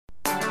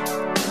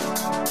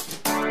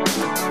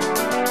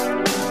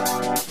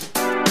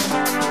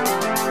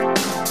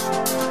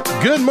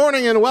Good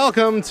morning and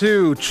welcome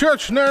to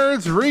Church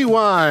Nerds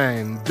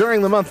Rewind.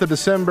 During the month of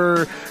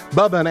December,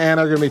 Bubba and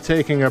Anna are going to be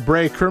taking a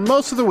break for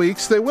most of the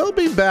weeks. They will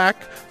be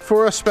back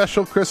for a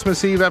special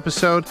Christmas Eve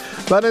episode,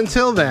 but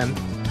until then,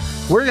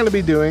 we're going to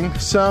be doing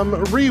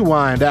some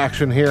rewind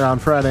action here on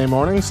Friday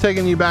mornings,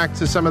 taking you back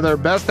to some of their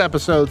best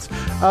episodes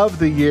of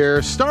the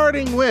year,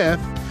 starting with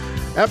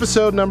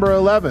episode number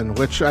 11,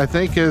 which I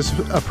think is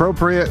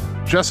appropriate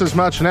just as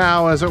much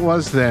now as it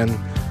was then.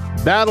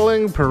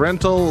 Battling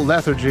parental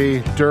lethargy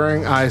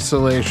during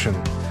isolation.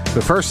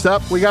 But first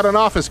up, we got an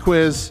office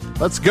quiz.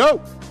 Let's go!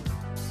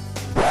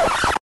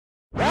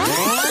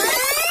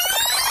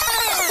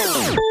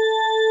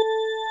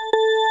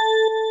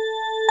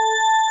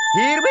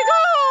 Here we go!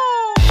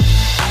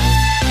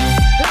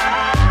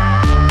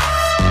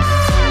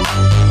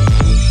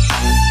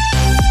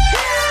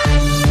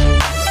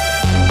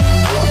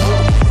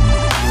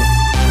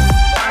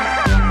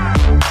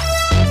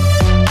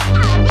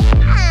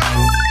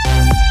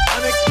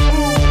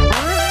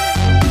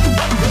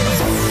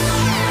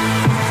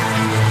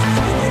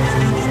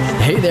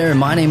 Hey there,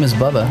 my name is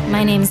Bubba.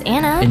 My name's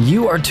Anna. And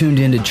you are tuned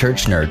into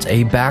Church Nerds,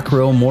 a back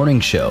row morning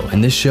show.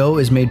 And this show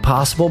is made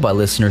possible by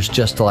listeners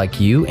just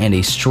like you and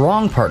a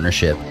strong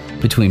partnership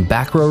between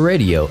Back Row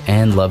Radio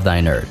and Love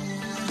Thy Nerd.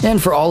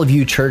 And for all of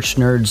you Church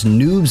Nerds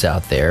noobs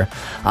out there,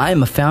 I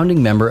am a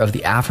founding member of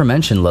the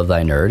aforementioned Love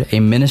Thy Nerd, a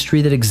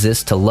ministry that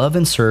exists to love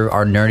and serve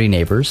our nerdy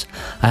neighbors.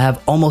 I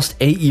have almost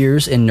 8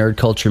 years in nerd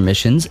culture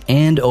missions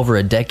and over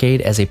a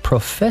decade as a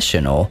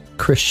professional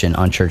Christian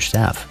on church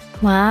staff.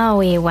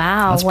 Wowie,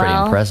 wow. That's pretty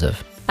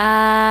impressive.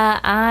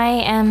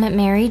 I am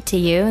married to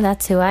you.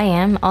 That's who I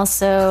am.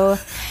 Also,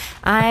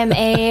 I'm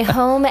a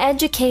home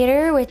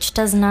educator, which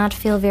does not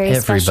feel very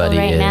special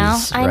right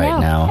now. I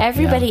know.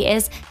 Everybody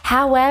is.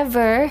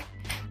 However,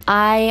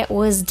 I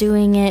was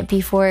doing it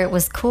before it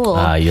was cool.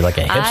 You're like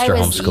a hipster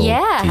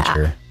homeschool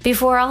teacher.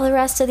 Before all the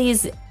rest of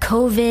these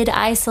COVID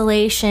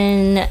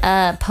isolation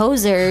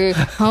poser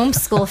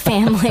homeschool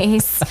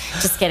families.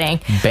 Just kidding.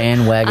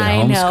 Bandwagon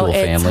homeschool families. I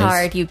know, it's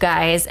hard, you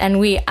guys. And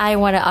I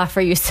want to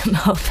offer you some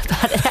hope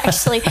about it,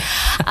 actually.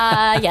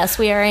 Yes,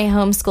 we are a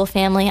homeschool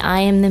family. I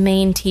am the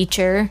main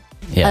teacher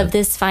of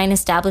this fine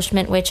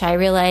establishment, which I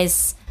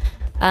realize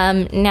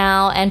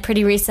now and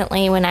pretty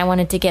recently when I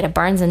wanted to get a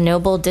Barnes &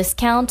 Noble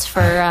discount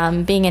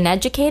for being an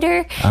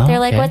educator. They're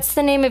like, what's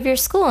the name of your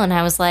school? And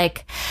I was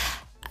like...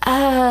 we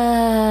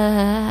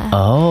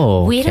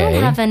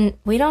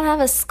don't have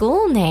a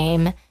school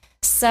name.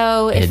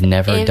 So it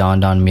never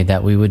dawned on me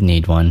that we would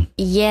need one.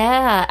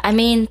 Yeah, I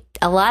mean,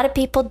 a lot of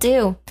people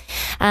do.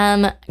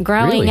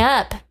 Growing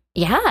up,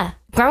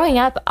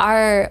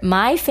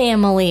 my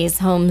family's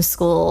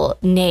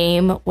homeschool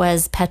name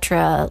was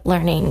Petra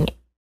Learning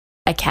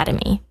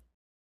Academy.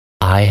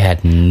 I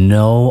had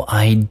no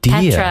idea.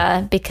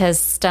 Petra, because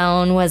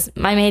Stone was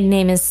my maiden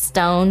name is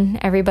Stone,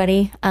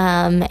 everybody.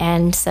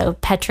 And so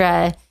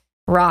Petra,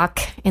 rock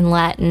in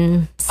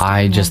Latin.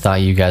 I just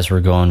thought you guys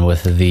were going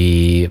with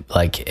the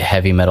like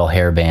heavy metal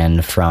hair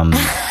band from the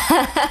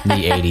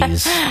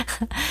 80s.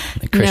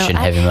 The Christian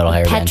heavy metal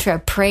hair band. Petra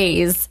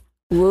Praise.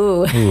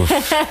 Woo.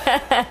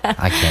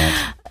 I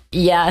can't.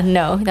 Yeah,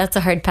 no, that's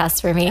a hard pass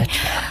for me.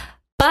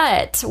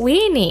 But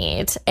we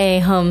need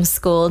a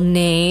homeschool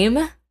name.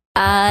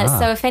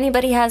 So if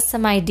anybody has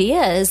some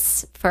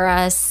ideas for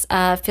us,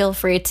 feel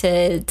free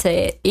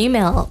to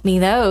email me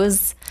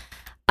those.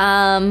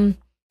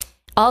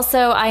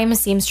 Also, I am a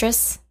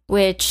seamstress,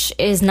 which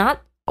is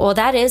not, well,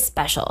 that is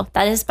special.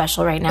 That is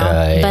special right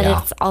now. But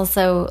it's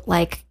also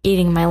like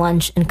eating my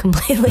lunch and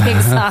completely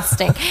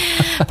exhausting.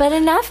 But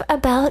enough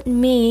about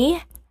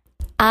me.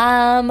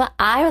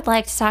 I would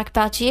like to talk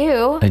about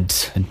you.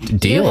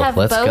 Deal. You have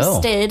Let's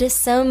boasted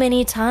so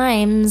many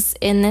times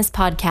in this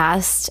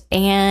podcast,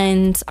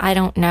 and I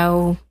don't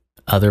know.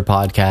 Other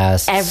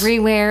podcasts.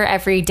 Everywhere,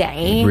 every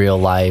day. Real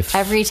life.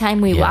 Every time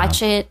we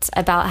watch it,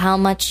 about how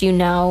much you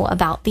know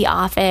about The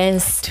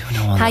Office. I do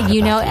know a lot how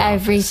you know about The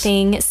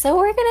everything. Office. So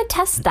we're going to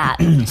test that.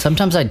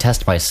 Sometimes I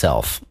test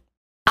myself.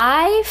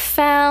 I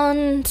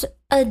found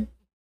it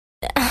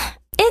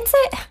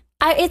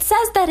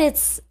says that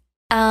it's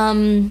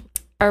a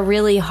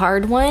really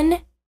hard one.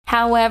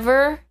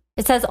 However,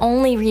 it says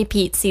only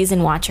repeat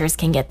season watchers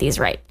can get these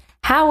right.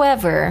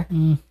 However,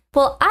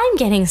 well, I'm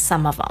getting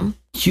some of them.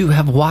 You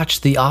have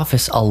watched The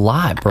Office a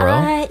lot,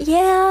 bro.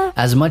 Yeah.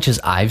 As much as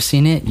I've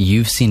seen it,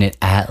 you've seen it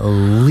at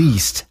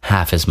least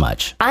half as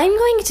much. I'm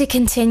going to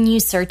continue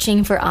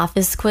searching for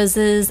Office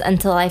quizzes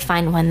until I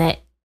find one that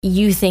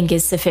you think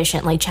is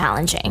sufficiently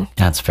challenging.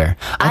 That's fair.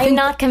 I'm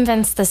not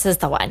convinced this is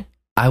the one.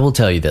 I will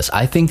tell you this.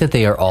 I think that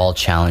they are all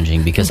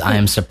challenging because I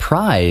am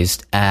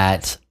surprised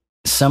at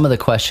some of the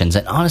questions.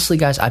 And honestly,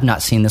 guys, I've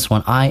not seen this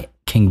one. I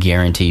can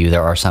guarantee you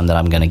there are some that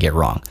I'm going to get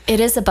wrong. It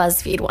is a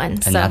BuzzFeed one.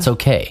 And that's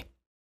okay.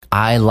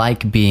 I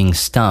like being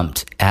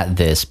stumped at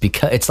this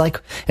because it's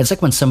like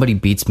when somebody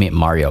beats me at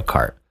Mario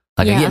Kart.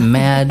 Like I get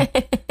mad,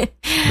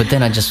 but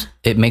then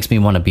it makes me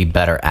want to be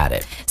better at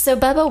it. So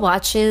Bubba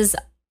watches,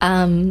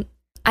 I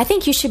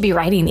think you should be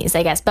writing these,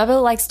 I guess.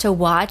 Bubba likes to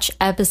watch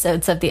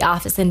episodes of The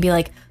Office and be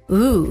like,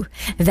 ooh,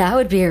 that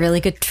would be a really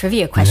good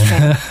trivia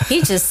question.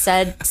 He just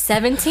said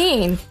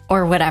 17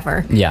 or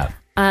whatever. Yeah.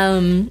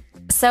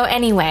 So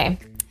anyway,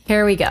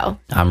 here we go.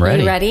 I'm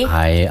ready. You ready?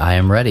 I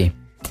am ready.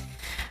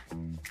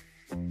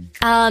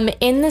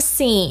 In the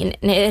scene,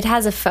 it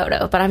has a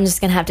photo, but I'm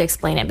just going to have to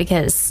explain it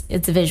because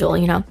it's visual,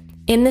 you know.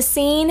 In the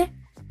scene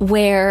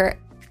where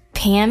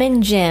Pam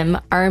and Jim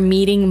are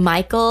meeting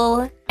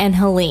Michael and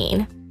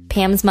Helene,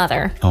 Pam's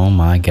mother. Oh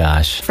my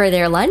gosh. For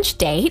their lunch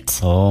date.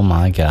 Oh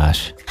my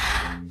gosh.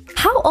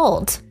 How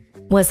old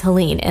was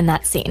Helene in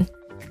that scene?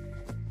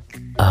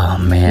 Oh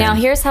man. Now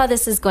here's how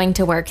this is going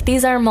to work.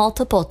 These are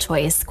multiple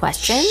choice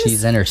questions.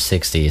 She's in her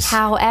 60s.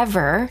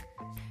 However,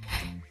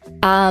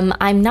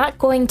 I'm not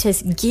going to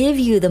give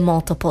you the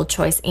multiple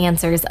choice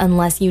answers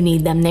unless you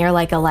need them. They're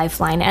like a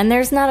lifeline, and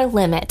there's not a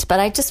limit, but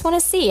I just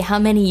want to see how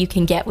many you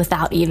can get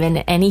without even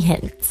any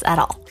hints at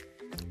all.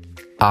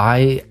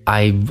 I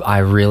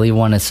really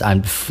want to,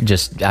 I'm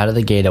just out of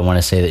the gate, I want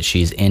to say that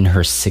she's in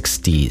her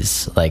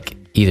 60s, like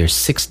either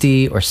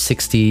 60 or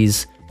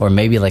 60s, or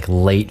maybe like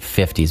late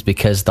 50s,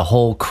 because the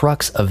whole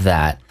crux of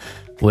that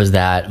was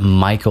that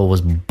Michael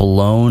was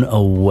blown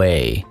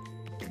away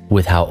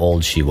with how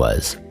old she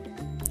was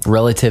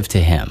relative to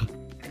him.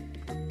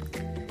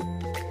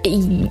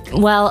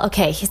 Well,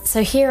 okay,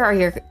 so here are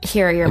your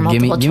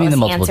multiple give me the choice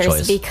multiple answers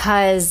choice.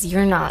 because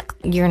you're not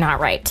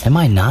right. Am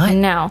I not?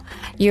 No.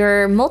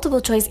 Your multiple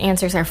choice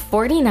answers are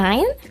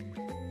 49,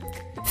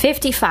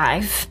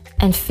 55,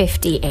 and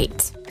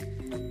 58.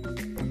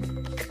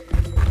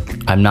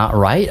 I'm not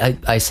right?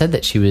 I said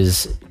that she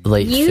was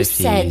late 50s. You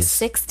said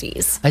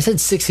 60s. I said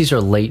 60s or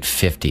late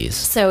 50s.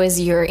 So is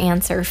your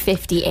answer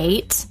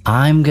 58?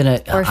 I'm going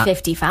to... Or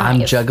 55?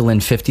 I'm juggling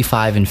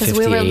 55 and 58.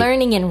 Because we were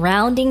learning in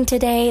rounding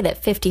today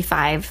that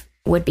 55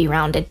 would be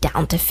rounded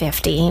down to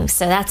 50.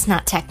 So that's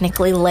not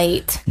technically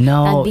late.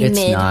 No, That'd be it's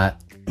mid. not.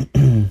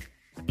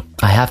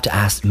 I have to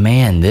ask,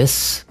 man,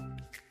 this...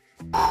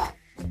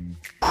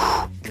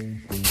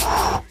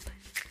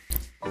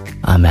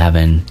 I'm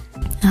having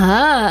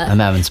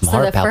some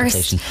heart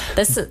palpitations.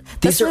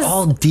 These are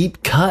all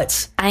deep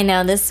cuts. I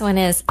know, this one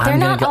is. They're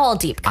not all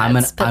deep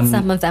cuts, but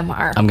some of them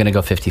are. I'm going to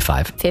go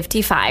 55.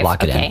 55.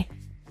 Lock it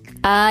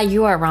in.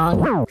 You are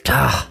wrong.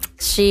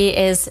 She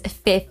is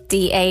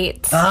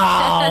 58.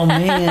 Oh,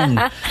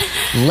 man.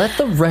 Let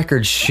the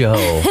record show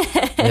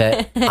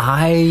that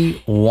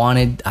I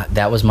wanted...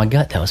 that was my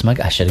gut. I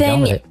should have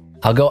gone with it.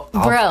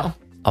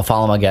 I'll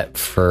follow my gut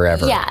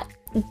forever. Yeah.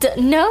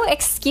 No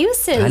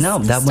excuses. I know.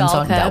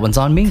 That one's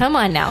on me. Come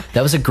on now.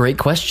 That was a great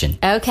question.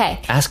 Okay.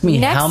 Ask me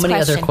how many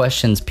other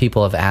questions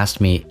people have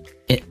asked me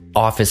in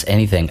office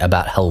anything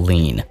about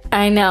Helene.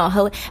 I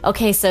know.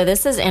 Okay, so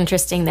this is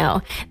interesting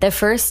though. The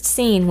first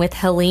scene with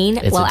Helene,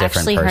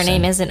 actually her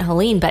name isn't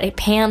Helene, but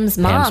Pam's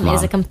mom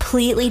is a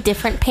completely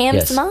different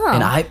Pam's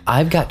mom. And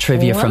I've got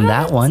trivia from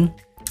that one.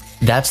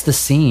 That's the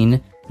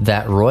scene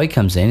that Roy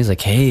comes in. He's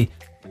like, "Hey,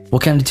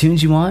 what kind of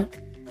tunes you want?"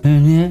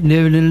 And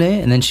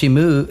then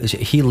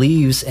he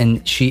leaves,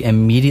 and she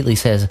immediately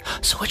says,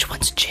 "So which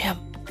one's Jim?"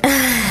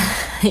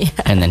 Yeah.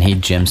 And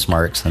then Jim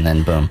smirks, and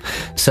then boom.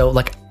 So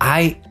like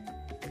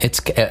it's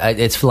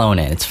flown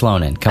in.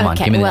 Come on,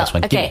 give me the next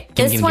one. Okay,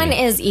 this one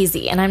is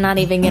easy, and I'm not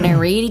even going to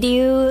read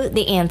you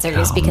the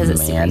answers because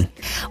it's easy.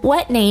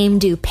 What name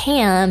do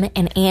Pam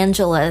and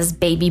Angela's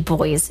baby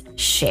boys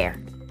share?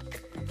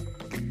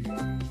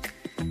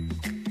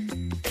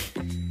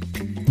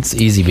 It's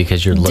easy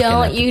because you're looking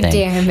at the thing. Don't you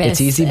dare miss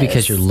It's easy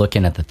because you're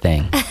looking at the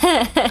thing.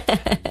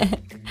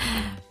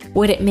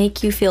 Would it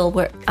make you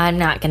feel... I'm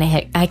not going to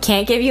hit... I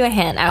can't give you a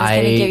hint. I was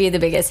going to give you the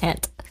biggest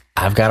hint.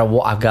 I've got to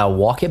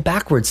walk it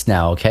backwards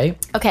now, okay?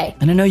 Okay.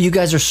 And I know you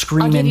guys are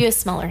screaming... I'll give you a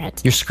smaller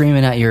hint. You're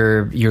screaming at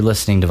your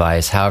listening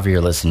device, however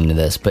you're listening to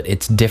this, but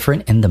it's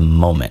different in the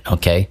moment,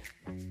 okay?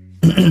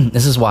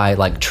 This is why,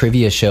 like,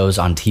 trivia shows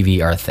on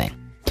TV are a thing.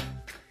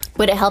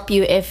 Would it help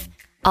you if...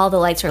 all the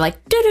lights were like...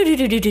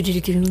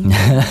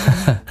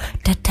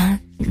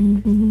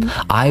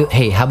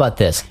 Hey, how about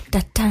this?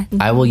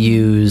 I will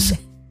use...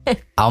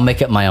 I'll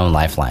make up my own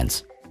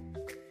lifelines.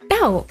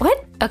 No,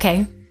 what?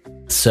 Okay.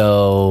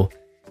 So,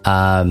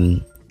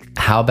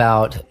 how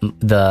about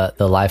the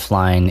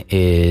lifeline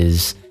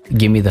is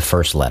give me the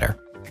first letter?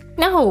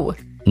 No.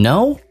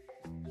 No?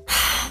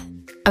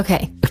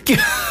 Okay.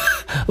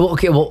 Well,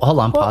 hold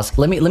on, pause.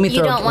 Let me throw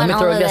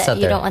a guess out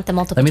there. You don't want the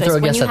multiple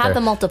choice. When you have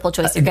the multiple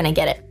choice, you're going to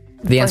get it.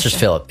 The answer's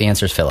Philip.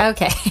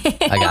 Okay.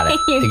 I got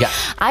it.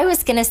 I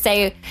was going to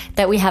say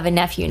that we have a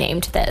nephew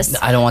named this.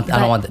 I don't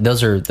want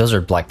those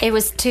are like... It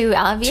was too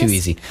obvious. Too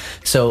easy.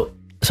 So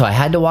I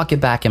had to walk it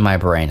back in my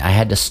brain. I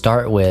had to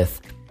start with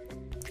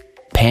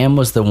Pam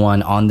was the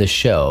one on the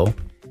show.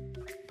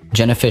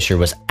 Jenna Fischer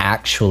was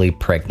actually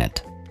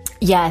pregnant.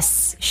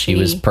 Yes. She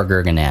was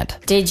pregnant.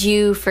 Did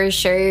you for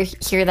sure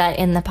hear that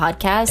in the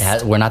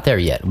podcast? We're not there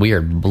yet. We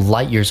are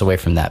light years away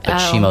from that. But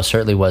she most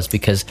certainly was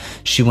because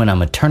she went on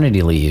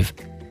maternity leave.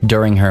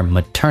 During her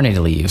maternity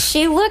leave,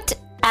 she looked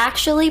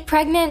actually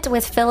pregnant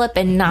with Philip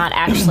and not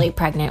actually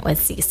pregnant with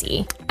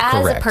Cece.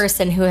 As Correct. a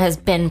person who has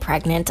been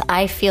pregnant,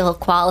 I feel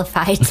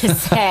qualified to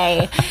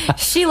say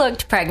she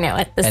looked pregnant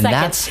with the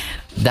second.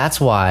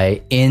 That's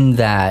why in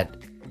that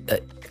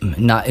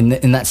not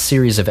in that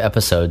series of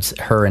episodes,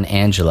 her and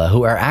Angela,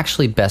 who are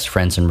actually best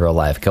friends in real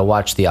life, go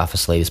watch the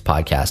Office Ladies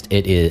podcast.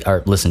 It is,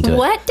 or listen to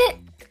it.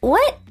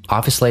 What?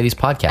 Office Ladies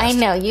podcast. I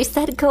know. You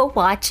said go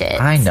watch it.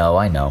 I know.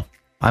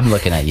 I'm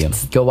looking at you.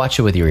 Go watch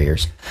it with your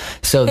ears.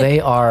 So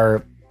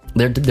they're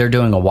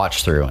doing a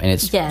watch through, and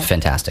it's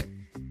fantastic.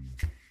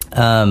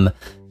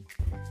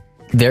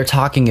 They're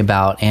talking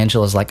about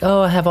Angela's like,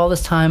 oh, I have all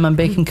this time. I'm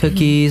baking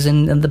cookies,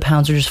 and the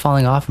pounds are just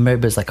falling off. And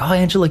everybody's like, oh,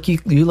 Angela,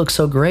 you look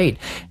so great.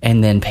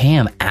 And then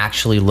Pam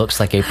actually looks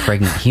like a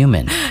pregnant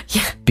human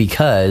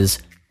because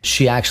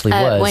she actually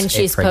was when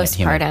she's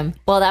postpartum. Human.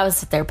 Well, that was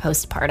their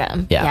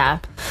postpartum. Yeah.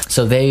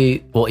 So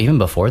even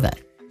before then,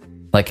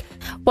 like,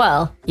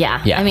 well,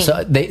 yeah. Yeah. I mean,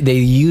 so they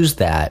used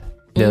that.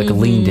 They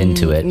leaned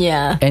into it.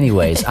 Yeah.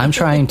 Anyways, I'm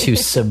trying to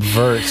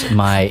subvert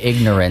my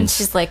ignorance.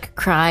 She's like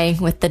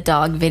crying with the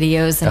dog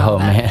videos and all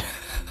that. Man.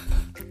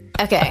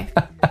 Okay.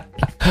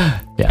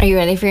 Yeah. Are you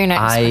ready for your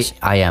next question?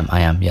 I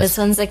am. Yes. This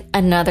one's like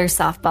another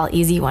softball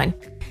easy one.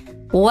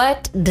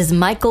 What does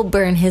Michael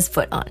burn his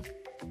foot on?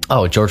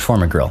 Oh, George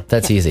Foreman grill.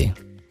 That's easy.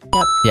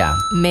 Yep. Yeah.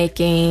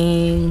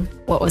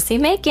 What was he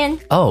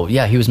making? Oh,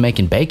 yeah, he was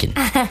making bacon.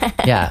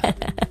 Yeah.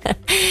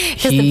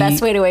 Because the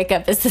best way to wake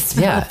up is to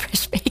smell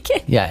fresh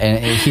bacon. Yeah,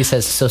 and he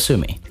says, so sue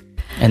me.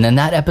 And then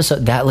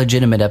that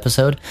legitimate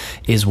episode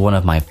is one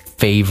of my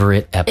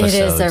favorite episodes.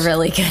 It is a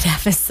really good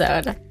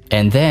episode.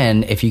 And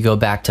then if you go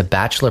back to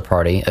Bachelor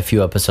Party a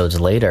few episodes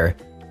later,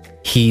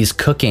 he's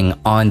cooking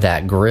on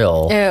that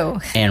grill. Ew.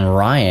 And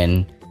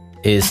Ryan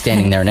is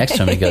standing there next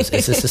to him. He goes,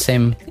 Is this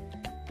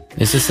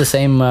the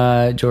same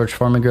George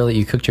Foreman grill that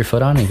you cooked your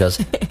foot on? And he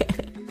goes,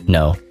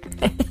 no.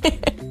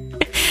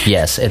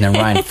 Yes. And then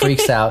Ryan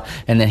freaks out.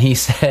 And then he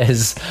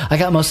says, I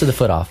got most of the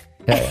foot off.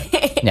 Yeah.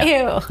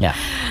 Ew. Yeah.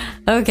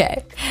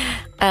 Okay.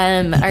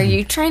 Are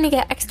you trying to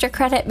get extra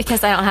credit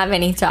because I don't have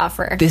any to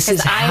offer? This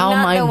is how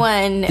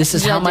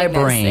my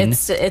brain.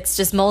 It's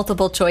just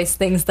multiple choice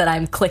things that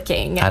I'm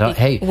clicking.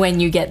 When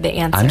you get the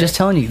answer. I'm just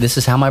telling you, this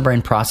is how my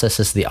brain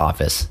processes The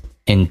Office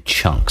in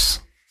chunks.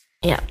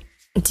 Yeah.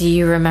 Do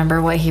you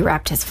remember what he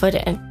wrapped his foot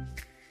in?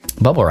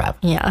 Bubble wrap.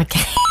 Yeah.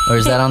 Okay. Or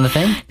is that on the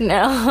thing?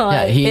 No.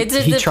 Yeah. It's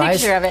just a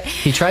picture of it.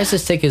 He tries to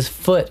stick his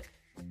foot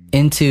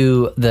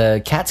into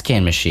the CAT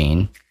scan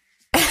machine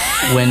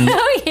when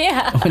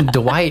when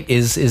Dwight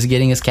is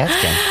getting his CAT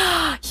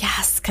scan.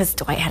 Yes, because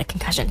Dwight had a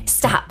concussion.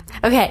 Stop.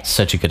 Okay.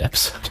 Such a good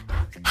episode.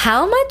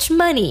 How much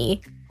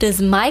money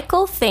does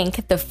Michael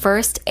think the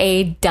first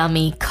aid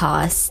dummy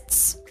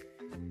costs?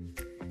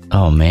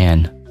 Oh,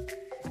 man.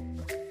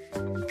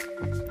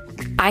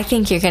 I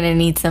think you're going to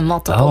need some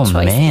multiple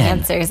choice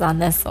answers on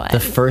this one. The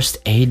first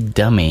aid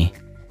dummy.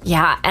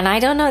 Yeah, and I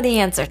don't know the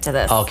answer to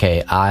this.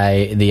 Okay,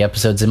 the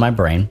episode's in my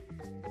brain.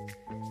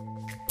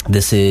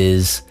 This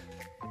is...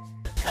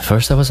 At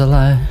first I was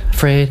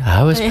afraid,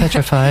 I was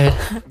petrified.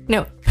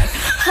 No.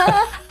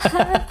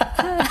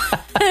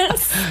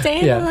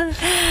 Stay alive.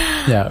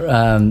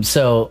 Yeah,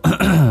 so...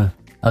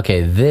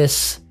 okay,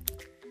 this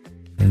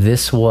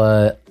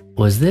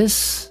was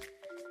this...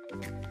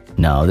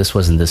 No, this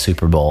wasn't the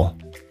Super Bowl.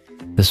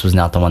 This was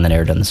not the one that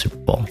aired on the Super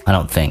Bowl. I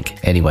don't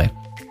think. Anyway,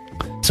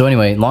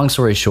 long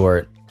story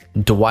short,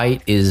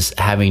 Dwight is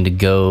having to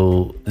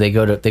go. They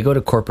go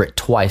to corporate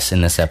twice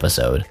in this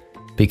episode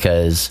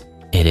because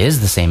it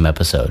is the same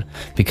episode.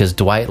 Because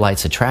Dwight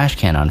lights a trash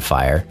can on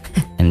fire,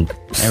 and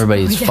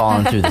everybody's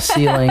falling through the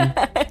ceiling,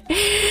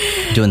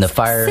 doing the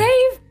fire.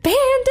 Save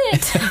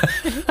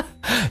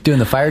Bandit. Doing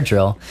the fire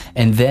drill,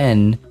 and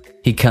then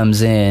he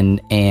comes in,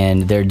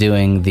 and they're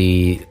doing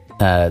the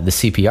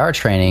CPR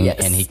training,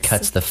 and he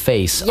cuts the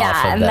face off of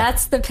Yeah, and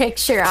that's the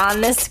picture on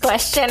this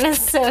question.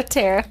 Is so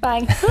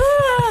terrifying.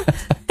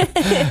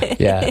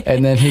 Yeah,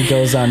 and then he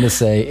goes on to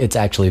say it's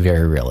actually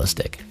very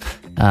realistic.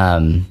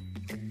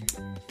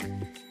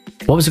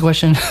 What was the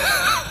question?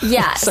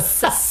 Yes.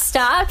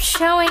 Stop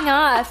showing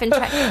off and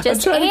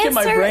just I'm trying to get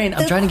my brain.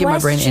 I'm trying to get my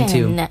brain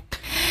into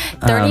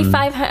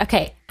 3,500.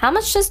 Okay, how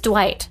much does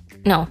Dwight?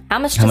 No, how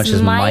much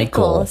does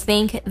Michael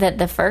think that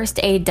the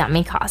first aid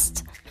dummy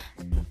costs?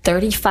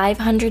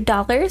 $3,500,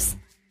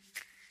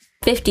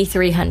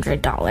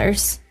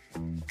 $5,300,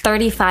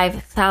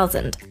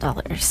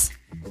 $35,000.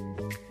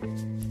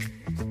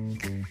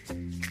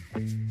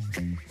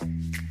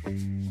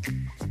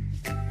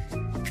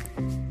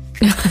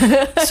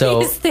 So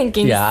he's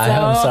thinking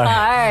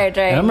hard right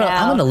now.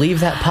 I'm going to leave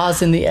that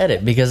pause in the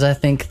edit because I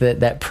think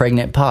that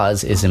pregnant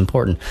pause is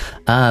important.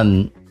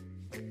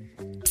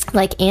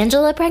 Like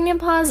Angela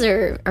pregnant pause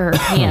or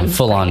Pam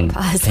full on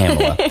pause?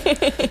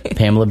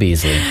 Pamela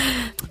Beasley.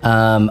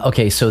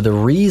 Okay, so the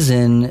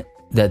reason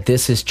that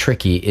this is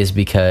tricky is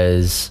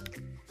because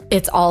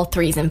it's all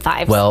 3s and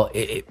 5s. Well,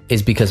 it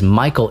is because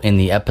Michael in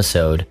the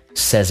episode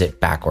says it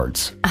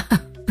backwards.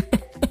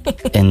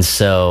 And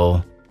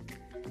so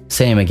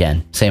say him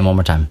one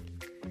more time.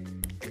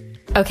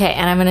 Okay,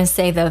 and I'm going to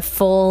say the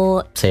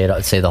full... Say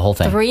the whole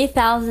thing.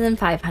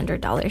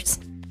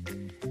 $3,500.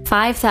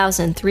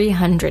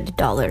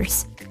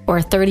 $5,300. Or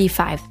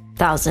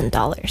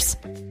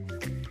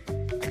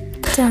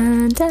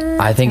 $35,000.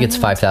 I think it's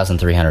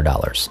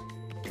 $5,300.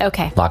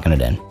 Okay. Locking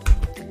it in.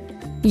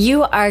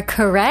 You are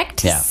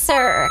correct, Yeah.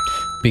 sir.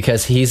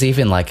 Because he's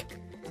even like,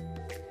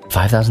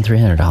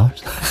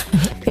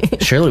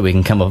 $5,300? Surely we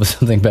can come up with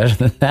something better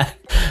than that.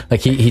 Like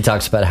he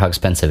talks about how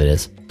expensive it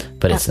is,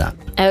 but it's not.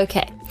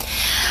 Okay.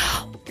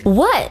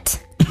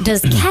 What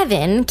does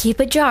Kevin keep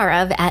a jar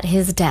of at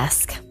his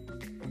desk?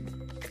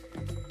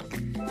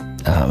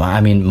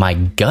 I mean, my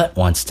gut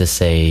wants to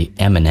say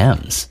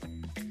M&M's.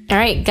 All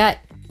right, gut,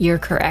 you're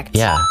correct.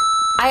 Yeah.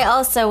 I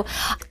also,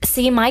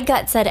 my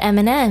gut said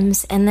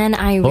M&M's, and then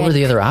I read... What were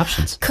the other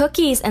options?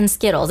 Cookies and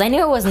Skittles. I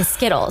knew it wasn't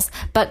Skittles,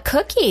 but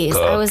cookies.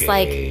 I was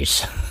like,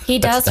 he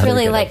does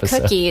really like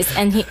cookies,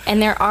 and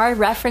there are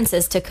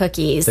references to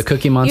cookies. The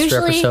Cookie Monster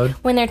Usually, episode?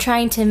 when they're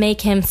trying to make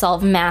him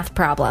solve math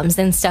problems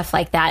and stuff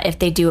like that, if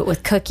they do it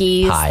with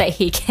cookies, Pie. that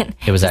he can...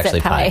 It was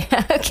actually pie.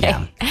 Okay.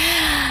 Yeah.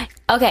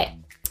 Okay.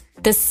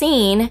 The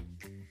scene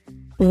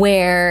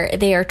where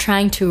they are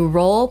trying to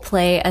role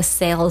play a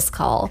sales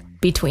call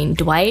between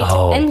Dwight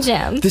and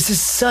Jim. This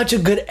is such a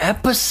good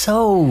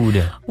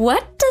episode.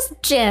 What does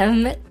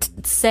Jim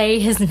say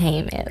his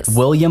name is?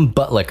 William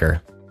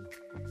Buttlicker.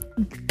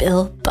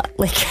 Bill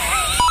Buttlicker.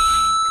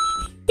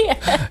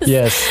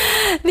 Yes.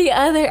 The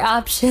other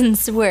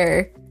options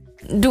were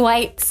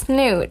Dwight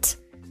Snoot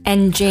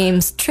and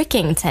James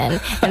Trickington.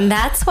 And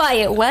that's why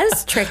it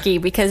was tricky,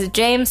 because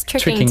James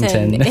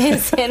Trickington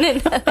is in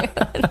another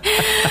one.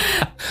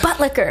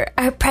 Buttlicker,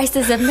 our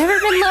prices have never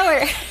been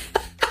lower.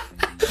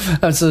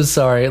 I'm so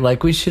sorry.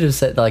 Like, we should have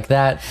said like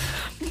that.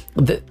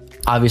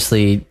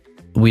 Obviously,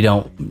 we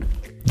don't.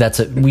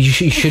 You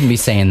shouldn't be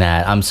saying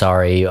that. I'm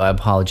sorry. I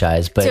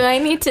apologize. But do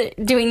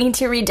we need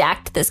to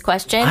redact this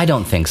question? I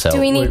don't think so. Do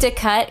we need to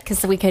cut?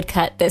 Because we could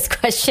cut this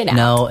question out.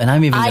 No, and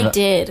I'm even. I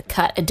did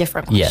cut a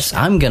different question. Yes,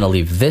 I'm gonna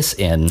leave this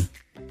in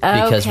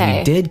because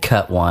we did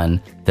cut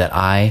one that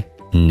I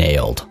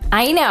nailed.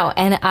 I know,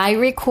 and I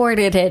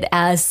recorded it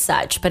as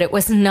such, but it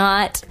was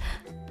not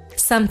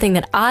something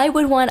that I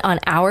would want on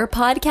our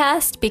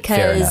podcast,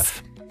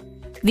 because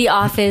The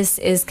Office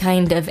is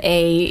kind of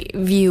a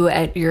view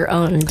at your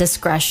own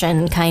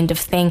discretion kind of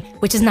thing,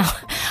 which is not...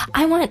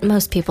 I want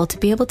most people to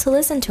be able to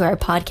listen to our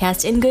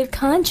podcast in good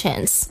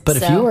conscience. But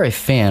if you are a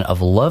fan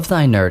of Love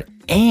Thy Nerd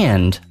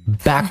and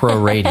Back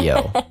Row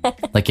Radio,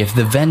 like if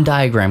the Venn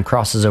diagram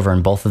crosses over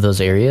in both of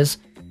those areas...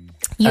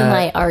 You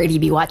might already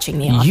be watching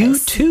The Office. You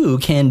too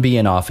can be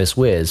an Office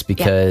whiz,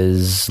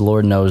 because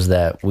Lord knows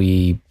that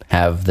we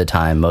have the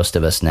time, most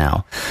of us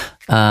now.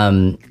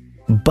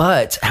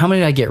 But how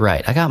many did I get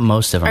right? I got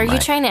most of them right. Are you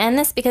trying to end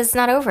this because it's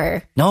not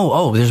over?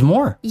 No. there's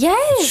more.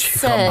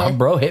 Yes. Come on,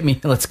 bro, hit me.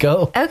 Let's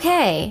go.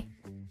 Okay.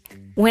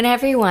 When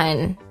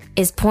everyone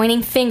is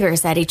pointing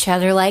fingers at each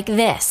other like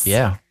this.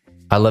 Yeah.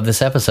 I love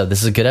this episode.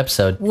 This is a good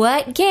episode.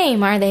 What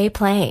game are they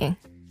playing?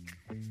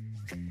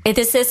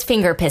 This is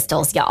finger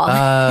pistols, y'all.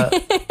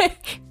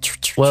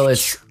 Well,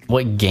 it's...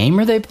 What game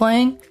are they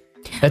playing?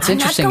 That's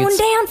interesting. I'm not going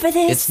down for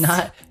this.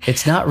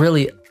 It's not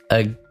really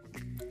a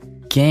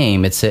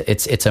game.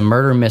 It's a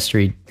murder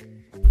mystery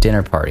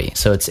dinner party.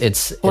 So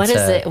it's what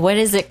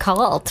is it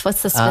called?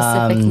 What's the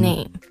specific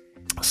name?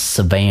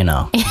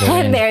 Savannah.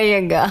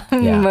 There you go.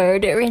 Yeah.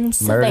 Murder in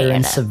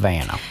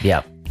Savannah.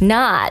 Yep.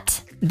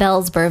 Not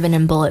Bell's Bourbon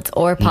and Bullets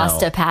or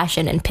Pasta,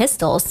 Passion and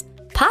Pistols.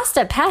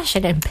 Pasta,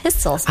 Passion and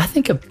Pistols. I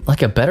think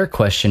a better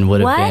question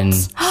would have been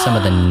some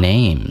of the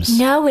names.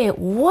 No, it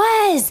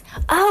was.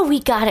 Oh, we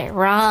got it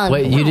wrong.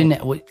 Wait, you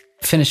didn't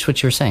finish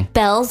what you were saying.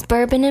 Bell's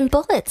Bourbon and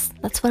Bullets.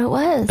 That's what it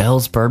was.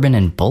 Bell's Bourbon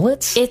and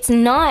Bullets? It's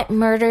not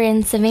Murder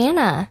in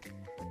Savannah.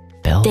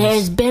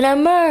 There's been a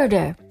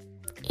murder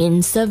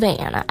in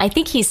Savannah. I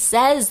think he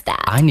says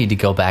that. I need to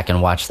go back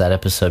and watch that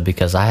episode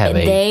because I have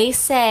They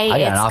say I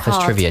got an Office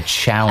trivia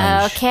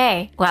challenge.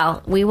 Okay.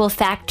 Well, we will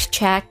fact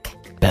check.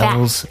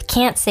 Bell's.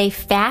 Can't say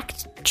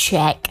fact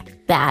check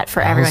that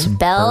for everyone.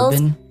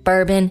 Bell's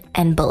Bourbon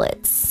and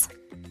Bullets.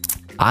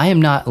 I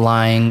am not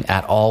lying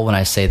at all when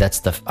I say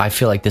I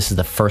feel like this is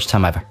the first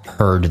time I've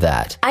heard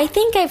that. I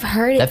think I've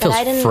heard it. That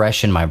feels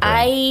fresh in my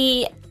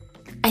brain.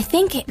 I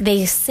think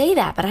they say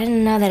that, but I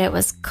didn't know that it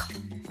was.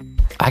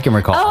 I can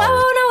recall.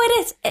 Oh no,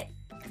 it is.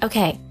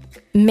 Okay,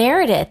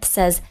 Meredith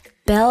says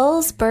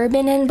Bell's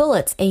Bourbon and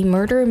Bullets, a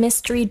murder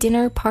mystery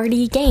dinner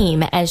party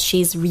game, as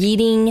she's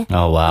reading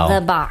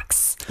the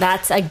box.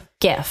 That's a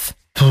GIF.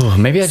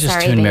 Maybe I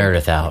just tuned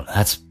Meredith out.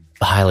 That's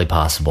highly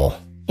possible.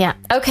 Yeah.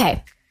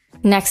 Okay.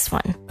 Next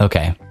one.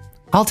 Okay.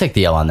 I'll take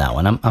the L on that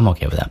one. I'm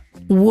okay with that.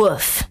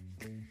 Woof.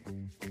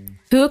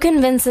 Who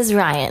convinces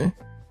Ryan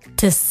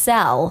to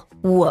sell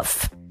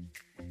Woof?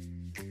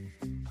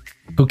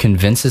 Who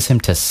convinces him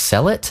to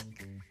sell it?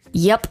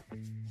 Yep.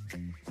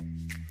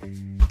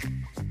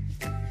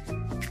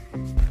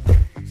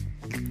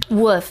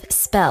 Woof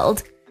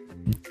spelled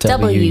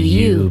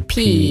W-U-P-H-F.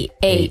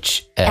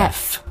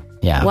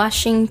 Yeah.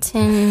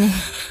 Washington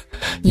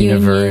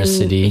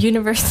University.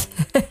 University.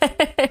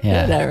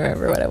 Yeah. I don't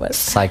remember what it was.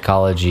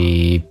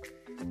 Psychology.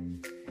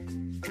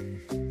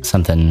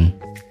 Something.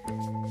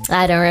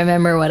 I don't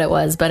remember what it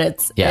was, but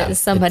it's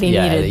somebody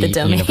needed the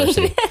domain.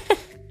 University.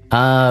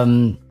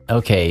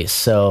 Okay,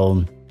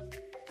 so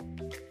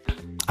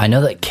I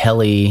know that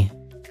Kelly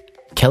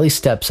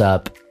steps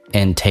up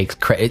and takes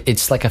credit.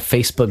 It's like a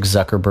Facebook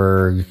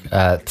Zuckerberg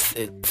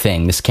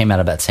thing. This came out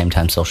about the same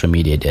time social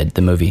media did,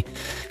 the movie.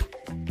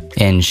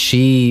 And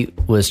she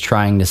was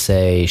trying to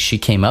say she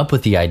came up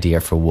with the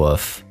idea for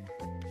Woof,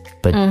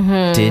 but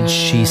did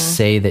she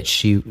say that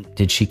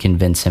did she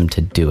convince him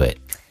to do it?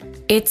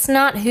 It's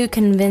not who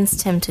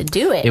convinced him to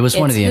do it. It was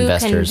one of the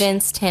investors. Who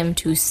convinced him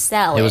to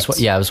sell it. It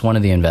was one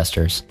of the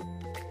investors.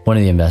 One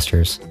of the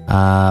investors.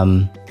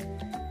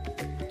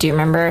 Do you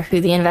remember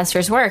who the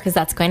investors were? Because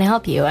that's going to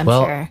help you, I'm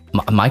sure.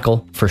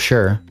 Michael, for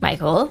sure.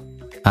 Michael.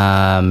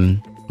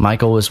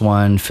 Michael was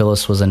one.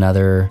 Phyllis was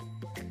another.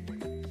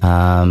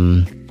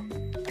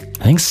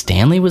 I think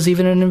Stanley was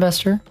even an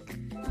investor.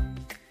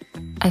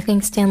 I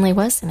think Stanley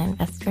was an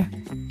investor.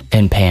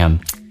 And Pam.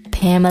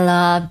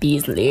 Pamela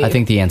Beasley. I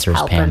think the answer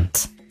is Pam.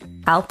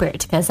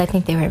 Albert, because I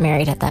think they were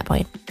married at that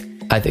point.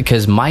 I think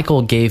because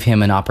Michael gave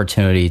him an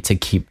opportunity to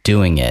keep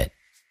doing it,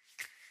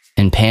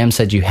 and Pam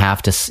said you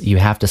have to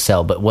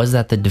sell. But was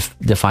that the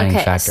defining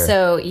factor?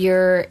 So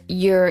your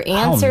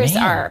answers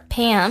are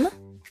Pam.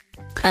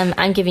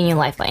 I'm giving you a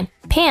lifeline.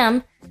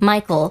 Pam,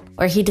 Michael,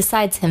 or he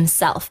decides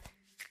himself.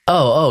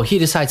 Oh, he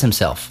decides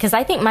himself. Because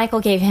I think Michael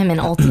gave him an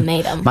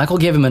ultimatum. Michael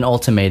gave him an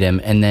ultimatum,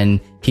 and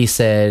then he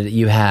said,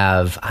 you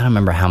have, I don't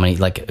remember how many,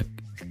 like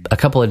a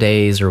couple of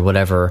days or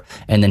whatever,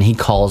 and then he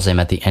calls him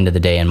at the end of the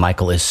day, and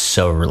Michael is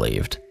so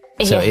relieved.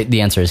 So the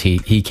answer is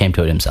he came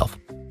to it himself.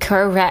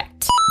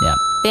 Correct. Yeah.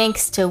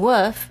 Thanks to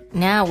Woof,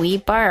 now we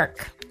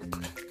bark.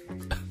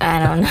 I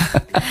don't know.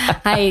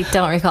 I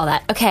don't recall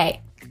that. Okay.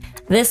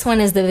 This one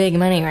is the big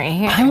money right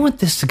here. I want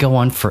this to go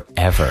on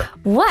forever.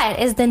 What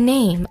is the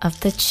name of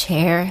the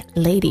chair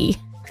lady?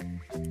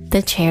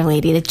 The chair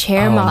lady, the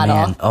chair model.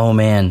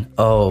 Man.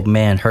 Oh,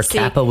 man. Her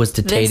kappa was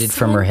detated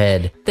from her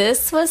head.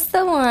 This was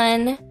the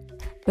one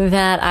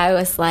that I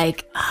was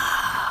like,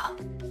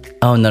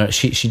 oh, no.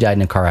 She died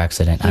in a car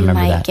accident. I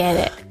remember that. You might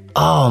get it.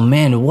 Oh,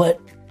 man. What?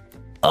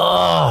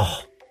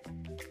 Oh.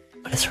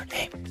 What is her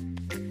name?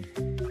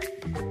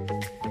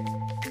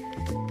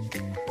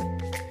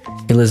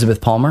 Elizabeth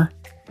Palmer?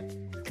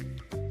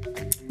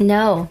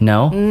 No.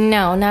 No?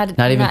 No, not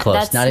even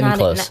close. Not even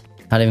close.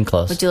 Not even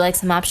close. Would you like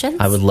some options?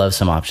 I would love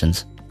some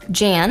options.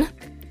 Jan,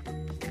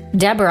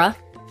 Deborah,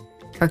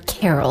 or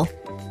Carol?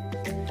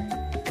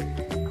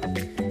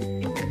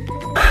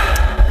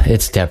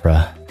 It's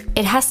Deborah.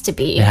 It has to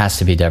be. It has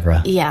to be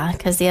Deborah. Yeah,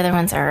 because the other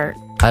ones are.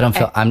 I don't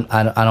feel. I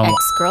don't.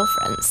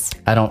 Ex-girlfriends.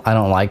 I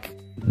don't like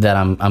that.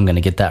 I'm going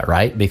to get that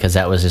right because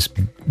that was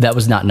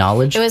not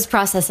knowledge. It was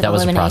process of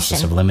elimination. That was a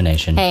process of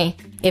elimination. Hey,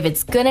 if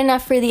it's good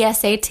enough for the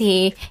SAT,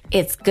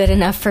 it's good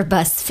enough for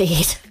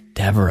BuzzFeed.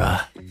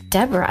 Deborah.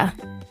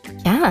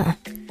 Yeah.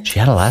 She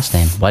had a last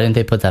name. Why didn't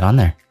they put that on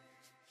there?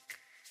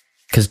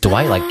 Because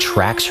Dwight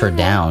tracks her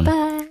down.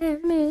 That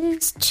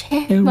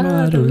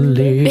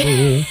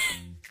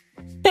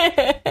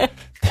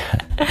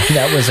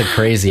was a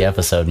crazy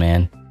episode,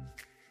 man.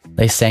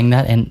 They sang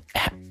that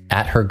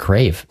at her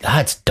grave.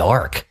 It's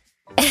dark.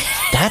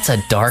 That's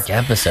a dark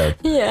episode.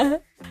 Yeah.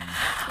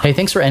 Hey,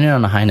 thanks for ending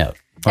on a high note.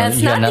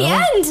 That's not the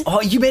end.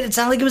 Oh, you made it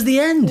sound like it was the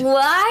end.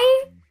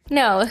 Why?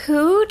 No,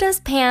 who does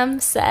Pam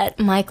set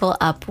Michael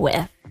up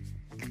with?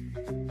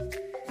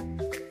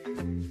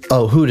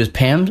 Oh, who does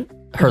Pam?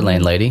 Her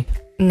landlady.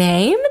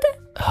 Named?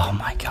 Oh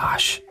my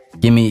gosh.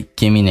 Give me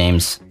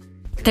names.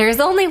 There's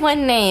only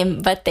one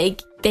name, but they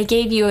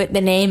gave you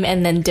the name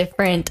and then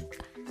different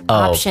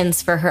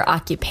options for her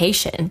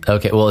occupation.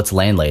 Okay, well, it's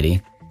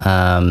landlady.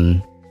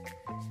 Because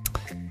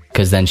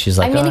then she's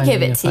like, I'm going to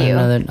give it to you.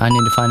 I need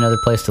to find another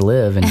place to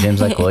live. And Jim's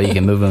like, well, you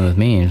can move in with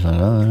me. And she's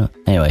like, oh, no.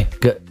 Anyway,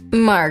 good.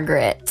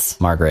 Margaret.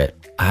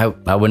 I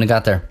wouldn't have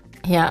got there.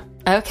 Yeah.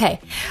 Okay.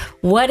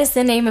 What is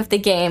the name of the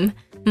game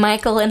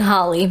Michael and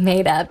Holly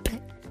made up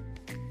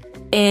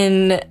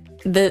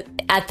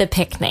at the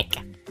picnic?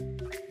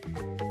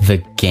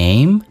 The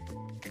game?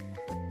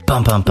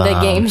 Bum, bum, bum. The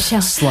game show.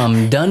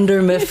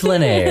 Slumdunder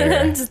Mifflinaire.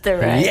 That's the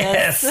right.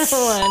 Yes. That's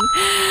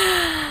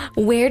the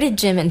one. Where did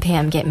Jim and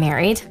Pam get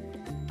married?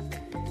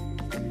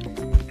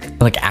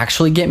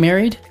 Actually get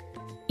married?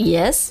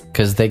 Yes.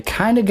 Because they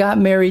kind of got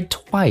married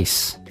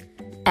twice.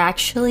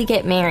 Actually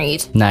get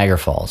married. Niagara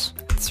Falls.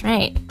 That's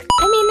right.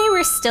 I mean, they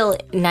were still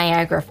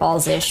Niagara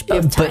Falls-ish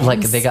both times.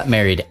 But they got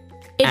married.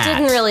 It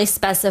didn't really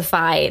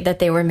specify that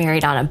they were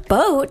married on a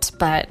boat,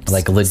 but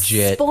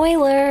legit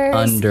spoilers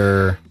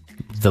under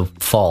the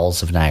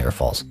falls of Niagara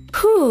Falls.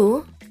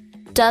 Who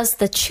does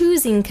the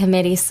choosing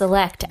committee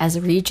select as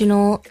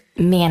regional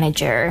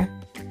manager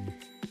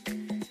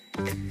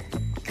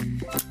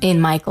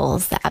in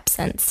Michael's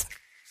absence?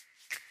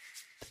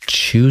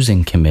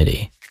 Choosing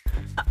committee.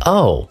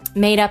 Oh.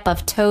 Made up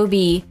of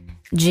Toby,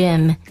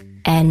 Jim,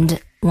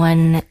 and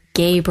one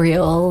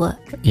Gabriel.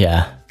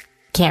 Yeah.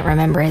 Can't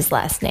remember his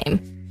last name.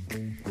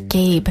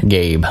 Gabe.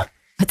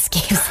 What's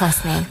Gabe's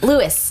last name?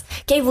 Lewis.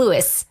 Gabe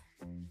Lewis.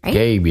 Right?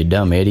 Gabe, you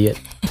dumb idiot.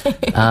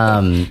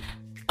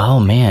 Oh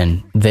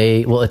man,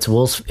 it's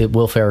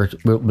Will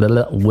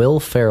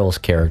Ferrell's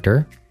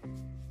character,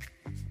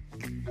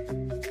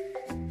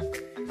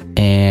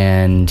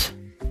 and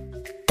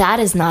that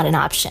is not an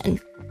option.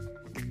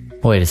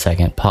 Wait a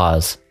second.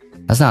 Pause.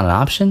 That's not an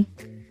option?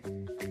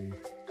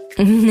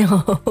 No.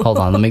 Hold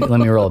on. Let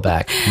me roll it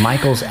back.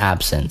 Michael's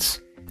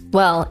absence.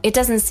 Well, it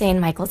doesn't say in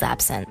Michael's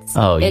absence.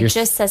 Oh, it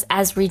just says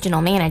as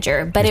regional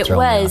manager. But it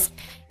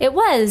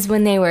was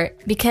when they were,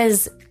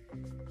 because,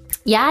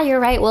 yeah, you're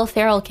right. Will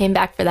Ferrell came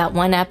back for that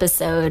one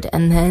episode,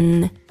 and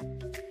then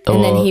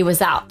he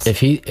was out.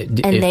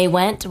 They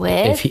went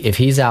with if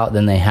he's out,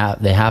 then they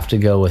have to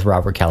go with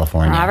Robert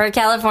California. Robert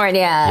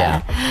California.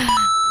 Yeah.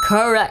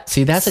 Correct.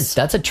 See, that's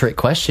a trick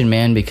question,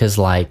 man. Because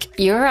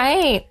you're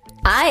right.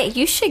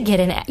 You should get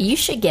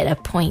a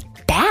point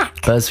back.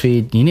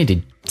 BuzzFeed, you need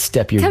to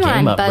step your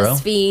game up,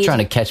 BuzzFeed. Bro. Trying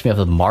to catch me up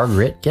with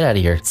Margaret. Get out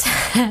of here.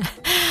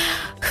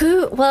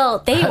 Who? Well,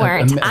 they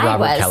weren't.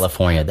 Robert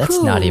California.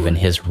 That's not even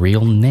his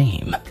real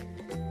name.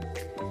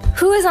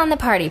 Who is on the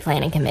party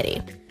planning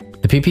committee?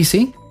 The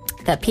PPC?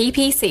 The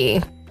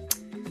PPC.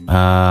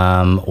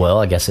 Well,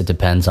 I guess it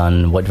depends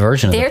on what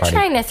version of the party. They're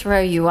trying to throw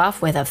you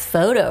off with a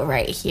photo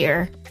right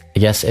here. I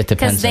guess it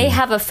depends. Because they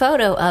have a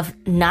photo of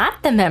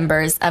not the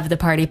members of the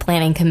party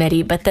planning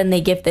committee, but then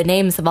they give the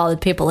names of all the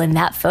people in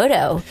that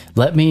photo.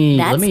 That's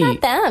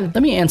not them.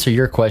 Let me answer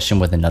your question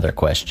with another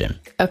question.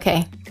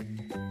 Okay.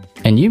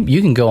 And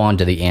you can go on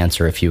to the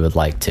answer if you would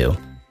like to,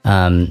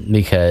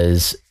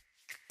 because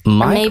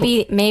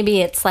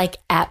maybe it's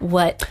at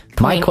what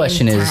point my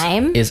question in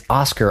time? is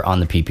Oscar on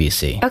the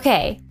PPC?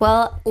 Okay.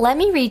 Well, let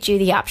me read you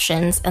the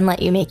options and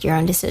let you make your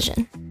own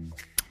decision.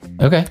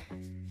 Okay.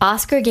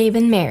 Oscar, Gabe,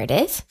 and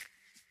Meredith,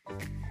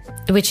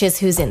 which is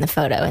who's in the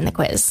photo in the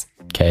quiz.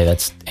 Okay,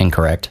 that's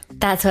incorrect.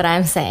 That's what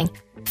I'm saying.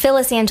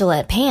 Phyllis,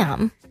 Angela,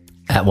 Pam.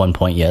 At one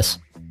point, yes.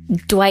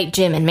 Dwight,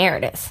 Jim, and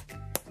Meredith.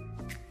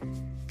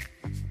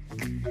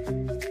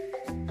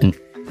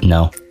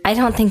 No. I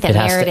don't think that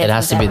Meredith it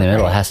has to be in the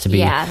middle. It has to be.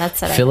 Yeah,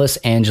 that's what Phyllis,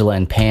 Angela,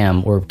 and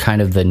Pam were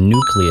kind of the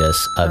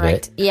nucleus of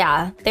it.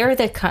 Yeah, they're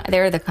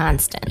the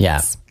constants.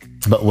 Yeah.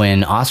 But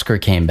when Oscar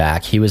came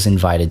back, he was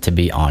invited to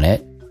be on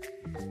it.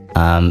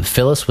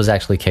 Phyllis was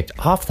actually kicked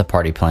off the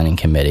party planning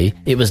committee.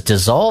 It was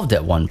dissolved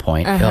at one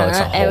point. It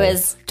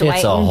was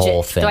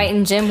Dwight thing. Dwight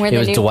and Jim were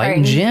the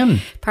new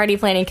party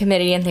planning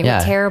committee, and they were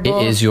terrible.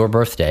 It is your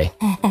birthday.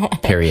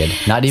 Period.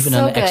 Not even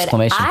an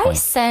exclamation point. I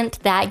sent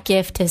that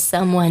gift to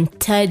someone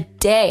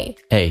today.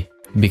 Hey,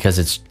 because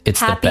it's the best.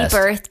 Happy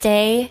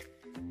birthday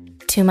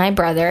to my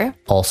brother.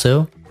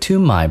 Also to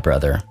my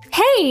brother.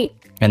 Hey,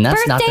 and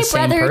that's not the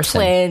same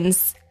person.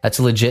 Twins. That's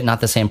legit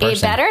not the same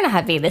person. It better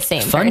not be the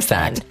same person. Fun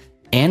fact.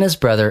 Anna's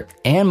brother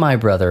and my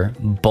brother,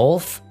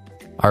 both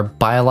are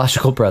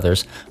biological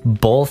brothers,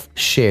 both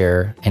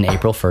share an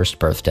April 1st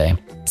birthday.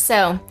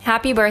 So,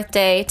 happy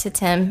birthday to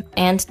Tim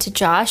and to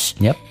Josh.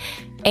 Yep.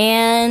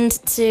 And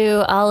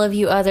to all of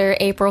you other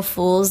April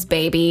Fools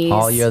babies.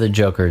 All you other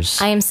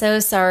jokers. I am so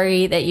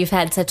sorry that you've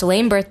had such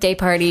lame birthday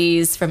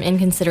parties from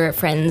inconsiderate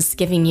friends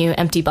giving you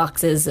empty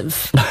boxes of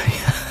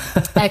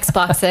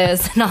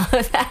Xboxes and all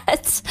of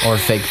that. Or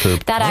fake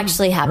poop. That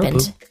actually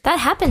happened. That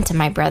happened to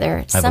my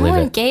brother.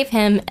 Someone gave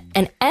him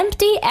an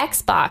empty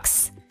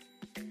Xbox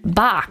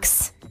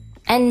box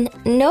and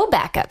no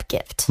backup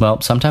gift.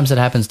 Well, sometimes it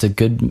happens to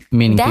good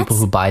meaning people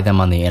who buy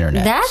them on the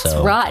internet. That's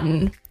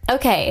rotten.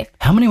 Okay.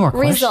 How many more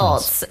questions?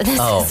 Results.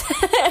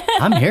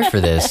 I'm here for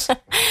this.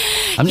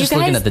 I'm just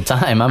looking at the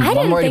time.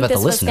 I'm worried about the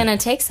listener. I didn't think this was going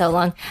to take so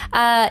long.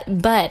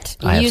 But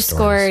you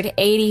scored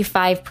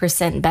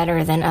 85%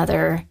 better than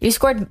other... You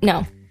scored...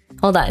 No.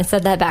 Hold on. I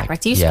said that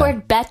backwards. You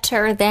scored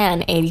better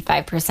than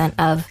 85%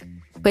 of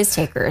quiz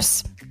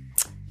takers.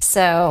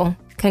 So,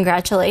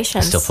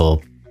 congratulations.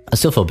 I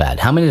still feel bad.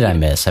 How many did I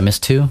miss? I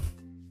missed 2?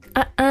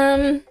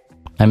 I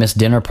missed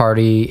dinner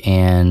party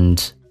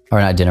or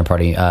not dinner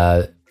party,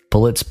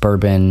 Bullets,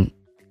 Bourbon.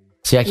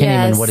 See, I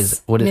can't even, what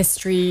is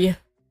mystery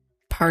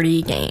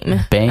party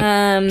game.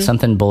 Bank,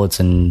 something Bullets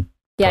and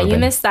Yeah, Bourbon. You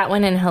missed that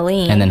one in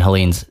Helene. And then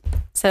Helene's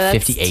so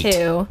that's 58.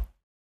 2.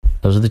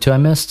 Those are the 2 I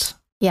missed?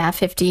 Yeah,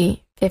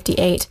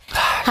 58.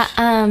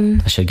 I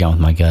should have gone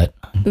with my gut.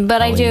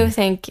 But Helene. I do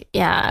think,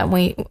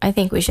 I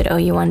think we should owe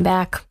you one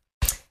back.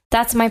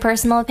 That's my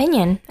personal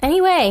opinion.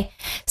 Anyway,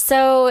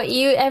 so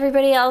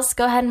everybody else,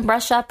 go ahead and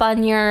brush up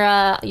on your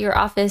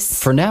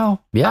office. For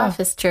now, yeah.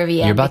 Office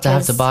trivia. You're about to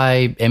have to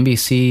buy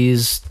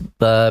NBC's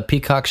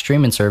Peacock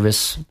streaming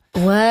service.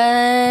 What?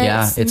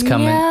 Yeah, it's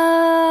coming.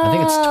 No. I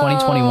think it's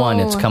 2021.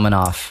 It's coming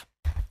off.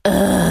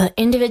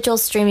 Individual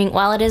streaming,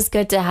 while it is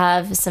good to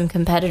have some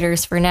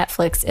competitors for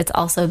Netflix, it's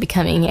also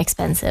becoming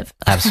expensive.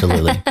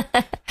 Absolutely.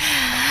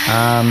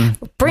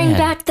 Bring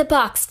back the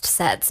boxed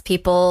sets,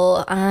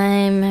 people.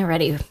 I'm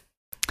ready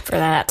for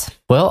that.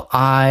 Well,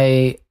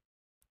 I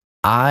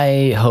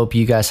hope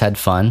you guys had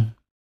fun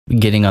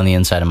getting on the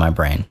inside of my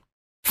brain.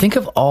 Think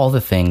of all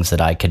the things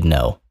that I could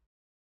know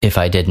if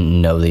I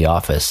didn't know The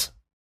Office.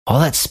 All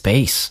that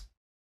space.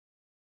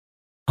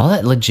 All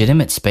that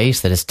legitimate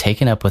space that is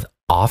taken up with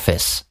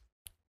Office.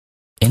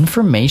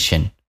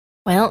 Information.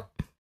 Well,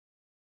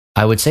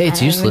 I would say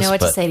it's useless, I don't know what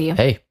but to say to you.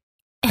 Hey,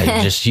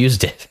 I just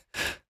used it.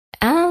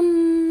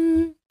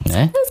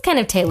 It was kind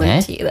of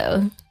tailored to you,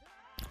 though.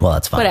 Well,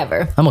 that's fine.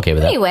 Whatever. I'm okay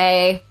with that.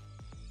 Anyway.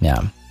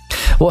 Yeah.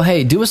 Well,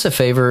 hey, do us a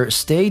favor.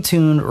 Stay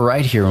tuned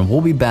right here, and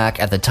we'll be back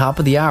at the top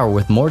of the hour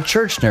with more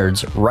Church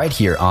Nerds right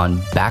here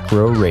on Back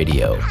Row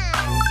Radio.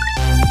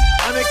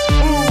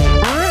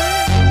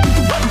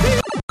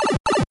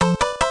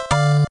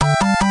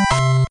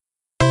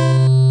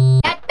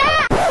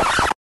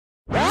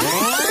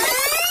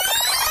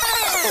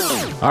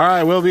 All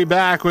right, we'll be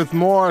back with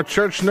more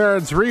Church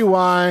Nerds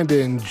Rewind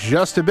in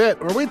just a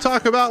bit, where we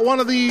talk about one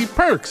of the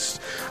perks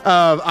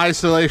of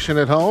isolation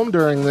at home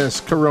during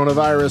this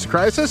coronavirus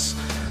crisis,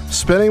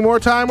 spending more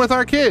time with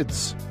our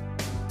kids.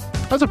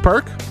 That's a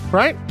perk,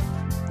 right?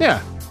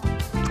 Yeah,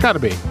 it's got to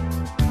be.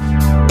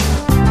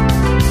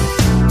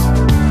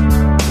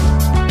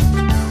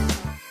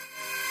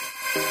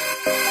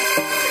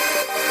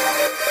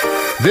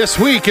 This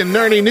week in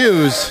Nerdy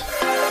News,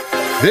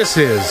 this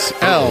is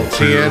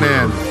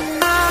LTNN.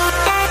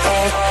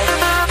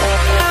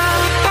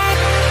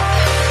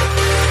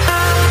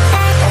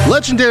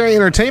 Legendary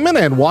Entertainment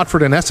and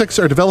Watford and Essex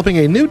are developing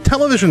a new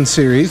television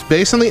series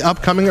based on the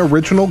upcoming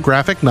original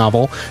graphic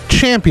novel,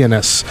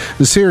 Championess.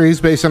 The series,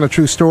 based on a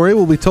true story,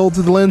 will be told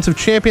through the lens of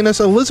championess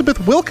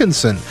Elizabeth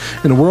Wilkinson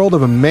in a world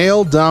of a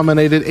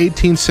male-dominated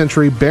 18th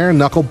century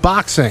bare-knuckle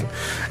boxing,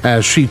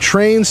 as she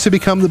trains to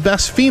become the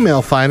best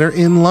female fighter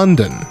in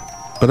London.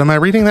 But am I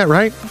reading that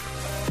right?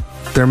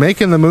 They're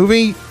making the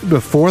movie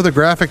before the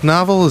graphic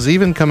novel has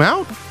even come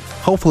out?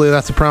 Hopefully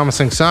that's a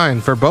promising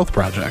sign for both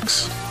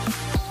projects.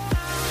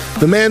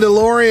 The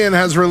Mandalorian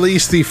has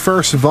released the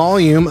first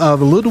volume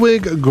of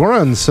Ludwig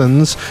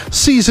Göransson's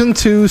Season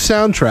 2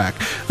 soundtrack.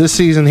 This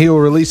season, he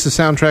will release the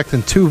soundtrack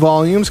in 2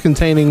 volumes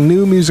containing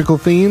new musical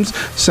themes,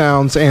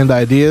 sounds, and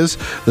ideas.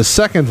 The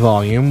second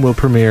volume will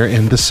premiere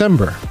in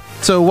December.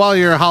 So while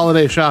you're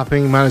holiday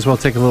shopping, you might as well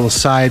take a little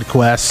side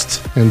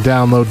quest and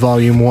download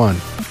Volume 1.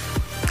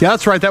 Yeah,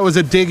 that's right. That was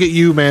a dig at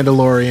you,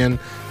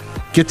 Mandalorian.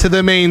 Get to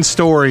the main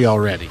story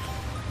already.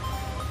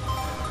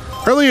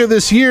 Earlier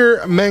this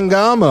year,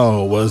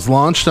 Mangamo was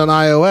launched on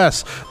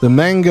iOS. The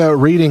manga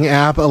reading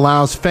app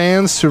allows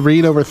fans to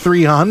read over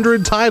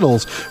 300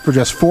 titles for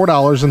just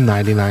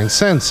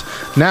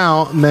 $4.99.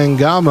 Now,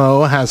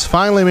 Mangamo has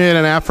finally made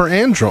an app for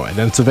Android,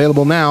 and it's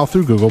available now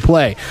through Google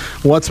Play.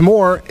 What's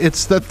more,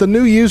 it's that the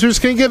new users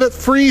can get a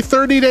free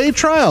 30-day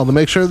trial to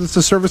make sure that's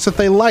a service that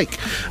they like.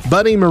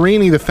 Buddy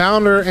Marini, the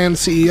founder and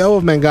CEO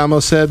of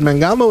Mangamo, said,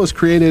 "Mangamo was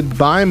created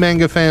by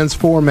manga fans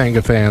for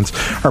manga fans.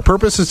 Our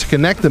purpose is to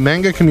connect the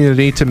manga community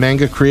to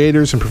manga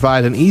creators and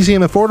provide an easy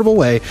and affordable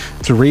way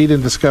to read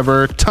and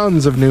discover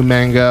tons of new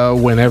manga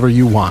whenever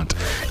you want,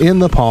 in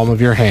the palm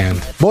of your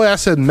hand." Boy, I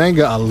said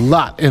manga a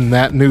lot in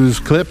that news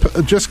clip.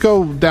 Just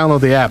go download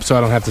the app so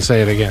I don't have to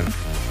say it again.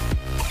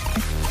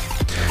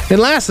 And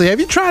lastly, have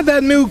you tried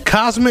that new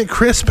Cosmic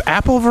Crisp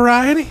apple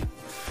variety?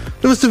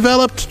 It was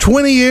developed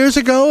 20 years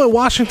ago at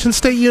Washington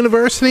State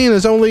University and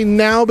has only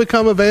now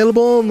become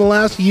available in the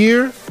last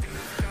year.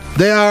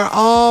 They are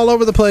all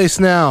over the place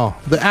now.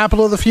 The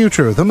apple of the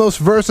future. The most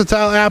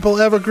versatile apple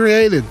ever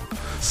created.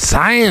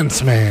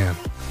 Science, man.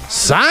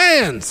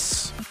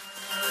 Science!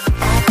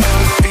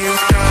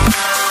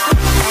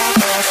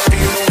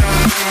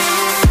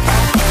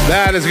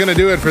 That is going to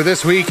do it for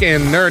this week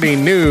in Nerdy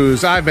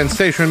News. I've been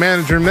Station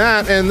Manager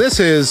Matt, and this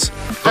is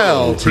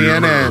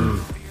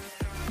LTNN.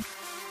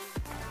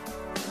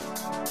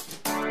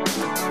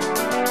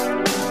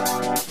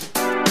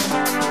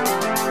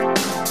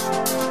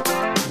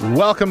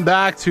 Welcome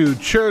back to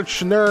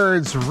Church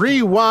Nerds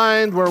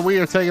Rewind, where we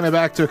are taking it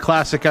back to a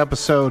classic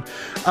episode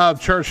of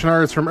Church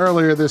Nerds from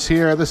earlier this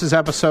year. This is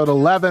episode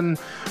 11,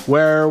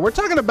 where we're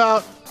talking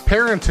about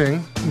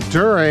parenting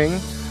during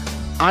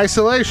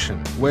isolation,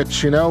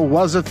 which,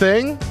 was a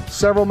thing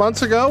several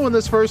months ago when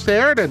this first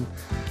aired, and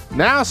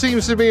now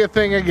seems to be a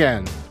thing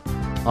again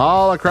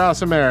all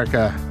across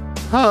America.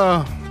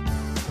 Oh,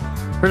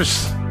 we're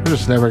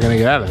just never going to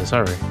get out of this,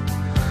 are we?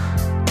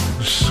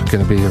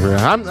 Going to be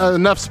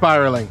enough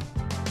spiraling.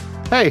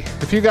 Hey,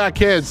 if you got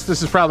kids,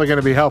 this is probably going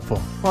to be helpful.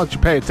 Why don't you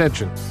pay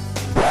attention?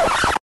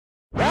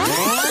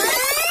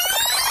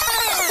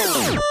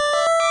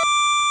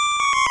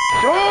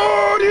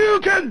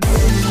 Shoryuken!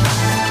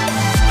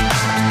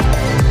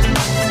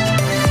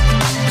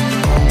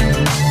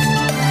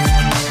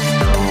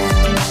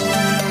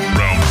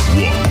 Round 1,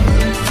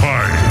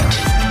 fight!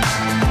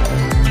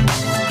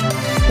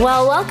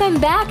 Well, welcome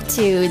back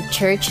to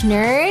Church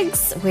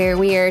Nerds, where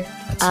we are...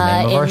 It's the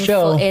name of our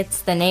show.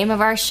 It's the name of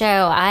our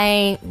show.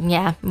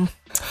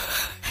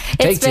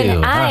 Take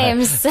two. I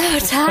am so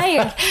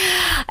tired.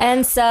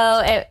 And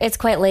so it's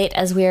quite late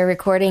as we are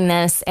recording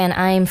this, and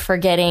I'm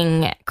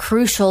forgetting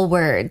crucial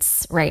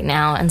words right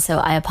now. And so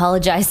I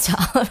apologize to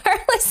all of our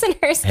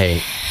listeners.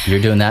 Hey,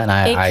 you're doing that, and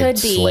I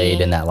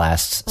slayed in that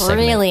last segment.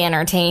 Really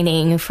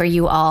entertaining for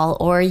you all,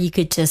 or you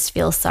could just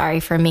feel sorry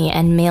for me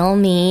and mail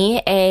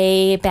me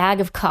a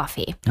bag of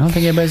coffee. I don't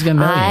think anybody's going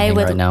to mail you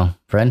anything right now,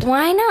 friend.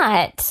 Why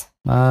not?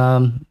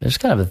 There's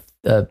kind of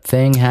a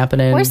thing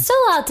happening. We're still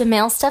allowed to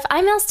mail stuff.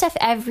 I mail stuff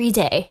every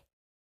day.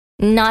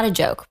 Not a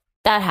joke.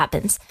 That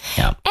happens.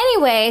 Yeah.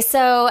 Anyway,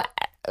 so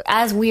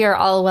as we are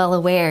all well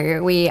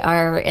aware, we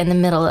are in the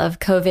middle of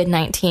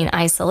COVID-19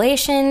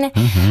 isolation.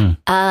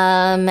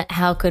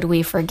 How could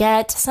we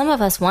forget? Some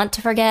of us want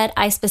to forget.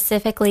 I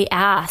specifically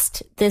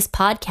asked this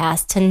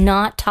podcast to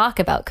not talk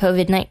about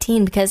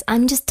COVID-19 because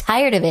I'm just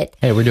tired of it.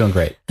 Hey, we're doing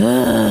great.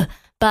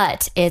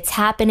 But it's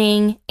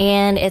happening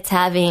and it's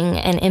having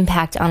an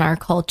impact on our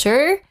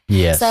culture.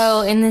 Yes.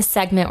 So in this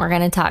segment, we're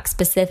going to talk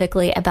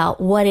specifically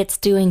about what it's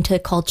doing to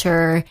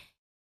culture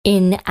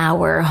in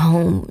our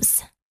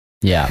homes.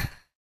 Yeah.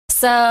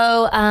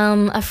 So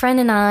a friend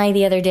and I,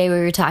 the other day, we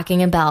were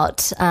talking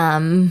about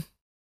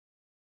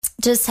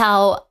just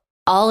how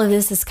all of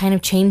this is kind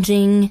of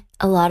changing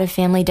a lot of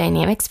family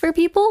dynamics for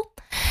people.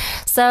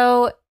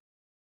 So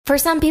for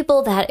some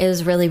people, that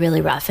is really,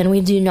 really rough. And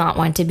we do not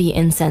want to be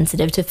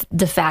insensitive to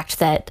the fact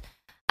that,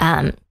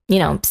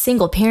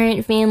 single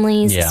parent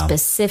families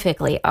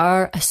specifically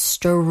are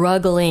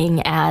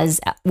struggling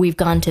as we've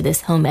gone to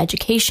this home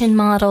education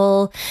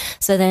model.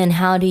 So then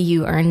how do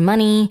you earn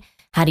money?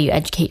 How do you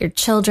educate your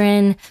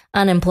children?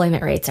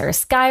 Unemployment rates are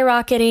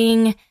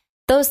skyrocketing.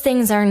 Those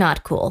things are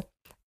not cool.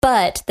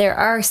 But there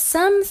are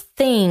some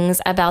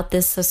things about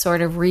this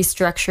sort of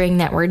restructuring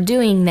that we're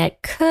doing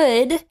that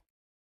could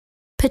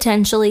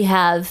potentially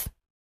have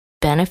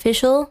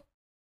beneficial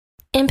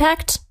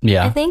impact,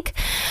 I think,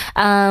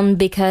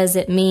 because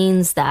it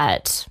means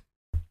that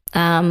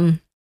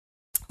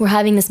we're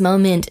having this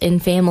moment in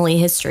family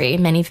history,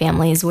 many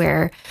families,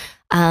 where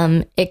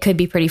it could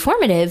be pretty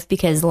formative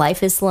because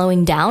life is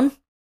slowing down.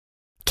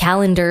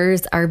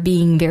 Calendars are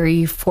being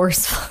very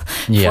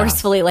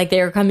forcefully, like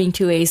they are coming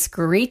to a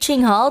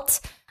screeching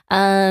halt.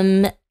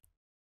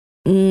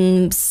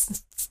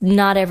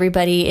 Not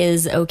everybody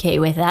is okay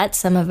with that.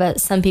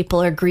 Some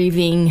people are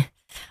grieving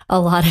a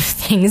lot of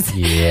things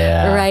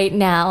right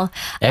now.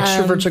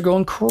 Extroverts are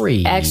going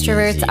crazy.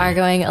 Extroverts are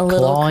going a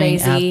little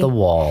crazy. At the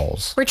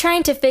walls. We're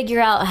trying to figure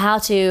out how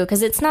to,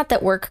 because it's not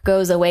that work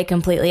goes away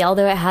completely,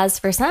 although it has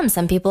for some.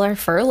 Some people are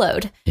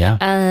furloughed.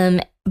 Yeah.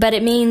 But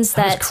it means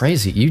that... That's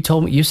crazy.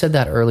 You said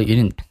that earlier. You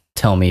didn't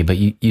tell me, but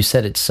you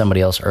said it to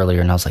somebody else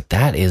earlier, and I was like,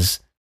 that's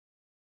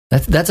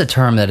a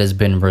term that has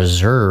been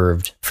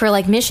reserved for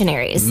like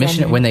missionaries.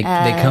 When they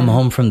come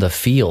home from the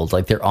field,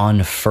 like they're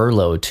on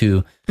furlough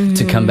to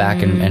come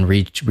back and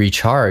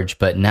recharge.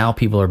 But now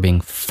people are being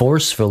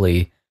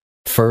forcefully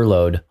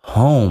furloughed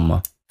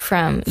home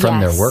from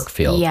their work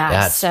field. Yeah,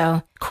 that's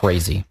so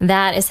crazy.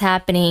 That is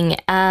happening.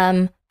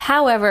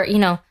 However,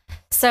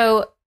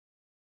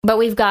 but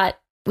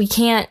we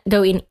can't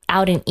go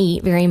out and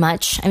eat very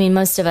much. I mean,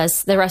 most of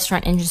us, the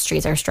restaurant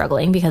industries are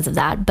struggling because of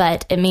that.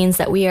 But it means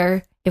that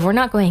if we're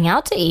not going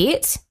out to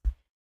eat,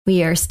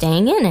 we are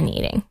staying in and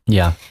eating.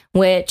 Yeah.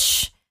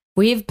 Which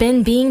we've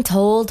been being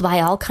told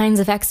by all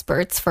kinds of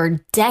experts for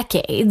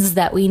decades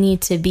that we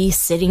need to be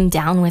sitting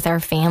down with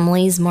our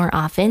families more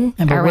often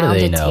around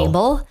a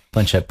table. A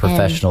bunch of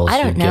professionals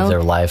who give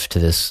their life to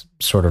this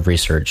sort of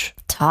research.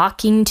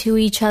 Talking to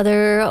each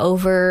other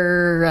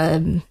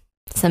over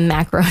some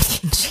macaroni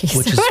and cheese,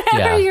 which is,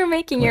 whatever you're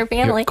making your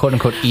family. You're, quote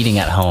unquote, eating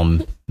at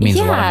home means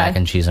a lot of mac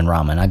and cheese and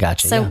ramen. I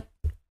got you. So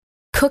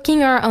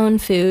cooking our own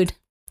food,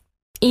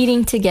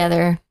 eating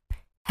together,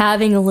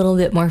 having a little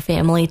bit more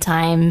family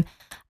time.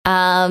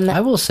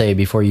 I will say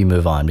before you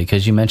move on,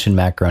 because you mentioned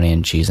macaroni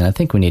and cheese, and I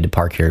think we need to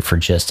park here for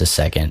just a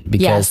second,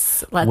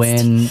 because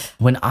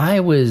when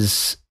I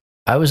was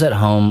at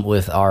home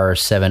with our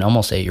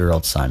almost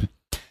 8-year-old son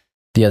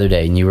the other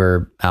day, and you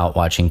were out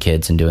watching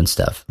kids and doing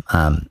stuff.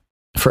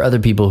 For other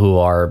people who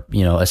are,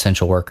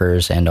 essential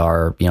workers and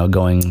are,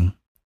 going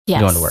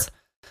to work.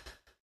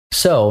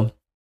 So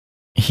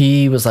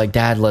he was like,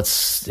 Dad,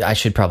 I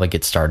should probably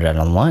get started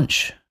on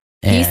lunch.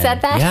 And you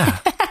said that? Yeah.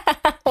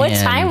 What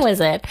time was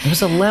it? It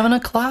was 11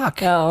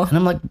 o'clock. Oh. And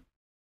I'm like,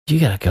 you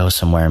got to go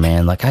somewhere,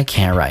 man. Like, I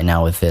can't right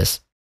now with this.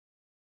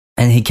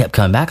 And he kept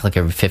coming back like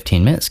every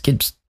 15 minutes.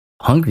 Kid's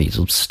hungry.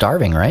 He's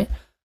starving, right?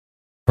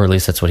 Or at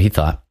least that's what he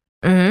thought.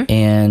 Mm-hmm.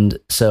 And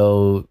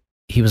so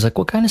he was like,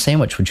 what kind of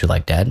sandwich would you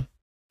like, Dad?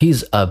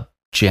 He's a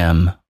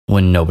gem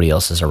when nobody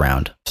else is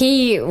around.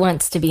 He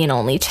wants to be an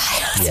only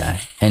child. Yeah.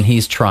 And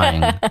he's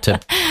trying to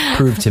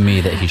prove to me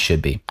that he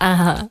should be.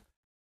 Uh-huh.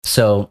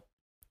 So,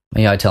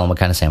 I tell him what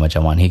kind of sandwich I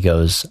want. He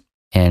goes,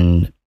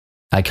 and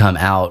I come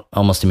out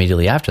almost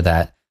immediately after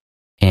that,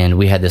 and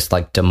we had this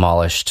like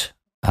demolished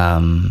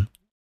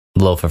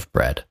loaf of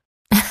bread.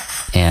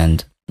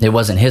 And it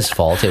wasn't his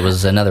fault. It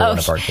was another one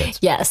of our kids.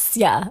 Yes.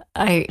 Yeah.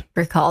 I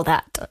recall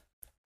that.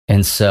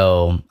 And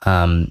so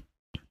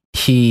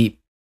he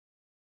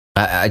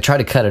I try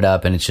to cut it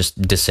up and it's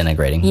just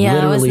disintegrating. Yeah,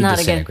 literally it was not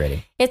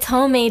disintegrating. It's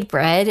homemade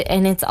bread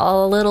and it's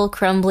all a little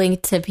crumbling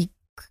to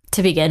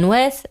begin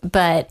with.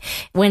 But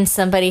when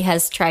somebody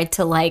has tried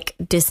to like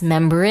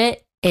dismember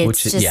it,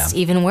 it's just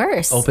even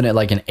worse. Open it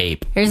like an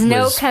ape. There's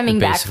no coming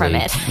back from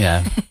it.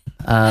 Yeah.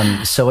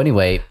 So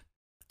anyway,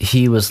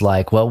 he was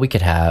like, well, we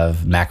could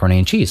have macaroni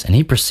and cheese. And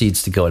he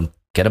proceeds to go and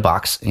get a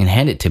box and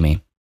hand it to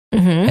me.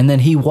 Mm-hmm. And then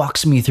he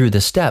walks me through the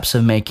steps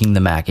of making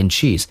the mac and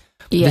cheese.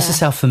 Yeah. This is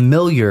how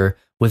familiar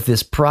with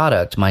this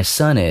product my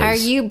son is. Are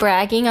you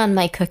bragging on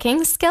my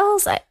cooking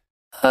skills? Or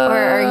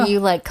are you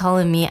like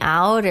calling me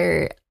out?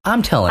 Or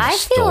I'm telling a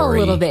story. I feel a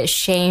little bit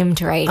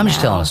shamed right now. I'm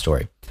just telling a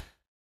story.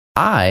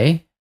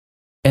 I,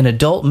 an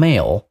adult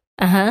male,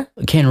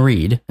 can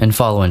read and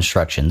follow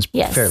instructions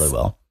fairly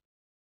well.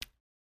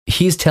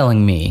 He's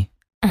telling me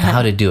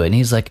how to do it. And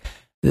he's like,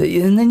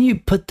 and then you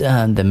put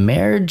the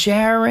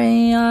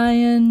margarine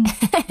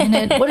in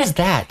it. What is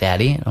that,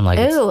 Daddy? I'm like,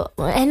 ooh.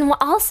 And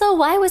also,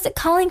 why was it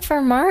calling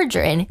for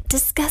margarine?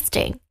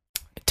 Disgusting.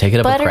 Take it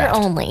up Butter with Kraft.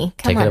 Only.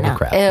 Come Take on it up now. with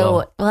Kraft.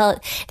 Ew. Well,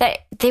 that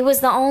there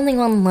was the only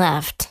one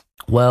left.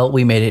 Well,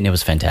 we made it and it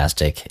was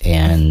fantastic.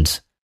 And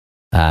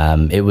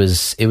it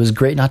was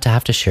great not to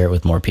have to share it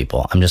with more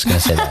people. I'm just going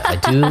to say that.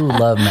 I do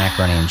love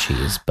macaroni and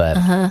cheese, but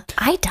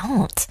I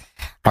don't.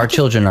 Our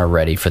children are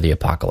ready for the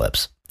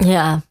apocalypse.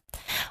 Yeah.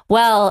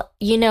 Well,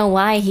 you know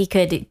why he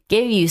could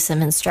give you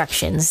some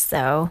instructions,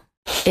 though,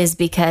 is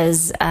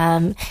because,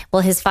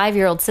 his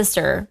 5-year-old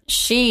sister,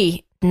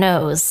 she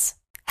knows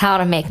how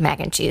to make mac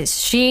and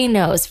cheese. She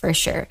knows for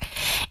sure.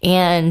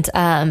 And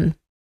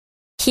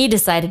he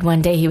decided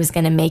one day he was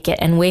going to make it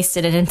and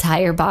wasted an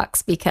entire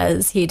box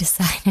because he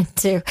decided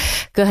to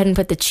go ahead and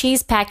put the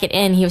cheese packet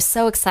in. He was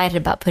so excited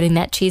about putting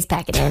that cheese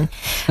packet in.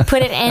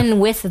 Put it in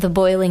with the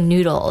boiling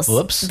noodles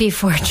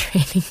before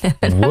draining them.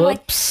 And I'm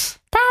like,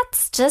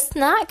 that's just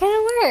not going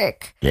to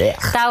work. Yeah.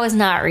 That was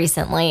not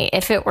recently.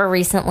 If it were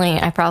recently,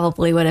 I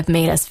probably would have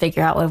made us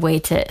figure out a way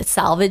to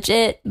salvage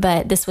it.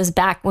 But this was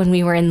back when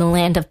we were in the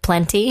land of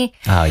plenty.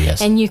 Oh, yes.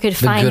 And you could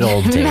find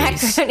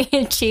macaroni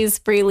and cheese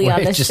freely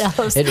on the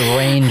shelves. It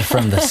rained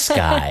from the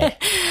sky.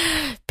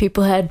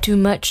 People had too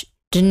much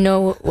to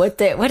know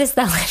what is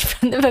that line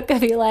from the Book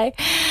of Eli?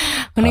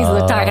 When he's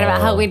talking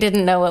about how we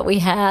didn't know what we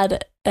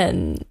had.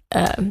 And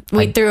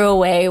we threw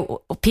away.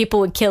 People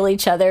would kill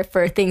each other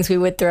for things we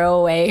would throw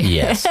away.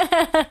 Yes,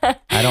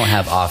 I don't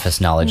have office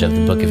knowledge of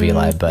the Book of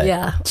Eli,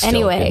 but still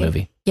anyway, a good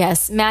movie.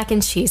 Yes, mac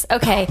and cheese.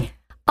 Okay,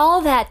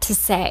 all that to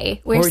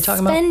say, we're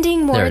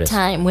spending more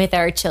time with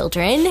our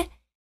children,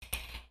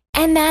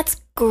 and that's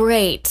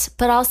great.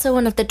 But also,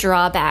 one of the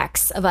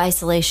drawbacks of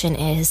isolation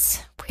is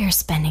we're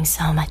spending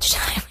so much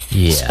time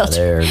with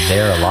children.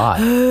 they're a lot.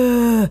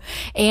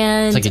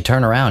 And it's like you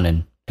turn around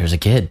and there's a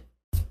kid.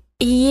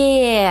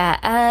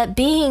 Yeah,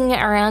 being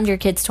around your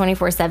kids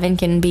 24/7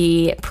 can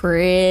be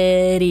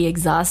pretty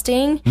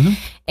exhausting. Mm-hmm.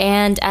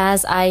 And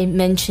as I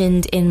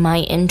mentioned in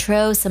my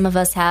intro, some of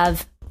us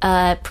have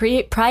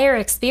prior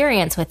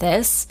experience with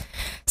this.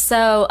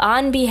 So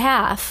on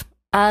behalf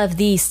of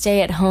the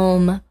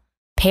stay-at-home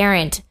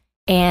parent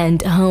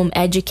and home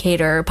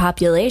educator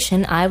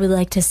population, I would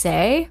like to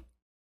say,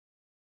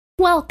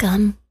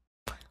 welcome.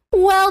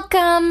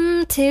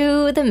 Welcome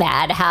to the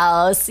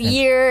Madhouse.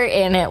 You're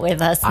in it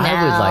with us now.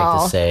 I would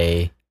like to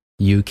say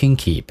you can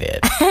keep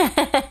it.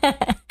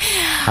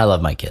 I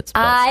love my kids.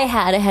 I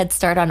had a head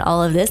start on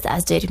all of this,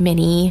 as did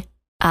many,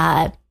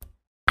 I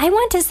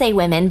want to say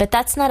women, but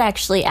that's not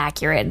actually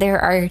accurate. There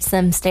are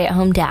some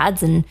stay-at-home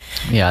dads and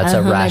it's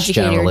a rash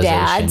generalization.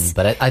 Dads.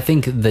 But I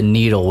think the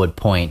needle would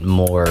point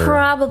more...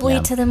 Probably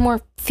to the more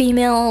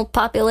female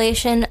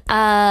population.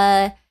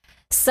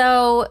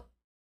 So...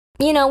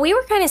 You know, we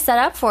were kind of set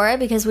up for it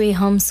because we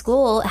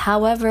homeschool.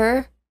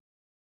 However,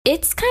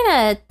 it's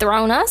kind of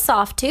thrown us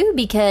off too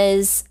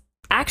because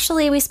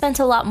actually we spent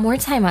a lot more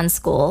time on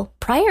school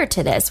prior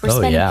to this.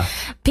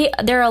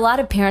 There are a lot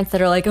of parents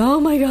that are like,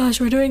 oh my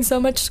gosh, we're doing so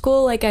much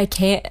school. Like I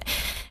can't,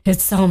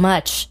 it's so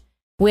much.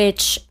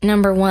 Which,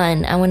 number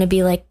one, I want to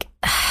be like,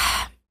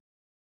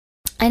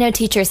 I know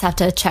teachers have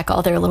to check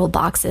all their little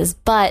boxes,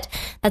 but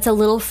that's a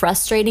little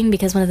frustrating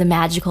because one of the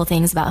magical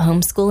things about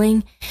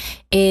homeschooling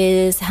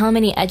is how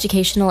many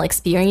educational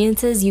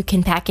experiences you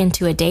can pack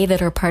into a day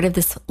that are part of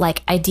this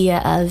like idea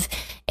of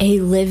a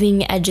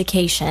living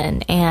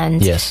education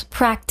and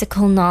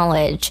practical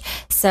knowledge.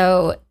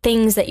 So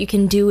things that you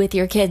can do with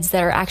your kids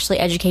that are actually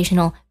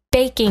educational.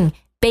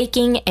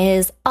 Baking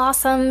is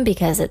awesome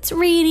because it's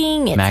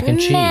reading, it's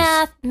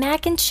math,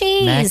 mac and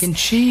cheese,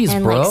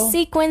 and bro. Like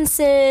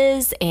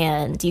sequences,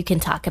 and you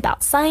can talk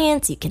about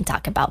science, you can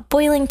talk about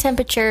boiling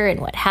temperature and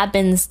what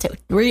happens to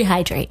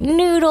rehydrate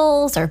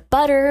noodles or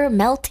butter,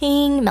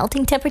 melting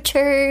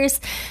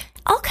temperatures,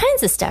 all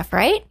kinds of stuff,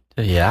 right?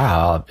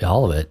 Yeah,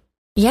 all of it.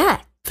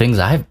 Yeah. Things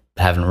I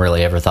haven't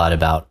really ever thought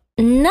about.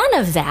 None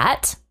of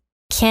that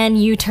can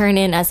you turn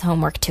in as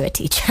homework to a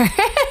teacher.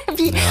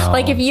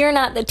 Like if you're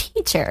not the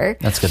teacher.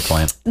 That's a good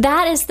point.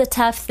 That is the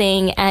tough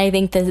thing. I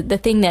think the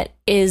thing that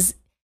is,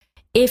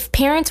 if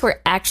parents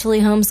were actually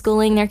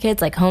homeschooling their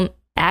kids, like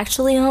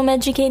actually home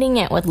educating,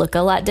 it would look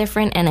a lot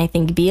different and I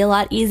think be a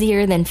lot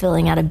easier than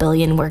filling out a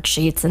billion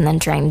worksheets and then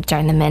trying to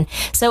turn them in.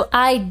 So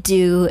I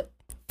do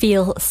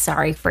feel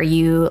sorry for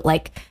you,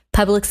 like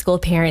public school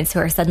parents who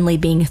are suddenly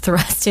being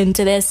thrust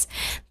into this.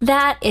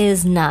 That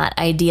is not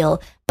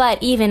ideal.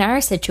 But even our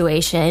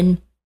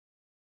situation,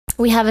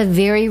 we have a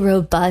very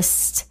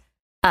robust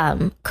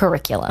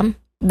curriculum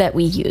that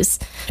we use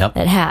that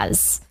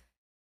has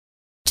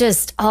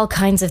just all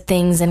kinds of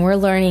things. And we're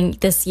learning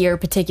this year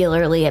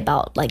particularly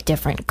about like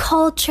different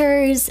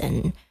cultures.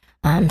 And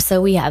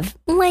so we have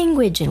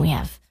language and we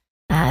have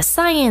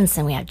science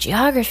and we have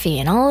geography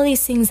and all of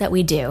these things that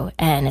we do.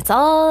 And it's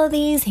all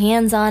these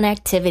hands-on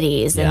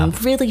activities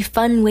and really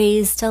fun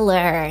ways to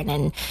learn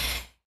and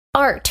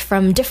art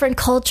from different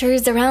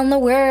cultures around the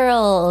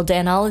world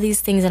and all of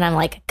these things. And I'm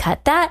like,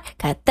 cut that.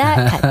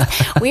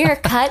 We are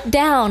cut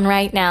down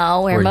right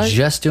now. We're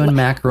just doing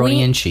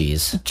macaroni and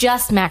cheese.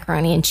 Just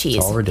macaroni and cheese.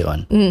 That's all we're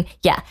doing.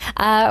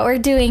 We're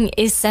doing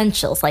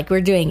essentials. Like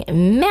we're doing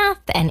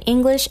math and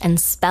English and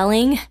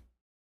spelling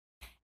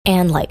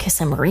and like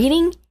some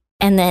reading.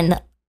 And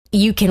then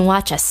you can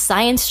watch a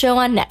science show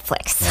on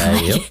Netflix.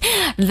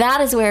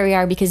 That is where we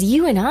are, because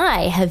you and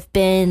I have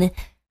been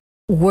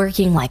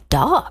working like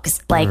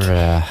dogs, like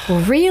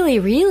really,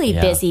 really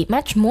busy,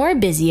 much more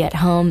busy at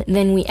home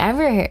than we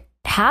ever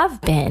have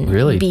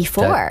been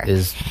before. That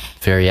is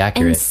very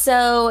accurate. And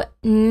so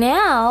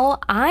now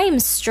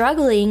I'm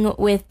struggling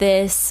with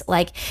this.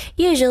 Like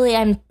usually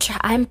I'm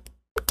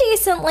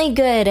decently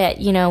good at,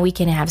 we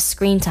can have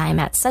screen time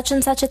at such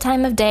and such a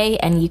time of day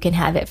and you can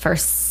have it for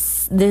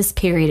this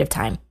period of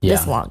time,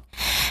 this long.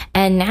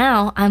 And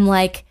now I'm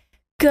like,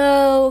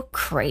 go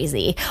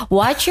crazy.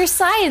 Watch your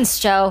science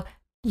show.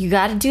 You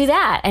got to do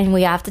that. And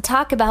we have to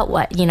talk about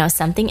what,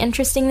 something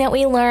interesting that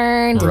we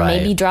learned and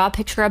maybe draw a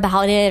picture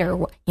about it or,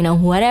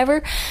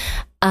 whatever.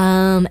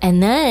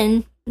 And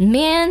then,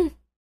 man,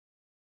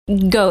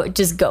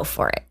 just go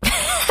for it.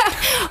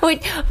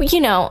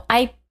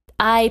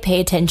 I pay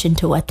attention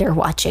to what they're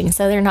watching.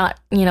 So they're not,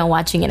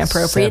 watching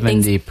inappropriate 70%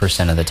 things.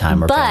 70% of the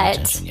time we're paying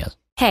attention, yes.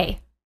 Hey,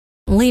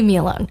 leave me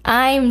alone.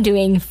 I'm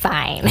doing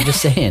fine. I'm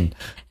just saying.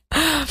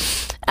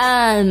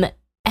 But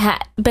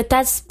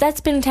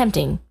that's been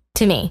tempting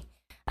to me.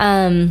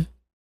 And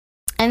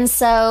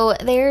so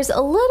there's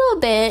a little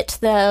bit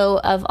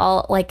though of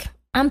all, like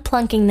I'm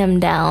plunking them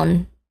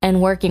down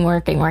and working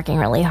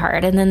really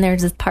hard. And then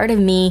there's this part of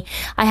me,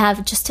 I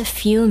have just a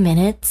few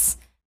minutes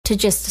to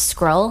just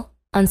scroll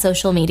on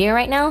social media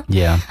right now.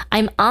 Yeah.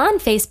 I'm on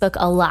Facebook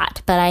a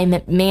lot, but I'm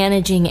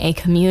managing a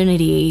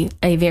community,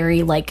 a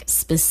very like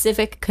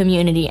specific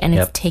community, and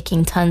it's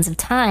taking tons of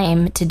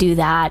time to do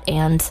that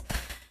and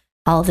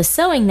all the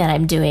sewing that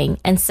I'm doing.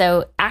 And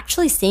so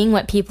actually seeing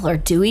what people are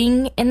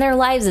doing in their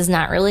lives is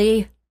not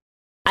really,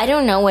 I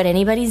don't know what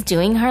anybody's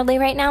doing hardly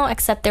right now,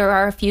 except there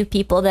are a few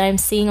people that I'm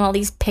seeing all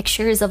these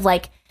pictures of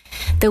like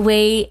the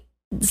way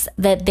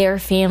that their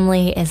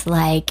family is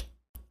like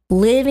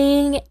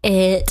living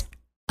it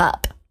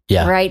up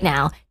right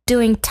now,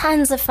 doing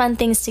tons of fun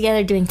things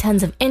together, doing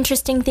tons of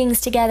interesting things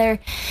together.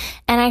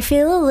 And I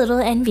feel a little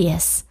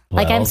envious.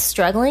 Like I'm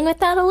struggling with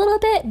that a little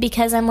bit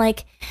because I'm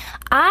like,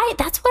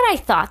 that's what I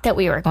thought that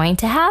we were going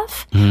to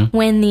have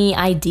when the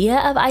idea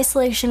of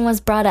isolation was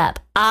brought up.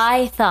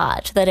 I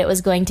thought that it was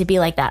going to be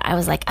like that. I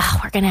was like,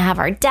 we're going to have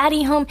our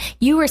daddy home.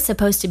 You were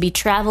supposed to be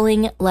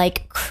traveling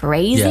like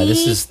crazy.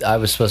 Yeah, I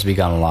was supposed to be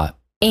gone a lot.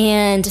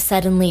 And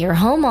suddenly you're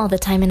home all the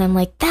time. And I'm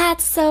like,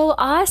 that's so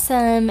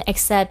awesome.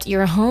 Except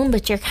you're home,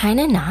 but you're kind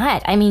of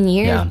not. I mean,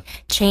 you're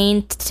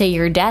chained to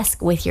your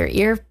desk with your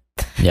ear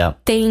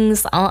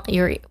things on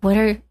your, what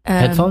are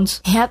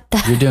headphones? Yep.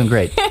 You're doing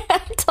great. I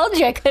told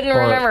you I couldn't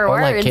remember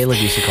words. Or like Caleb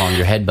used to call them,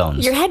 your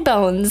headbones. Your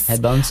headbones.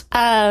 Headbones?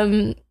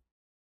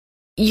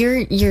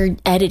 You're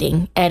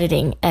editing,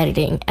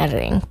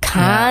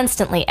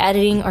 constantly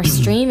editing or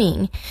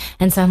streaming.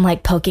 And so I'm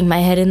like poking my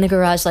head in the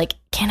garage, like,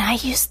 can I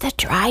use the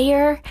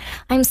dryer?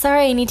 I'm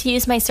sorry, I need to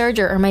use my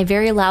serger or my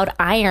very loud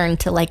iron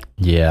to like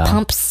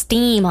pump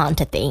steam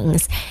onto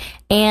things.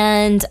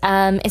 And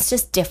it's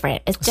just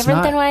different. It's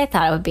different than what I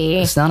thought it would be.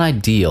 It's not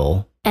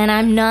ideal. And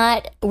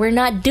we're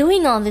not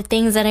doing all the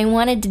things that I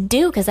wanted to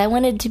do because I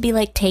wanted to be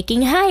like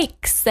taking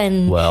hikes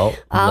and all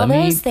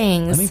those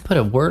things. Let me put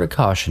a word of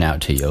caution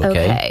out to you,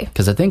 okay?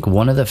 Because I think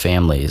one of the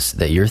families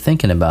that you're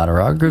thinking about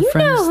are our good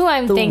friends. You know who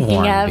I'm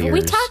thinking of.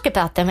 We talk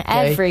about them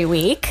every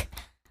week.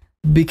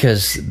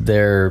 Because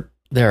they're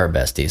our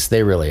besties.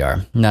 They really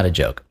are. Not a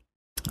joke.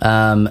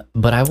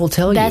 But I will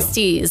tell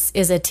Besties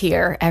is a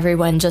tier,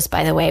 everyone, just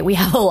by the way. We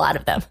have a lot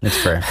of them. It's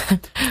fair.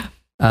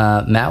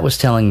 Matt was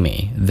telling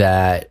me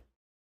that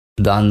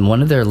on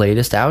one of their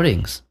latest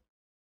outings,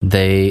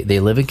 they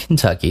live in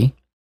Kentucky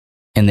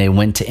and they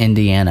went to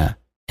Indiana,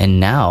 and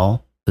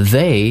now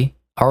they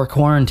are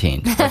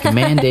quarantined, like a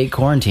mandate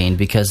quarantine,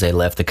 because they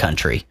left the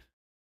country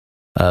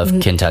of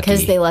Kentucky.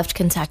 Because they left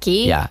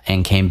Kentucky? Yeah,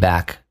 and came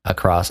back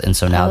across, and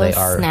so now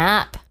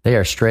they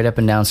are straight up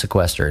and down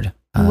sequestered.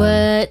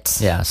 What?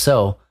 Yeah,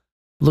 so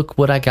look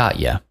what I got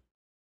you.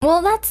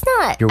 Well, that's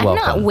not. You're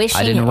welcome. I'm not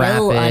wishing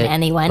ill on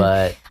anyone.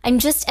 But I'm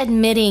just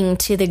admitting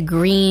to the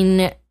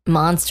green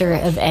monster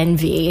of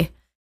envy.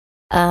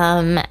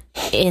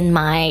 In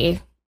my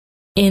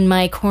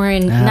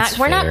quarantine.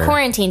 We're not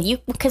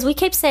quarantined. Because we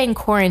keep saying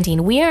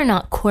quarantine. We are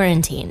not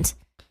quarantined.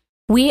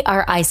 We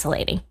are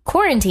isolating.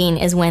 Quarantine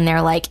is when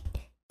they're like,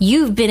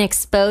 you've been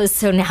exposed,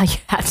 so now you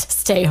have to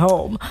stay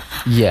home.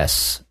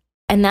 Yes.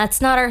 And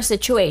that's not our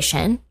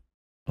situation.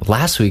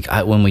 Last week,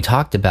 when we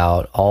talked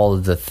about all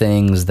of the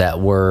things that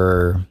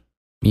were,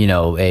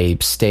 a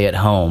stay at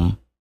home,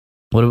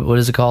 what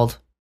is it called?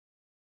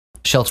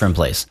 Shelter in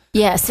place.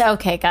 Yes.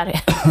 Okay. Got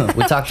it.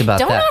 We talked about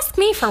Don't that. Don't ask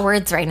me for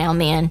words right now,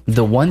 man.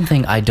 The one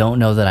thing I don't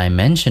know that I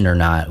mentioned or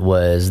not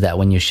was that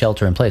when you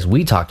shelter in place,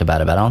 we talked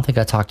about it, but I don't think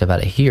I talked about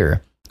it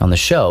here on the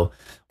show,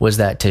 was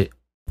that to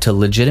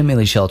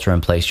legitimately shelter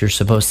in place, you're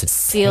supposed to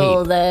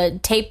seal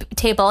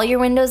tape all your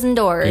windows and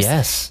doors.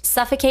 Yes.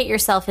 Suffocate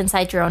yourself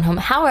inside your own home.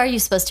 How are you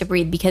supposed to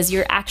breathe? Because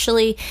you're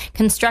actually,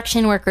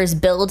 construction workers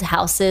build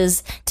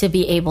houses to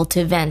be able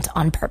to vent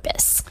on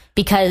purpose.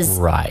 Because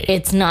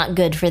it's not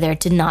good for there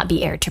to not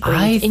be air to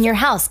breathe in your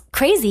house.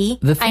 Crazy.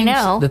 I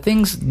know. The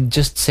things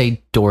just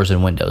say doors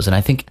and windows, and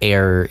I think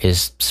air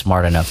is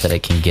smart enough that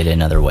it can get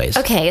in other ways.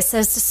 Okay, so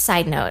it's a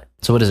side note.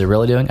 So what is it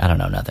really doing? I don't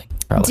know, nothing.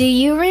 Probably. Do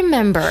you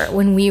remember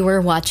when we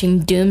were watching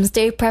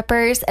Doomsday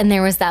Preppers and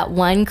there was that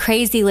one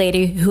crazy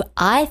lady who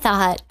I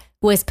thought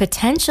was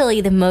potentially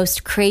the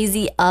most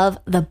crazy of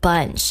the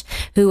bunch,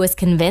 who was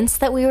convinced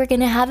that we were going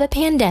to have a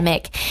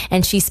pandemic,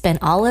 and she spent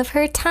all of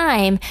her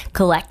time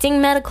collecting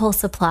medical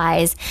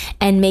supplies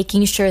and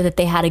making sure that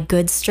they had a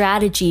good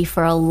strategy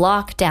for a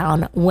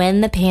lockdown when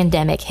the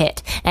pandemic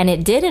hit. And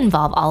it did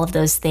involve all of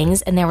those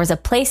things, and there was a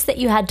place that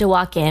you had to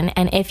walk in,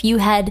 and if you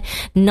had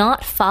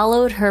not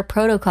followed her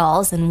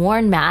protocols and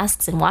worn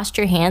masks and washed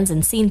your hands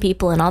and seen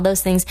people and all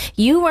those things,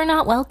 you were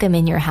not welcome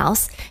in her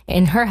house.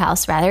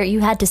 You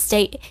had to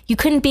stay. You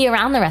couldn't be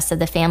around the rest of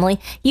the family.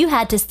 You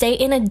had to stay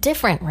in a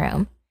different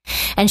room.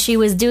 And she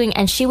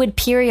would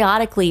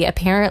periodically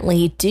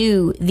apparently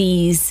do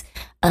these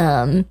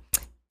drills.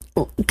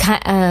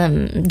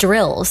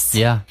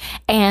 Yeah.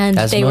 And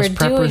as most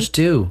preppers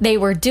do. They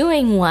were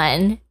doing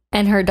one,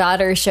 and her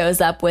daughter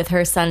shows up with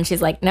her son.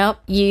 She's like, "Nope,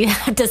 you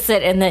have to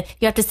sit in the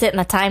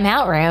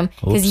timeout room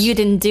because you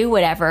didn't do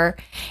whatever."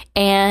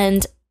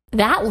 And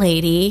that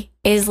lady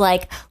is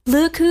like,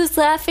 "Look who's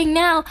laughing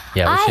now.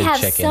 Yeah, I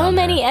have so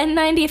many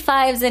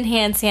N95s and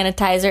hand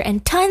sanitizer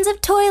and tons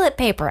of toilet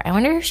paper." I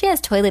wonder if she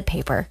has toilet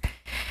paper.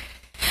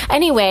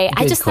 Anyway,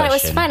 I just thought it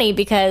was funny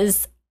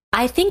because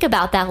I think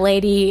about that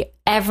lady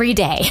every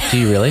day. Do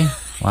you really?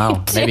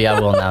 Wow. Maybe I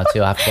will now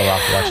too. I have to go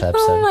off and watch that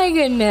episode. Oh my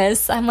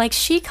goodness. I'm like,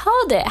 she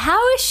called it.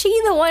 How is she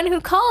the one who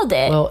called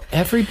it? Well,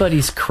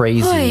 everybody's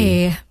crazy.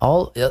 Oy.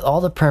 All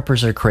the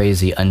preppers are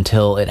crazy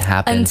until it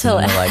happens.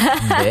 And they're like,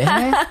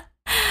 bleh.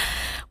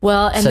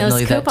 Well, and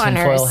suddenly those couponers, that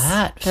tinfoil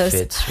hat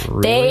fits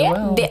really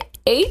well. The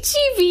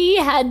HEB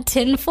had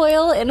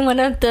tinfoil in one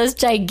of those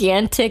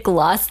gigantic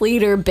loss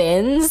leader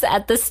bins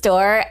at the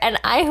store, and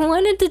I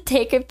wanted to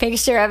take a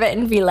picture of it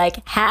and be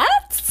like,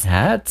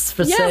 hats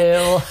for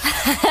sale.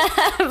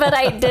 But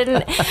I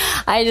didn't.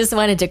 I just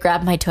wanted to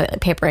grab my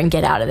toilet paper and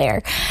get out of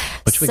there.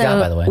 Which we got,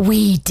 by the way.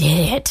 We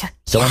did it.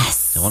 Don't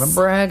want to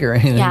brag or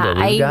anything. Yeah,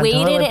 I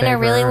waited in a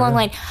really long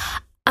line.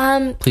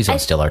 Please don't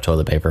steal our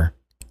toilet paper.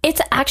 It's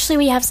actually,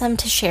 we have some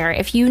to share.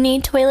 If you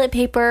need toilet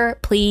paper,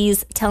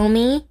 please tell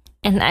me,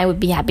 and I would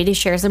be happy to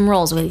share some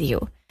rolls with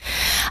you.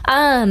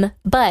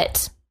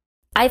 But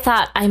I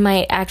thought I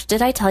might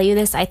did I tell you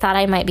this? I thought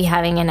I might be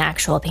having an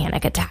actual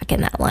panic attack in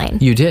that line.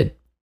 You did.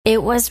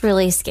 It was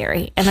really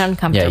scary and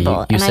uncomfortable.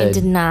 Yeah, you and said I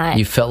did not.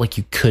 You felt like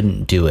you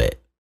couldn't do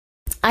it.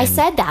 I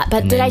said that,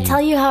 but did I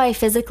tell you how I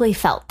physically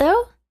felt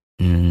though?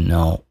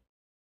 No.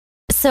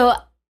 So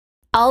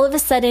all of a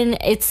sudden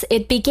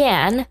it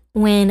began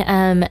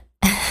when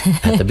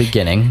at the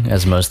beginning,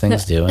 as most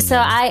things do. So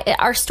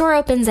our store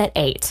opens at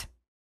 8.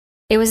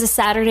 It was a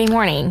Saturday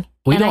morning.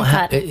 We don't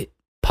have...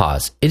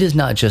 Pause. It is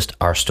not just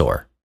our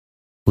store.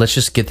 Let's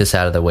just get this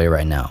out of the way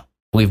right now.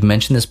 We've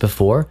mentioned this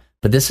before,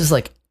 but this is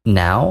like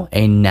now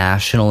a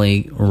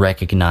nationally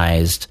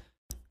recognized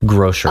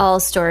grocer. All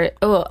store.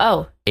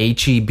 Oh.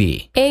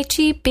 HEB.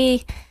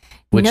 HEB.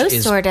 No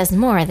store does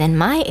more than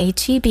my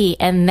HEB,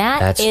 and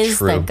that's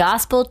true. The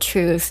gospel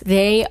truth.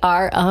 They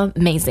are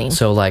amazing.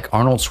 So like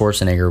Arnold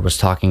Schwarzenegger was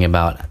talking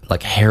about,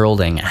 like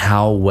heralding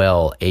how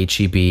well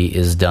HEB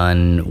is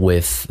done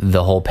with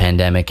the whole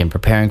pandemic and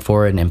preparing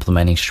for it and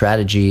implementing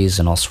strategies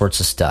and all sorts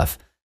of stuff.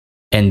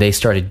 And they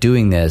started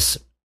doing this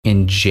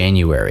in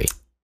January.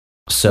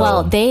 So,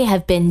 well, they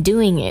have been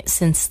doing it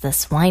since the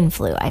swine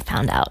flu, I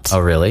found out. Oh,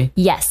 really?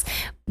 Yes.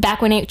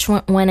 Back when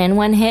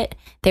H1N1 hit,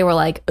 they were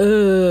like,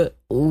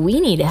 we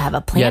need to have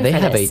a plan for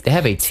this. They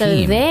have a team. So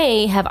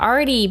they've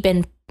already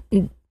been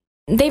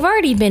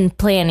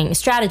planning,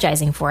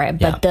 strategizing for it,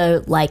 but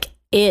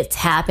it's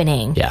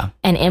happening. Yeah.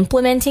 And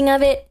implementing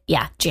of it,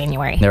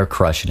 January. They're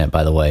crushing it,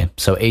 by the way.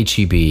 So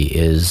HEB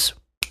is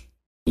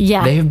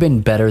Yeah. They have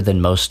been better than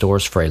most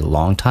stores for a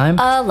long time.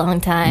 A long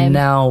time.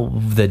 Now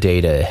the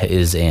data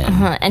is in.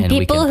 And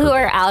people who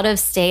are out of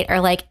state are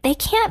like, they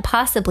can't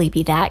possibly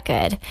be that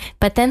good.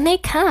 But then they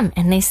come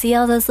and they see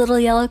all those little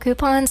yellow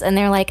coupons and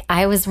they're like,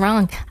 I was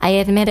wrong. I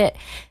admit it.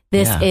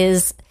 This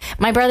is,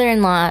 my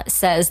brother-in-law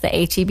says the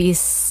HEB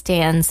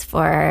stands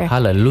for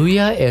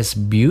Hallelujah is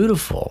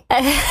beautiful.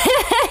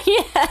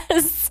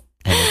 Yes.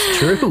 And it's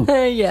true.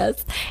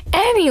 Yes.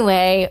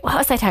 Anyway, what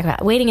was I talking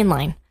about? Waiting in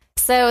line.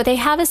 So they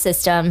have a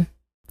system.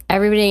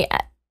 Everybody,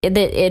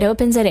 it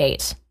opens at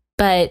 8.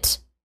 But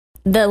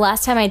the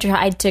last time I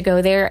tried to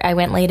go there, I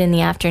went late in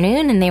the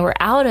afternoon and they were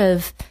out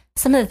of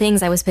some of the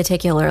things I was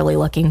particularly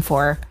looking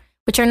for,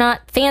 which are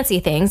not fancy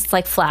things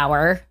like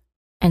flour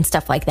and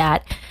stuff like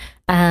that.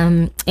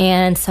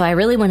 And so I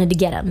really wanted to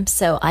get them.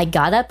 So I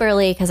got up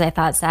early because I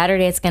thought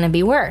Saturday it's going to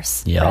be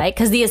worse, right?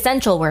 Because the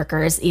essential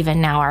workers even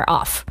now are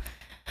off.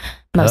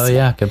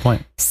 Good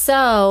point.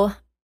 So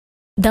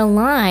the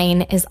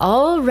line is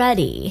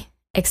already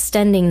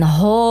extending the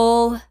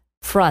whole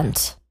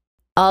front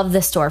of the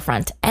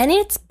storefront, and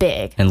it's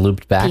big and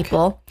looped back.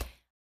 People,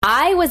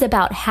 I was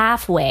about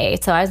halfway,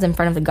 so I was in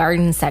front of the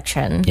garden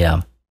section.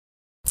 Yeah.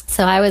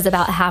 So I was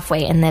about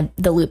halfway in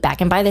the loop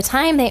back. And by the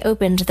time they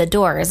opened the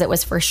doors, it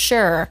was for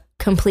sure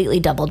completely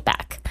doubled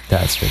back.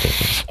 That's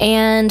ridiculous.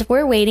 And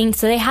we're waiting.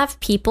 So they have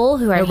people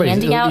who are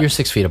handing out. You're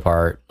 6 feet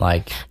apart.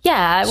 We're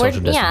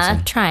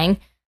trying.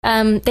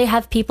 They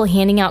have people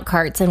handing out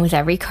carts. And with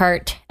every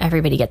cart,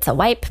 everybody gets a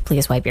wipe.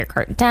 Please wipe your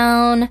cart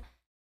down.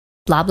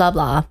 Blah, blah,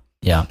 blah.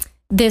 Yeah.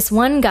 This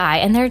one guy,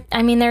 and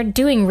they're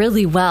doing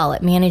really well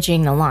at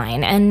managing the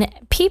line, and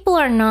people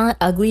are not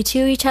ugly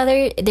to each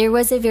other. There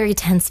was a very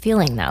tense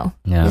feeling, though.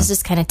 Yeah. It was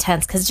just kind of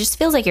tense because it just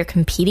feels like you're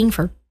competing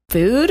for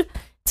food.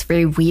 It's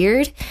very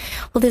weird.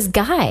 Well, this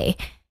guy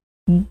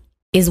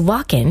is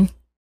walking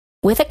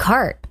with a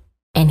cart,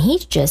 and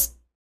he's just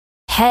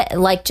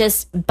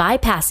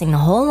bypassing the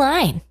whole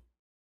line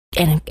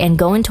and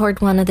going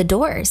toward one of the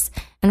doors.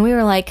 And we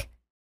were like,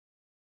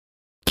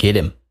 "Get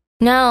him."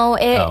 No,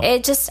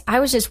 I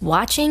was just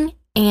watching,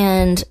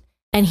 and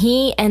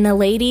he and the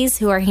ladies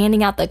who are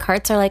handing out the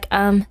carts are like,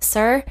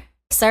 sir,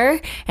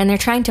 and they're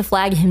trying to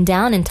flag him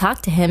down and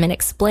talk to him and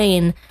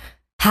explain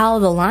how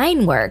the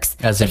line works.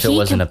 As if it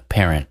wasn't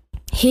apparent.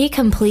 He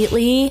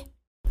completely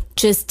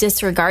just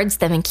disregards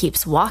them and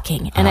keeps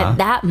walking. And at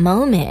that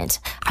moment,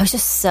 I was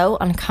just so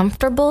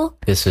uncomfortable.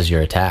 This is your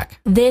attack.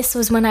 This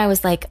was when I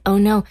was like, oh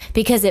no,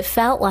 because it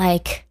felt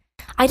like,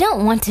 I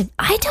don't want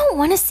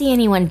to see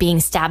anyone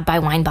being stabbed by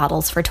wine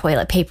bottles for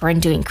toilet paper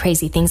and doing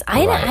crazy things.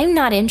 I'm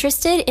not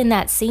interested in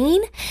that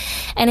scene.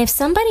 And if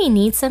somebody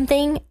needs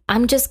something,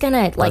 I'm just going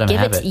to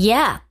give it.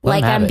 Yeah.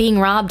 Like I'm being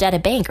robbed at a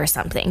bank or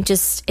something.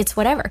 Just, it's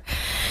whatever.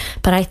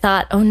 But I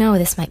thought, oh no,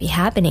 this might be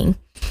happening.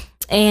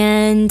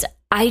 And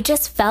I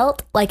just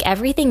felt like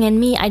everything in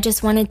me, I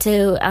just wanted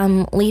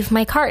to leave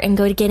my cart and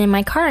go to get in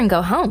my car and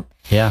go home.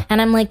 Yeah.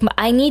 And I'm like,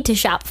 I need to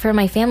shop for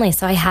my family,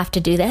 so I have to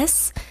do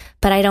this.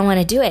 But I don't want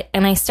to do it.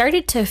 And I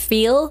started to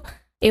feel,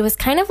 it was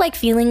kind of like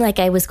feeling like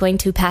I was going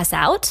to pass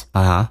out.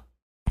 But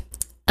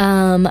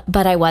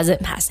I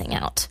wasn't passing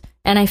out.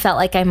 And I felt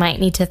like I might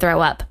need to throw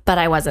up, but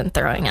I wasn't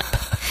throwing up.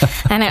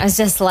 And it was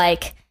just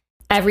like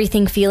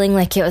everything feeling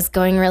like it was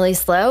going really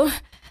slow.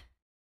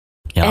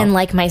 Yeah. And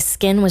like my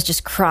skin was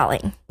just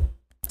crawling.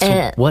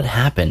 So what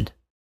happened?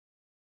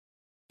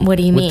 What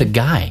do you mean? With the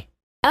guy?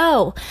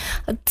 Oh,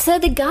 so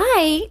the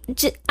guy,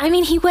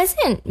 he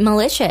wasn't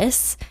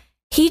malicious.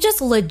 He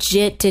just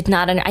legit did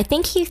not. I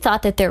think he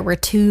thought that there were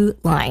 2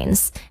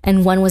 lines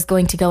and one was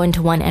going to go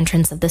into one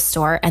entrance of the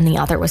store and the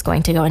other was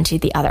going to go into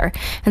the other.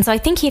 And so I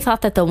think he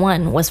thought that the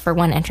one was for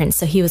one entrance.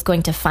 So he was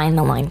going to find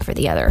the line for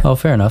the other. Oh,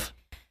 fair enough.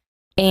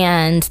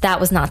 And that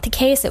was not the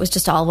case. It was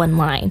just all one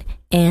line.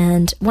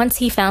 And once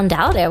he found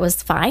out, it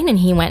was fine. And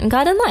he went and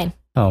got in line.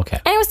 Oh, okay.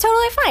 And it was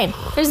totally fine.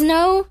 There's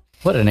no...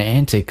 What an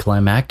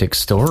anticlimactic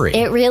story.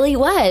 It really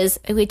was,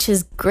 which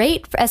is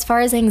great as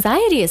far as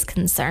anxiety is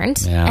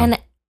concerned. Yeah. And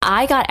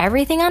I got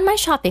everything on my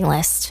shopping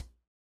list.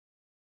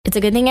 It's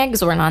a good thing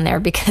eggs weren't on there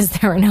because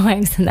there were no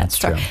eggs in that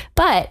store. True.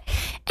 But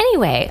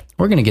anyway.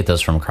 We're going to get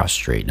those from across the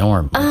street. Don't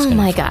worry. Oh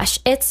my gosh.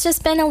 It's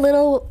just been a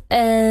little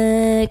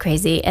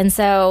crazy. And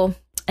so,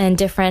 and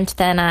different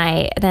than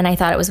I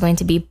thought it was going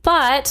to be.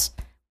 But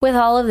with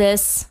all of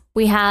this,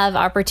 we have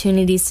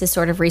opportunities to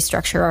sort of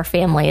restructure our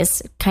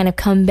families, kind of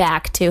come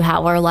back to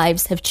how our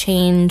lives have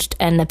changed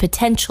and the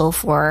potential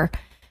for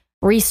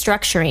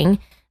restructuring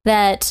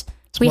that...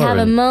 We have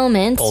a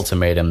moment.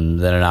 Ultimatum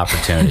than an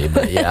opportunity,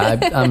 but yeah,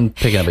 I'm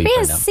picking up. We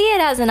see it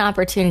as an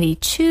opportunity.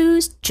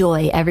 Choose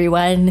joy,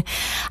 everyone.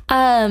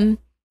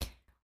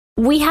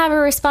 We have a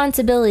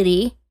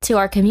responsibility to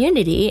our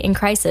community in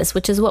crisis,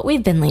 which is what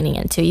we've been leaning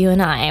into, you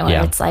and I,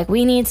 where it's like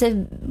we need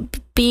to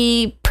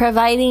be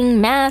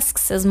providing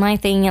masks is my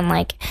thing, and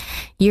like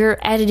you're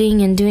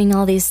editing and doing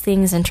all these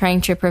things and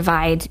trying to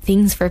provide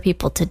things for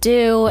people to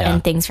do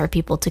and things for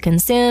people to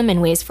consume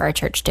and ways for our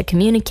church to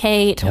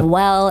communicate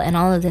well and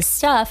all of this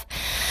stuff.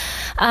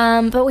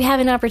 But we have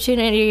an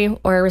opportunity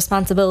or a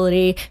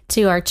responsibility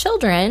to our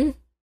children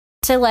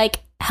to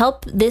like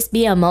help this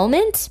be a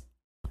moment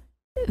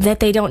that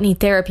they don't need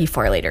therapy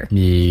for later.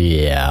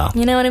 Yeah.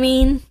 You know what I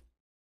mean?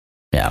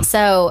 Yeah.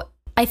 So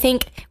I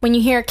think when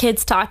you hear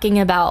kids talking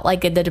about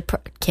like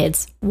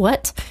adults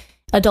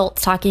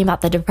talking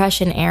about the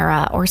Depression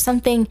era or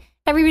something,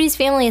 everybody's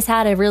family has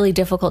had a really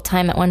difficult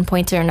time at one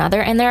point or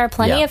another. And there are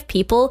plenty of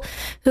people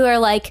who are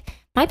like,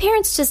 my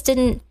parents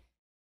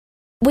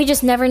we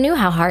just never knew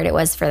how hard it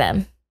was for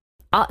them.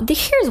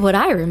 Here's what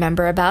I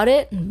remember about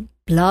it.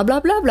 Blah, blah,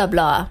 blah, blah,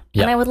 blah.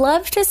 Yep. And I would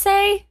love to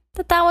say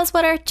that was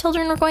what our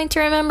children were going to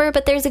remember,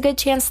 but there's a good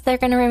chance they're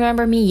going to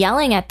remember me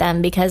yelling at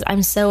them because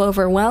I'm so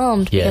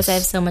overwhelmed because I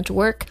have so much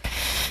work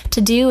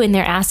to do and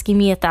they're asking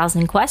me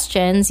 1,000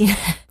 questions.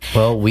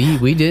 Well,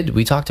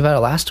 we talked about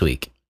it last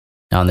week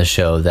on the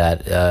show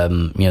that,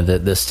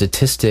 the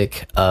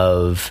statistic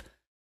of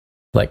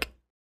like,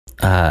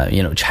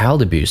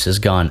 child abuse has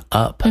gone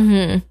up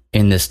in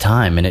this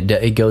time, and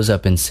it goes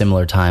up in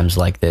similar times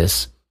like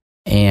this.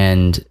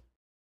 And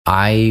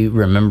I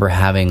remember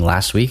having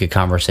last week a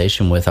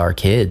conversation with our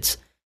kids,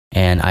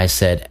 and I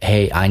said,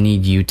 hey, I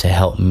need you to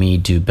help me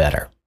do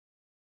better.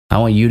 I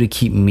want you to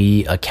keep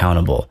me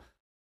accountable.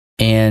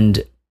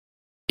 And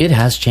it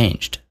has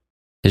changed.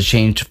 It's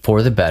changed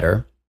for the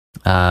better.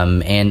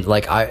 But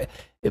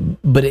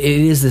it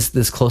is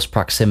this close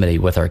proximity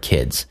with our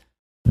kids,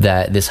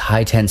 that this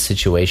high tense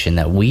situation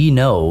that we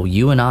know,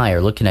 you and I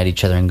are looking at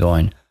each other and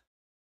going,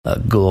 a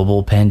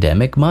global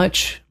pandemic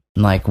much?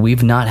 Like,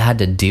 we've not had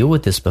to deal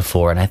with this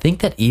before. And I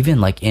think that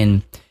even like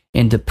in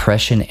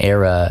Depression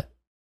era,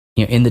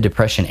 in the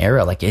Depression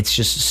era, like it's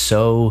just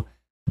so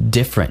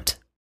different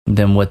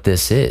than what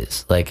this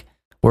is. Like,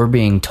 we're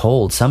being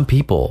told, some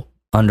people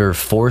under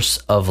force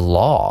of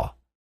law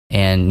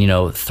and,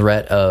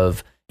 threat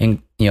of,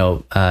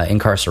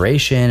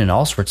 incarceration and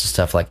all sorts of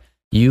stuff, like,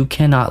 you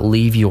cannot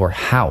leave your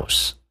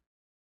house.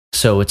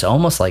 So it's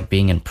almost like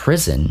being in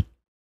prison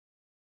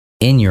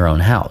in your own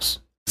house.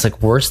 It's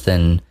like worse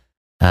than,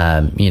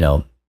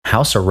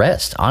 house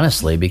arrest,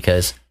 honestly,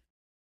 because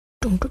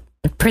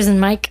Prison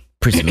Mike.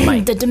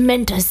 The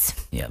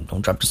Dementors. Yeah,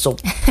 don't drop the soap.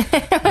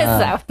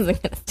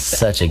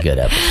 Such a good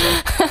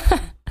episode.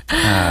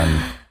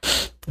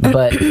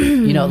 But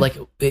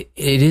it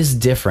is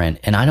different,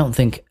 and I don't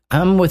think,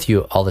 I'm with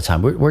you all the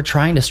time. We're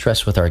trying to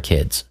stress with our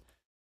kids,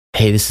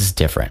 hey, this is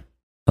different.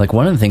 Like,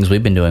 one of the things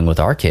we've been doing with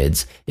our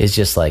kids is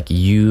just like,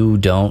 you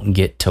don't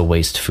get to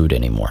waste food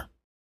anymore.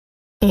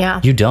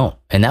 Yeah. You don't.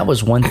 And that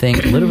was one thing,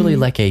 literally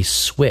like a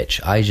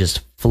switch I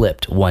just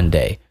flipped one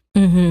day.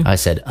 Mm-hmm. I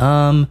said,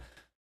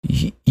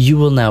 you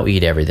will now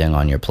eat everything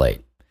on your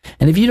plate.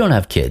 And if you don't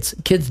have kids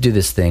do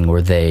this thing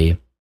where they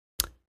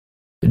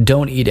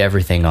don't eat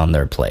everything on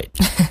their plate.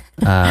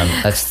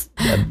 That's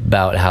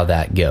about how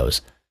that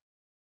goes.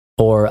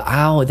 Or,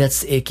 ow,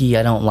 that's icky,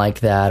 I don't like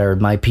that. Or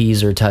my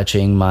peas are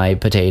touching my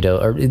potato.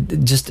 Or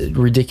just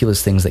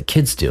ridiculous things that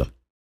kids do.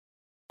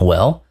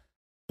 Well,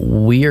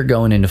 we are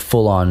going into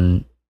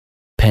full-on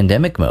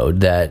pandemic mode,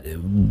 that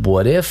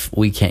what if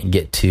we can't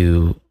get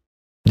to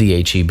the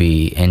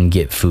H-E-B and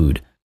get food?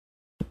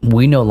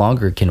 We no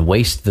longer can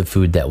waste the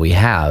food that we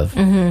have.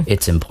 Mm-hmm.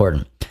 It's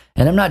important.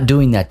 And I'm not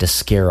doing that to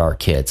scare our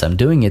kids. I'm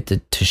doing it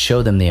to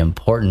show them the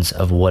importance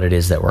of what it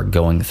is that we're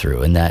going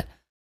through, and that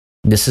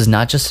this is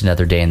not just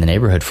another day in the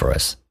neighborhood for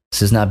us.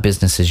 This is not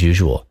business as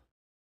usual.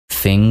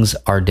 Things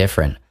are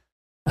different.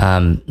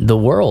 The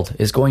world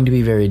is going to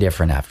be very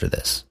different after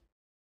this.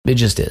 It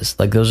just is.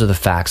 Like, those are the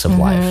facts of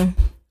life.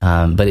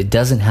 But it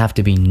doesn't have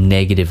to be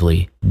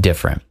negatively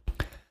different.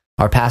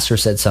 Our pastor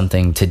said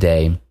something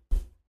today.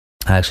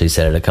 I actually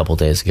said it a couple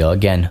days ago.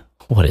 Again,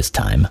 what is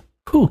time?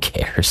 Who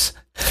cares?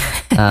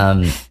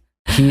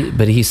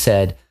 He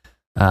said,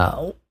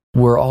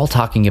 we're all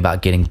talking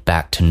about getting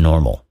back to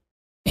normal.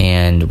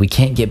 And we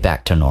can't get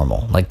back to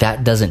normal. Like,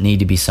 that doesn't need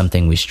to be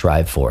something we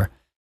strive for.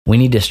 We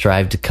need to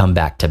strive to come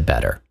back to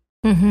better.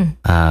 Mm-hmm.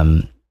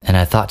 And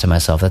I thought to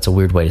myself, that's a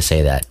weird way to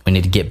say that. We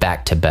need to get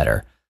back to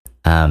better.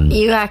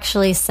 You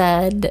actually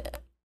said,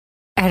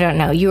 I don't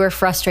know, you were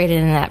frustrated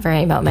in that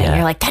very moment. Yeah.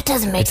 You're like, that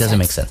doesn't make sense. It doesn't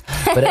make sense.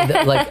 But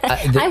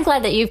I'm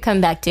glad that you've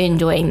come back to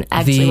enjoying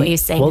actually what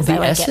he's saying. Well,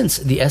 the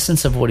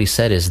essence of what he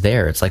said is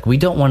there. It's like, we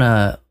don't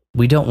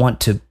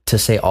want to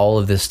say all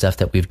of this stuff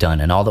that we've done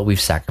and all that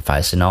we've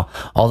sacrificed and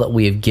all that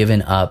we have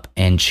given up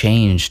and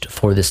changed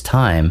for this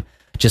time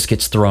just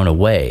gets thrown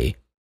away.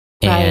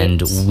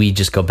 And we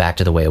just go back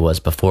to the way it was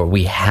before.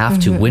 We have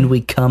to, when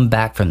we come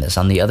back from this,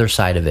 on the other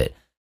side of it,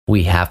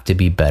 we have to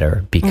be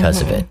better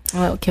because of it.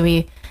 Well, can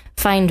we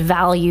find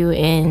value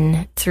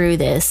in through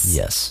this?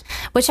 Yes.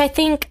 Which I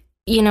think,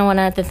 one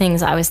of the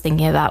things I was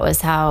thinking about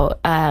was how,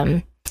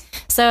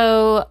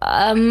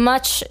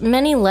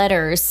 many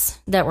letters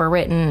that were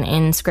written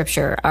in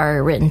Scripture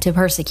are written to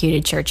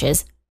persecuted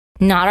churches.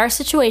 Not our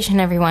situation,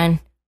 everyone.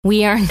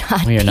 We are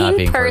not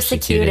being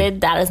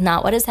persecuted. That is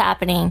not what is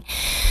happening.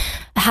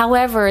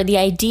 However, the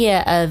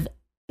idea of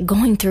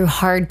going through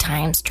hard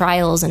times,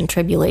 trials and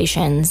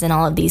tribulations and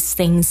all of these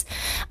things,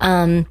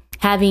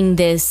 having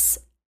this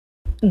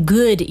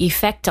good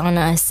effect on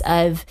us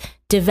of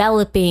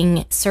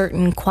developing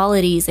certain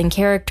qualities and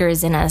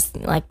characters in us,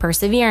 like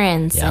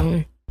perseverance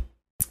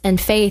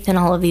and faith and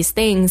all of these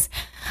things,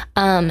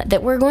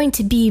 that we're going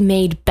to be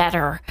made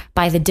better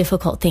by the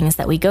difficult things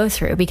that we go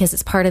through, because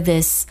it's part of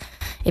this,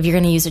 if you're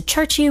going to use a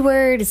churchy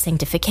word,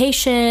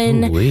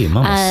 sanctification,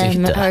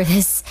 or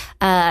this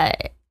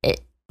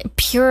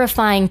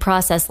purifying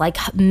process, like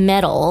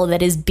metal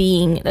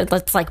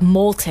that's like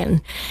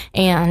molten.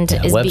 And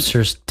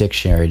Webster's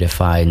dictionary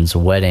defines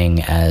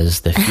wedding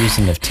as the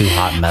fusing of two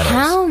hot metals.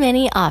 How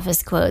many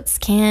office quotes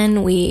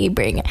can we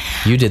bring?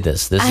 You did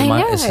this. This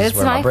is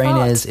where my brain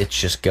is. It's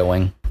just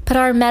going. But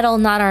our metal,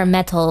 not our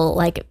metal,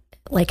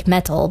 like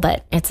metal,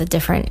 but it's a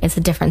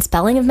different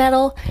spelling of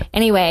metal.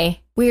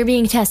 Anyway, we are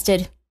being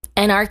tested,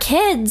 and our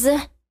kids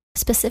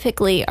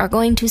specifically are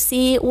going to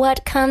see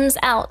what comes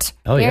out.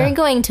 They're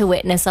going to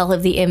witness all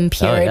of the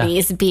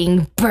impurities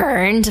being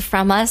burned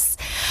from us.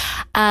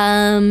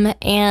 And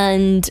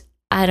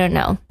I don't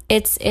know.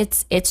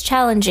 It's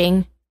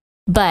challenging,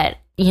 but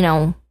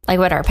like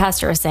what our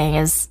pastor was saying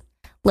is,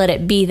 let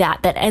it be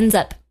that ends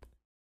up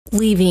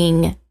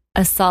leaving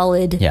a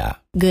solid,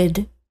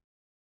 good,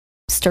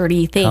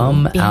 sturdy thing.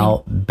 Come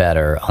out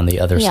better on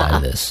the other side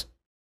of this.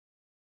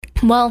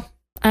 Well,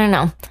 I don't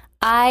know.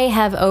 I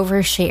have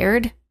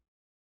overshared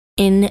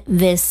in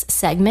this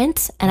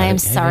segment, and I'm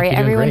sorry,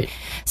 everyone. Great.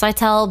 So I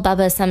tell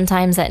Bubba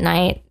sometimes at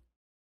night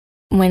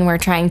when we're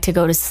trying to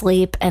go to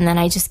sleep, and then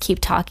I just keep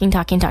talking.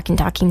 I'm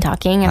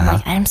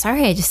like, I'm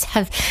sorry, I just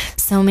have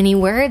so many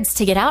words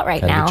to get out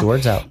right now. Get your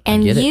words out.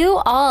 And you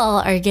all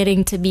are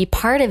getting to be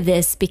part of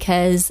this,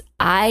 because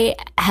I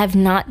have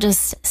not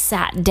just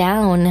sat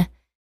down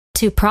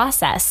to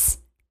process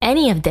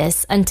any of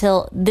this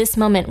until this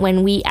moment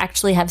when we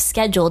actually have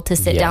scheduled to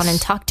sit down and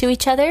talk to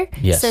each other.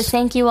 Yes. So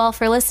thank you all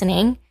for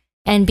listening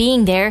and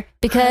being there,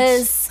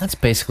 because that's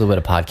basically what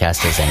a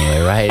podcast is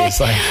anyway, right? It's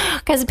like,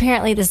 because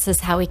apparently this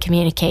is how we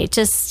communicate.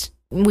 Just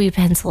we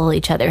pencil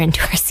each other into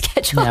our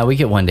schedule. Yeah, we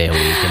get one day a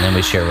week and then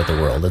we share with the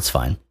world. It's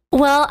fine.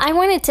 Well, I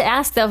wanted to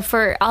ask though,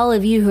 for all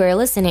of you who are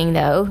listening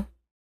though,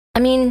 I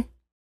mean,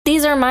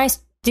 these are my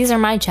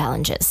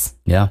challenges.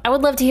 Yeah. I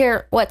would love to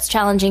hear what's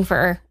challenging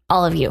for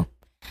all of you.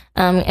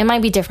 It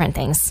might be different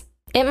things.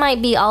 It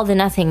might be all the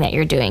nothing that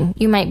you're doing.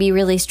 You might be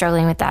really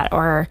struggling with that,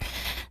 or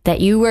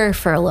that you were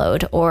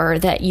furloughed, or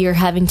that you're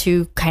having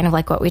to, kind of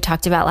like what we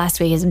talked about last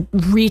week, is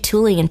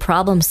retooling and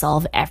problem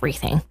solve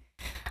everything.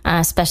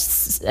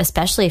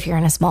 Especially if you're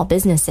in a small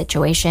business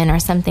situation or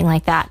something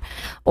like that.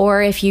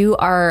 Or if you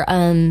are,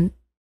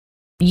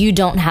 you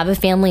don't have a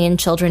family and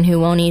children who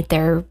won't eat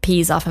their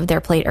peas off of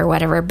their plate or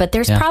whatever, but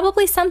there's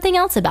probably something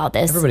else about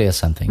this. Everybody has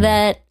something.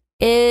 That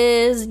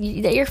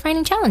you're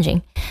finding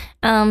challenging.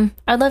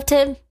 I'd love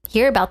to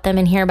hear about them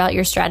and hear about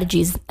your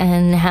strategies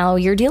and how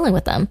you're dealing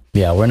with them.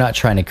 Yeah, we're not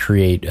trying to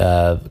create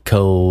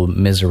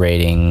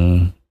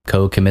commiserating.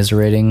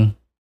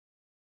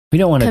 We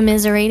don't want to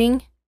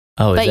commiserating.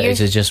 Oh,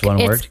 is it just one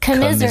word?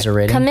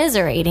 Commiserating.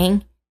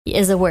 Commiserating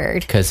is a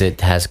word because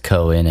it has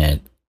in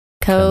it.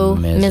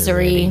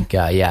 Misery.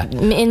 Yeah,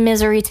 in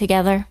misery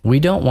together. We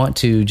don't want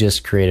to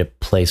just create a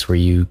place where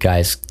you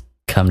guys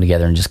come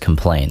together and just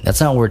complain.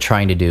 That's not what we're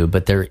trying to do,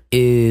 but there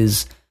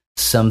is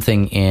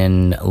something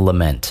in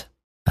lament.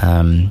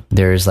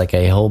 There's like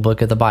a whole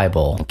book of the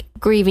Bible, like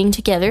grieving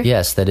together.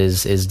 Yes, that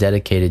is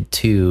dedicated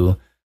to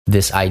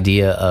this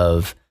idea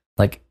of,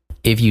 like,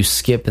 if you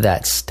skip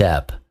that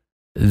step,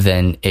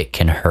 then it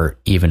can hurt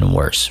even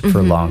worse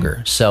for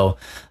longer. So,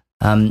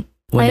 I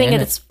think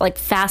it's like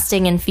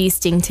fasting and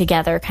feasting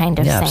together kind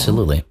of thing.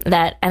 Absolutely.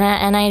 That,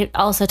 and I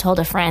also told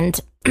a friend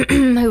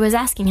who was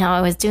asking how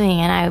I was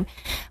doing, and I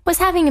was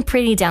having a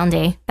pretty down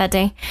day that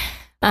day.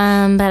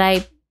 But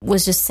I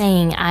was just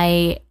saying,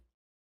 I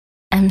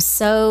am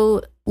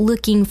so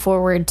looking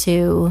forward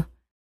to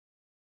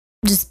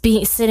just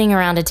sitting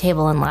around a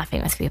table and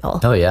laughing with people.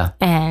 Oh yeah.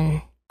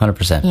 And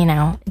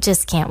 100%.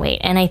 Just can't wait.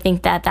 And I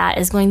think that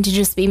is going to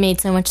just be made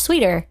so much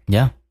sweeter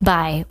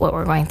by what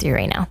we're going through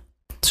right now.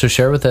 So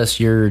share with us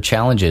your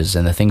challenges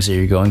and the things that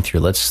you're going through.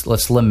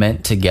 Let's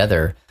lament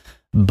together,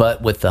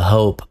 but with the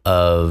hope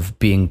of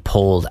being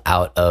pulled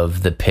out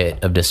of the pit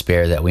of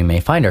despair that we may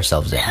find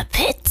ourselves in. The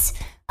pit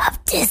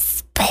of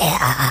despair.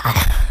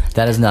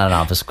 That is not an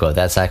office quote.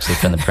 That's actually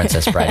from The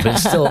Princess Bride,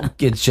 but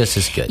it's just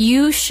as good.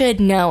 You should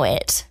know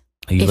it.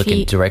 Are you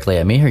looking directly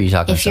at me, or are you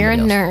talking to somebody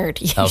else? If you're a nerd,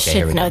 you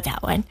should know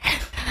that one.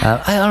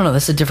 I don't know.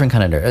 That's a different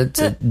kind of nerd. It's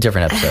a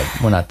different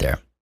episode. We're not there.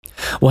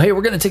 Well, hey,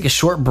 we're going to take a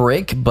short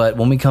break, but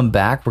when we come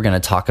back, we're going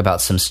to talk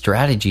about some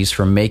strategies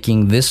for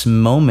making this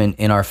moment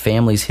in our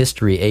family's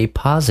history a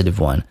positive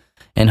one,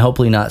 and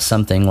hopefully not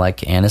something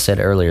like Anna said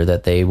earlier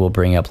that they will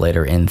bring up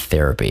later in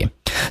therapy.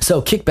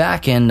 So kick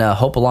back and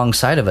hope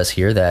alongside of us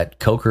here that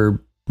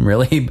Coker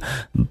really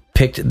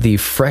picked the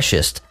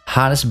freshest,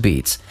 hottest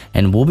beats,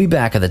 and we'll be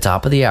back at the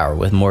top of the hour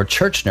with more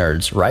Church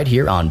Nerds right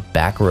here on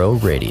Back Row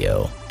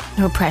Radio.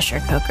 No pressure,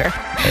 Coker.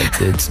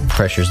 It's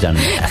pressure's done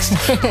in the past.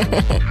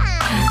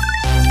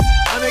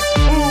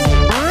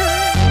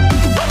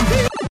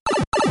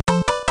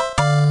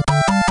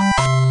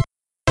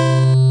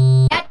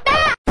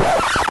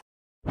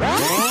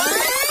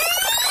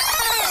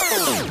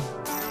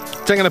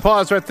 Taking a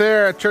pause right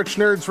there at Church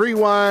Nerds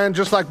Rewind.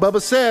 Just like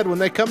Bubba said, when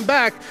they come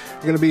back,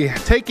 you're going to be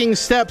taking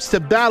steps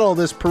to battle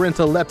this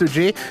parental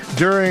lethargy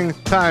during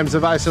times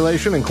of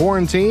isolation and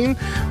quarantine.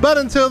 But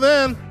until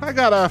then, I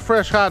got a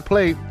fresh hot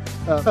plate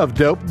of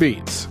dope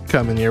beats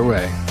coming your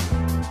way. Hey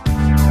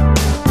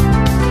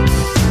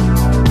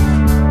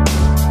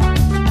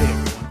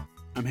everyone,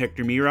 I'm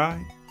Hector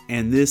Mirai,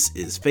 and this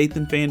is Faith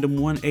and Fandom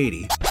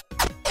 180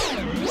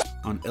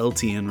 on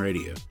LTN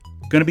Radio.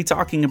 Going to be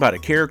talking about a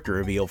character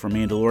reveal from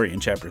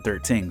Mandalorian Chapter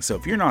 13, so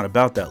if you're not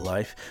about that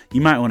life, you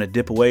might want to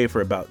dip away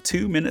for about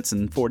 2 minutes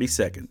and 40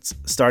 seconds.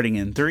 Starting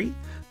in 3,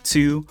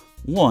 2,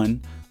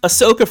 1,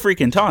 Ahsoka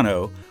freaking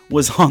Tano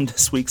was on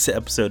this week's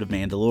episode of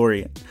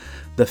Mandalorian.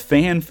 The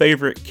fan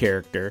favorite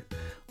character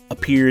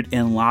appeared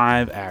in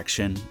live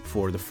action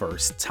for the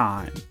first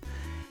time.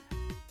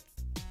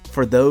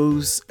 For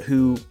those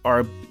who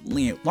are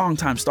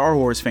longtime Star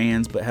Wars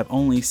fans but have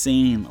only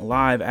seen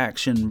live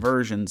action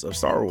versions of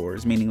Star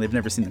Wars, meaning they've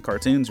never seen the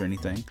cartoons or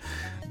anything,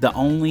 the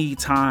only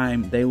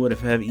time they would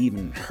have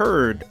even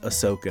heard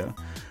Ahsoka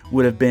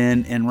would have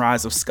been in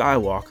Rise of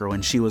Skywalker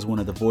when she was one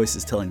of the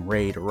voices telling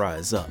Rey to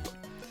rise up.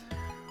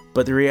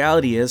 But the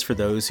reality is, for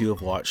those who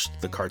have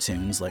watched the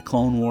cartoons like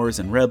Clone Wars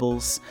and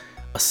Rebels,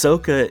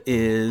 Ahsoka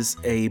is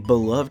a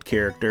beloved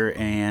character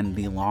and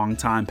the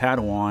longtime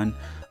Padawan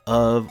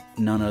of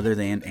none other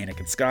than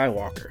Anakin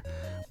Skywalker.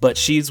 But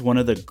she's one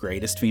of the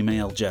greatest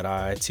female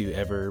Jedi to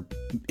ever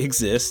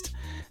exist,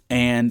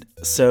 and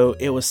so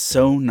it was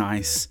so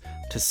nice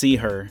to see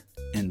her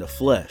in the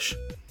flesh.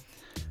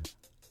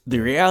 The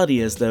reality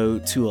is, though,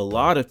 to a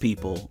lot of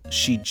people,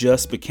 she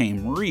just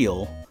became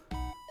real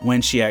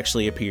when she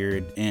actually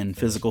appeared in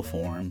physical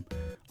form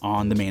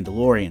on The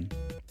Mandalorian.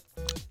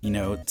 You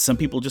know, some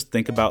people just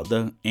think about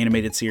the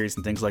animated series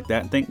and things like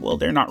that and think, well,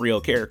 they're not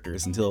real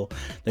characters until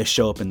they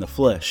show up in the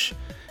flesh.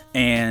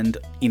 And,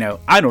 you know,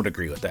 I don't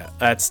agree with that.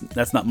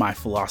 That's not my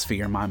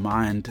philosophy or my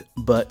mind.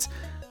 But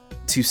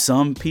to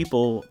some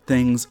people,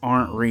 things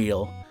aren't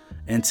real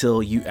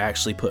until you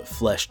actually put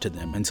flesh to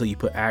them, until you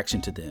put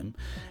action to them.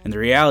 And the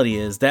reality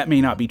is that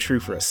may not be true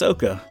for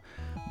Ahsoka,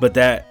 but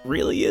that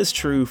really is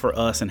true for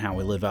us and how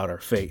we live out our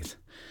faith.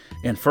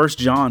 In 1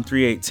 John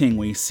 3:18,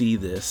 we see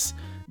this.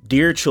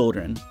 Dear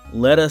children,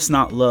 let us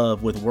not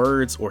love with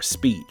words or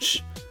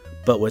speech,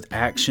 but with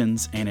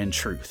actions and in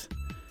truth.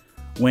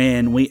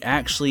 When we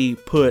actually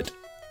put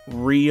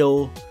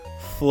real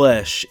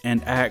flesh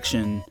and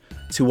action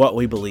to what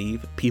we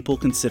believe, people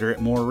consider it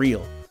more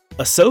real.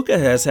 Ahsoka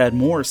has had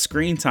more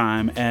screen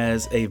time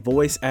as a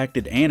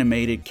voice-acted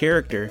animated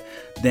character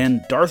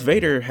than Darth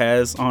Vader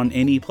has on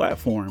any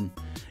platform.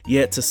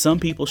 Yet to some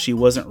people she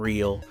wasn't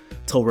real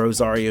till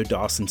Rosario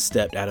Dawson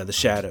stepped out of the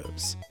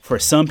shadows. For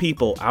some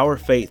people, our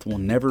faith will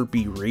never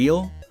be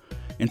real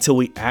until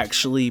we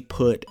actually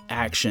put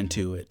action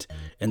to it.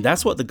 And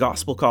that's what the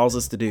gospel calls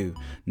us to do.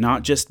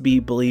 Not just be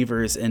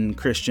believers and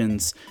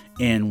Christians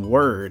in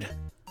word,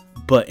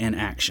 but in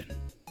action.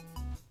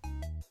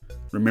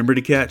 Remember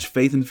to catch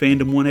Faith and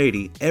Fandom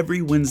 180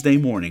 every Wednesday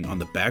morning on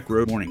the Back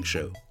Road Morning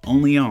Show,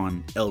 only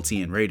on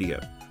LTN Radio.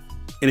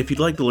 And if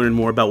you'd like to learn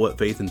more about what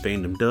Faith and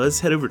Fandom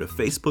does, head over to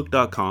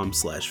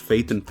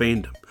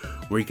facebook.com/faithandfandom,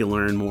 where you can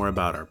learn more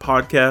about our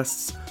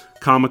podcasts,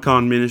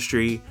 Comic-Con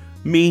ministry,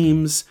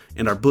 memes,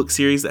 and our book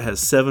series that has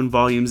 7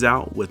 volumes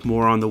out with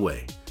more on the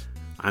way.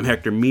 I'm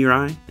Hector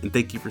Mirai, and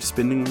thank you for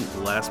spending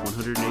the last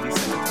 180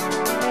 seconds.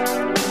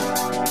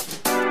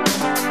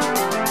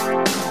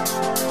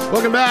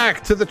 Welcome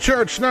back to the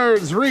Church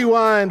Nerds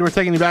Rewind. We're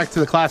taking you back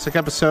to the classic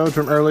episode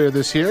from earlier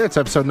this year. It's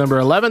episode number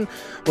 11,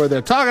 where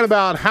they're talking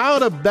about how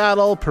to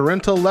battle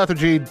parental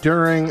lethargy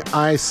during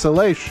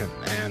isolation.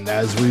 And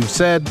as we've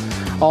said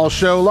all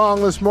show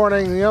long this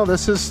morning, you know,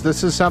 this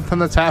is something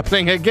that's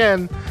happening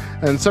again.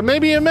 And so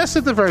maybe you missed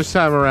it the first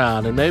time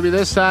around, and maybe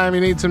this time you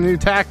need some new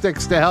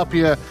tactics to help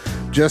you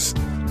just,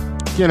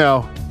 you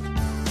know,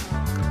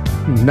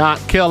 not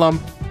kill them.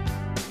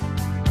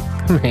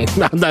 I mean,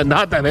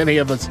 not that any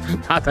of us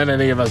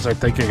are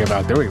thinking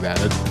about doing that.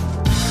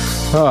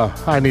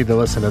 I need to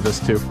listen to this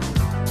too.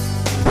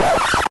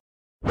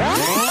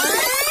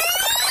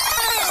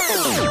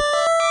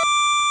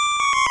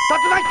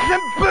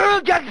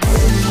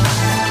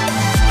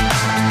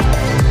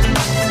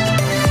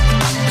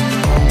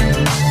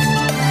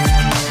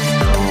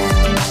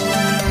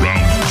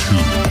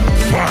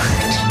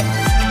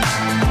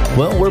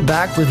 Well, we're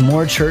back with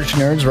more Church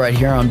Nerds right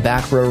here on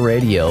Back Row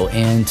Radio,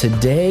 and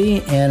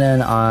today Anna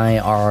and I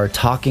are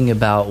talking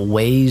about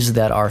ways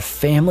that our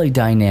family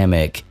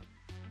dynamic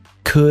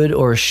could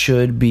or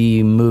should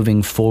be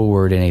moving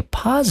forward in a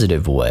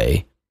positive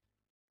way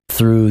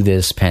through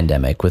this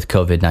pandemic with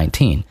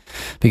COVID-19.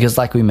 Because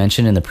like we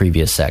mentioned in the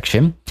previous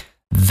section,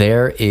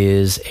 there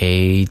is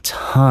a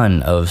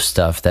ton of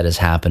stuff that is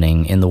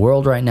happening in the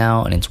world right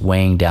now, and it's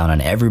weighing down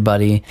on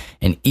everybody.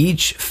 And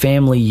each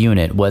family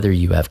unit, whether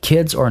you have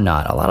kids or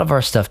not, a lot of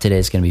our stuff today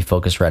is going to be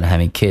focused around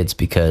having kids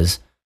because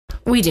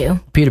we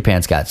do. Peter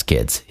Pan's got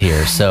kids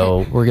here,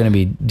 so we're going to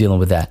be dealing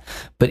with that.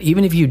 But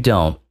even if you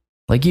don't,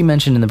 Like you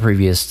mentioned in the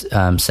previous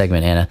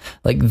segment, Anna,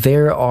 like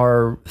there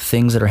are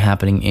things that are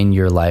happening in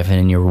your life and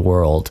in your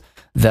world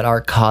that are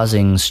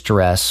causing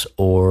stress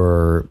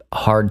or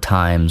hard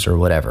times or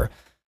whatever.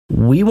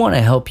 We want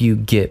to help you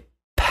get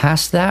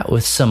past that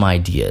with some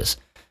ideas.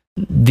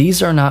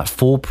 These are not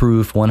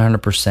foolproof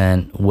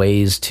 100%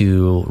 ways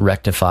to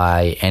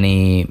rectify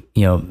any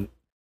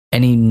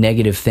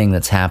negative thing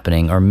that's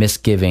happening or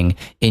misgiving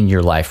in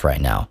your life right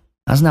now.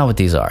 That's not what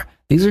these are.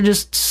 These are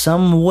just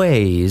some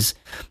ways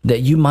that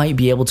you might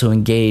be able to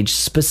engage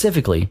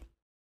specifically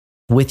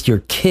with your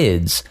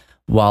kids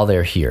while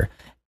they're here.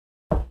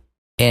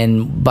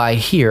 And by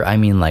here, I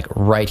mean like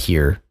right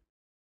here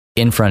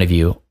in front of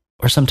you,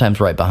 or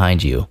sometimes right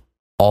behind you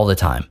all the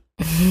time,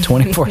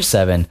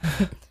 24/7.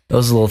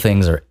 Those little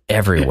things are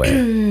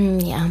everywhere.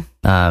 Yeah.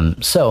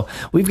 So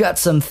we've got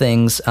some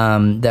things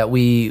that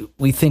we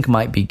think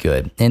might be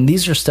good. And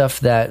these are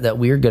stuff that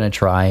we're going to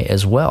try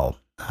as well.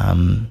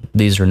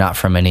 These are not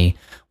from any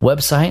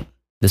website.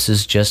 This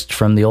is just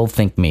from the old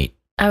Think Meat.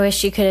 I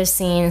wish you could have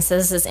seen. So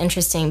this is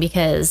interesting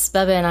because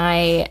Bubba and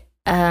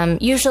I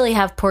usually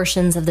have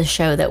portions of the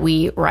show that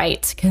we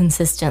write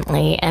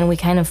consistently, and we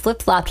kind of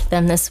flip-flopped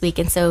them this week.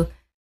 And so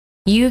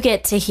you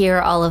get to hear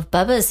all of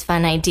Bubba's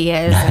fun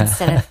ideas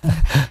instead of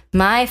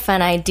my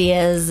fun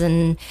ideas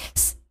and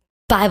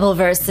Bible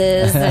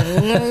verses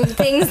and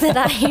things that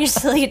I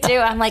usually do.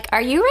 I'm like,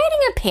 are you writing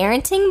a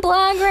parenting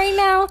blog right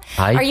now?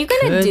 Are you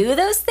going to do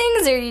those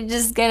things, or are you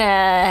just going to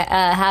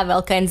have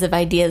all kinds of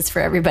ideas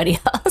for everybody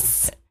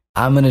else?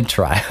 I'm going to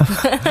try.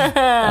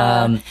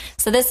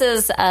 So this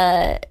is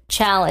a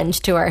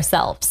challenge to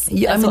ourselves.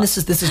 Yeah, I mean, this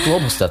is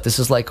global stuff. This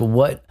is like,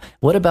 what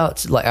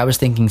about, like, I was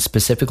thinking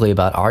specifically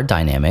about our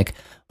dynamic.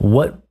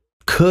 What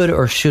could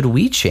or should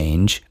we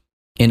change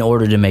in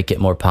order to make it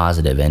more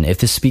positive? And if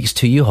this speaks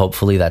to you,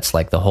 hopefully that's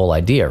like the whole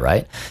idea,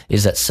 right?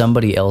 Is that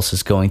somebody else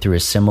is going through a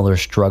similar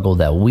struggle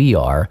that we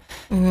are,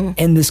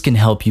 and this can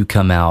help you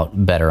come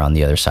out better on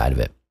the other side of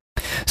it.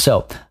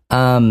 So,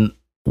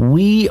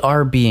 we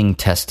are being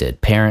tested.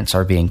 Parents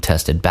are being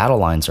tested. Battle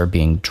lines are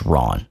being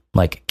drawn.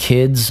 Like,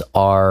 kids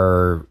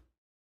are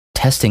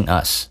testing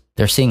us.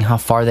 They're seeing how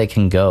far they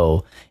can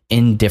go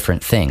in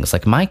different things.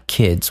 Like, my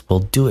kids will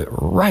do it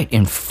right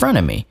in front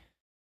of me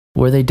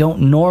where they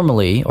don't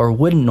normally or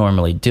wouldn't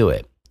normally do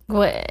it.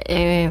 What do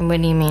you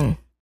mean?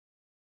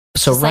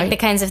 So, just like the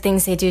kinds of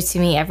things they do to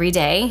me every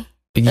day?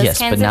 Yes,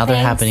 but now they're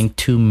happening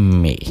to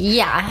me.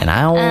 Yeah. And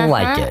I don't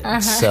like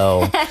it.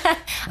 So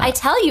I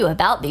tell you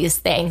about these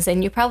things,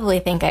 and you probably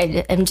think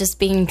I am just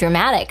being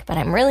dramatic, but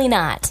I'm really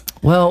not.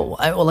 Well,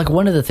 like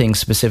one of the things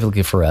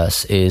specifically for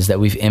us is that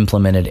we've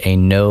implemented a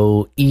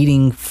no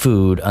eating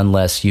food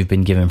unless you've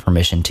been given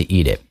permission to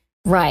eat it.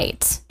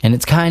 Right. And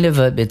it's kind of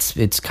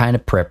it's kind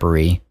of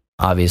preppery,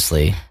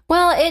 obviously.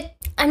 Well,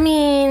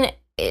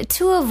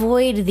 to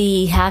avoid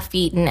the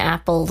half-eaten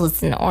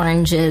apples and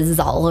oranges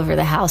all over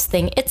the house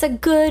thing, it's a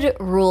good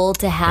rule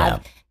to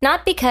have. Yeah.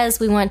 Not because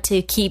we want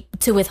to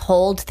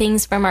withhold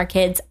things from our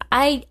kids.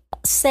 I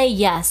say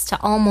yes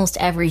to almost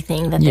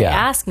everything that they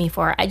ask me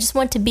for. I just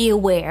want to be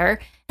aware,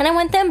 and I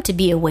want them to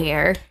be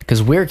aware.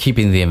 Because we're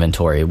keeping the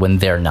inventory when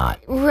they're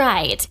not.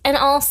 Right. And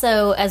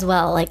also, as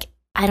well, like,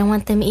 I don't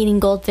want them eating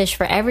goldfish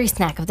for every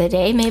snack of the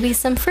day. Maybe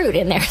some fruit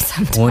in there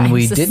sometimes. When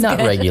we did not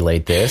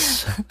regulate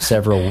this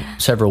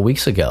several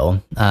weeks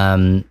ago,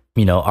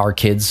 our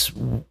kids,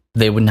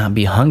 they would not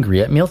be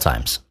hungry at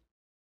mealtimes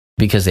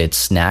because they'd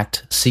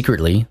snacked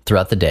secretly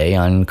throughout the day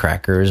on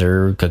crackers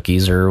or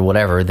cookies or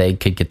whatever they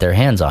could get their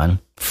hands on.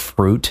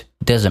 Fruit,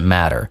 doesn't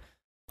matter.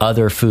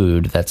 Other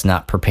food that's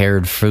not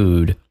prepared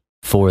food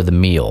for the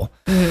meal.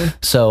 Mm-hmm.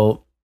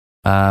 So,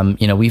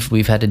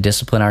 we've had to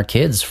discipline our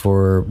kids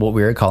for what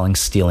we were calling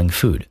stealing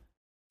food.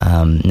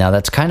 Now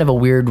that's kind of a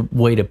weird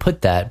way to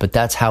put that, but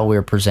that's how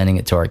we're presenting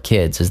it to our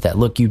kids, is that,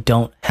 look, you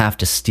don't have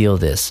to steal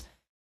this.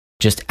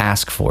 Just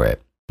ask for it.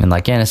 And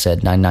like Anna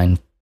said, 99%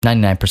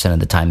 of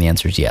the time, the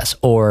answer is yes.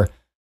 Or,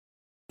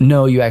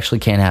 no, you actually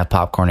can't have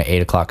popcorn at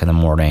 8 o'clock in the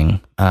morning.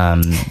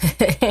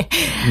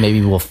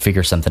 Maybe we'll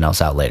figure something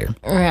else out later.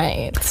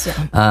 Right.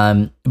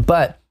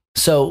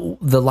 So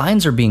the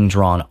lines are being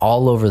drawn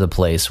all over the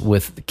place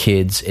with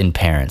kids and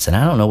parents. And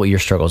I don't know what your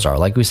struggles are.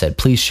 Like we said,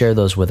 please share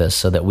those with us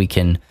so that we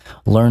can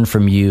learn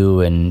from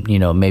you and,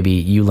 maybe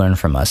you learn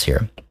from us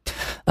here.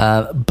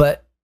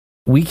 But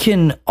we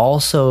can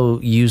also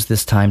use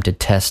this time to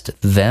test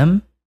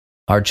them,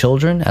 our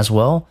children as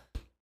well,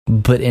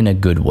 but in a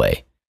good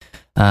way.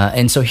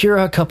 And so here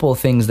are a couple of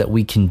things that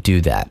we can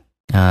do that.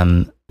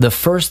 The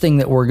first thing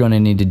that we're going to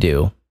need to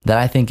do that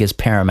I think is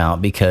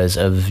paramount because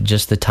of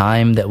just the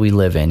time that we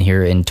live in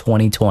here in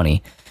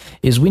 2020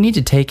 is we need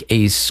to take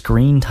a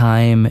screen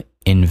time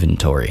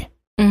inventory.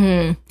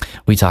 Mm-hmm.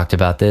 We talked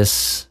about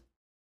this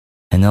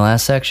in the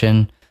last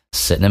section,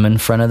 sitting them in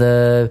front of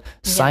the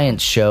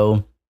science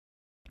show,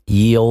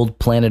 Ye Old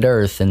Planet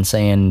Earth, and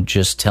saying,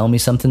 just tell me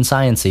something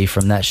sciencey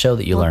from that show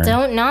that you learned.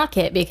 Don't knock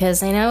it,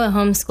 because I know a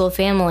homeschool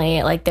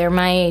family, like they're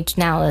my age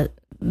now,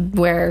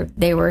 where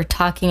they were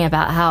talking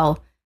about how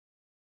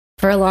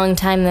for a long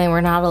time, they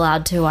were not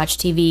allowed to watch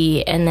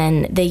TV. And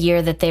then the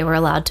year that they were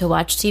allowed to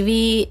watch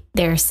TV,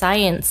 their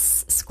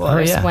science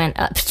scores went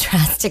up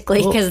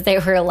drastically because they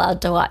were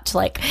allowed to watch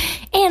like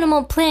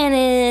Animal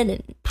Planet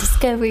and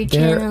Discovery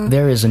Channel.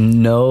 There is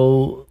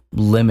no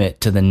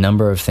limit to the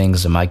number of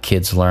things that my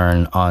kids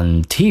learn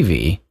on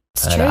TV.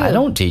 It's true. I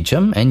don't teach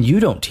them, and you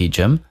don't teach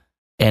them.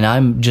 And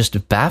I'm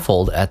just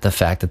baffled at the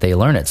fact that they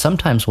learn it.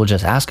 Sometimes we'll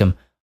just ask them,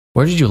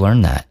 where did you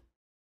learn that?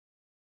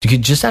 You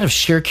could just out of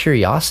sheer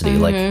curiosity,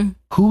 like,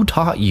 who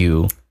taught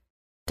you?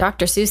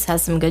 Dr. Seuss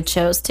has some good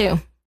shows too.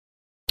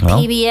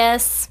 Well,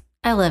 PBS,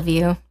 I love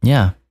you.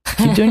 Yeah,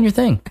 keep doing your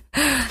thing.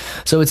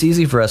 So it's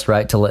easy for us,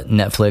 right, to let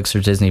Netflix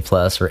or Disney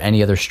Plus or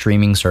any other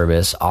streaming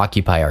service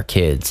occupy our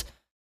kids.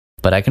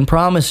 But I can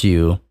promise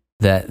you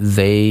that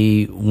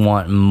they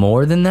want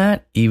more than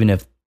that, even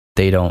if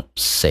they don't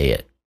say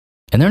it.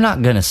 And they're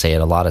not going to say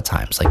it a lot of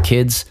times. Like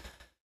kids,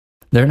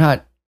 they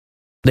want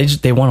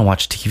to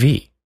watch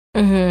TV.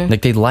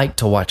 Like they like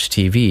to watch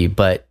TV,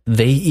 but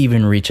they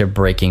even reach a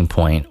breaking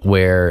point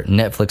where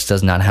Netflix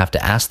does not have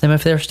to ask them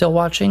if they're still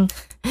watching.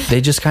 They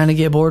just kind of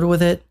get bored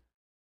with it,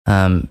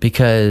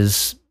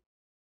 because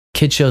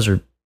kid shows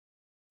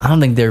I don't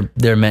think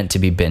they're meant to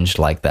be binged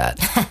like that.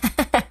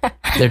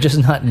 They're just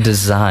not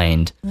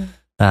designed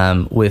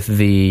with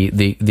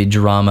the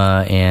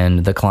drama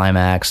and the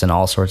climax and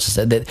all sorts of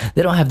stuff.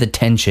 They don't have the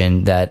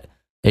tension that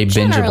a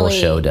bingeable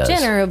show does.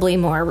 Generally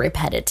more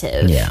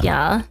repetitive.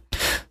 Yeah.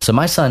 So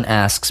my son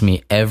asks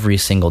me every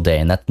single day,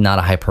 and that's not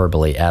a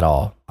hyperbole at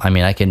all. I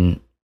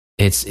mean,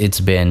 it's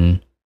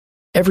been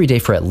every day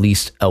for at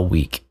least a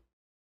week.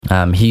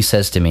 He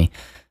says to me,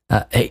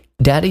 hey,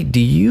 Daddy, do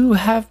you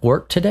have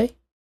work today?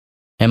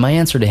 And my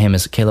answer to him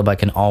is, Caleb, I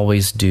can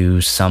always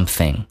do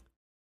something.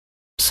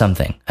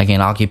 I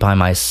can occupy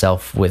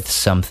myself with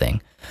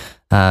something.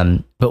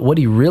 But what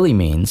he really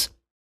means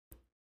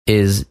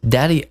is,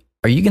 Daddy,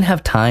 are you going to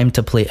have time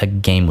to play a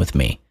game with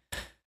me?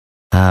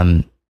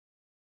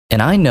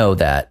 And I know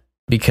that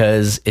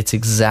because it's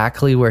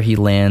exactly where he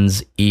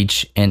lands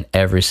each and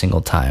every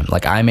single time.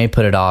 Like I may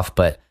put it off,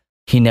 but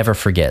he never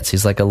forgets.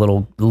 He's like a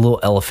little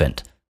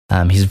elephant.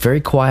 He's very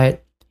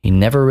quiet. He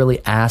never really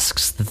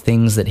asks the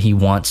things that he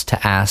wants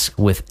to ask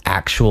with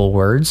actual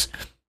words.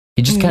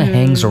 He just kind of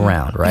hangs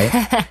around, right?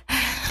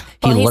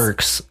 He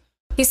lurks.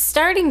 He's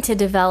starting to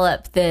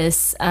develop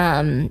this,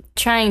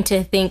 trying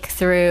to think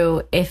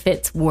through if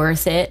it's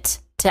worth it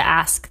to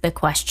ask the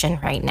question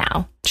right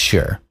now.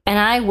 Sure. And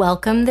I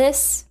welcome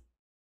this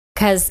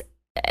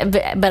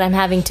but I'm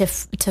having to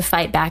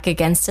fight back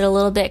against it a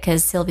little bit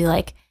because he'll be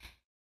like,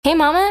 hey,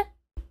 Mama.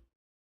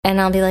 And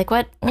I'll be like,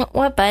 what,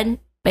 bud?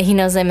 But he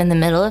knows I'm in the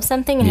middle of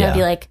something and he'll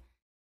be like,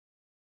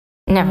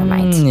 never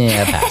mind.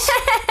 Pass.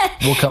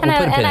 We'll put a pin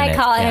in it. And I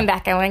call him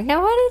back. I'm like,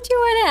 no, what did you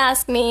want to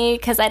ask me?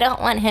 Because I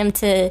don't want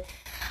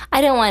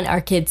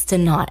our kids to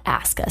not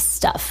ask us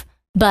stuff.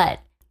 But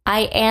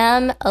I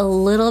am a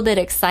little bit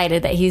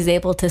excited that he's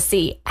able to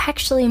see,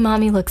 actually,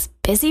 Mommy looks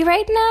busy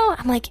right now.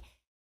 I'm like,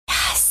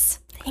 yes,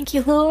 thank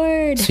you,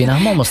 Lord. See, and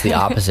I'm almost the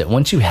opposite.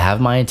 Once you have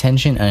my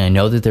attention and I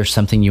know that there's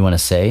something you want to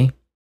say,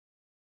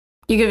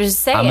 you can just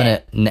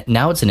say it.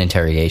 Now it's an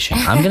interrogation.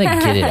 I'm going to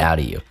get it out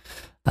of you.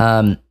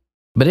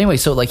 But anyway,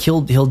 so like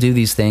he'll do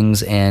these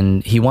things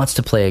and he wants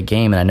to play a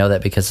game. And I know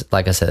that because,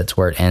 like I said, it's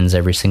where it ends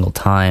every single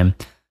time.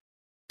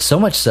 So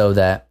much so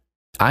that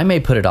I may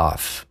put it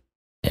off,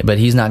 but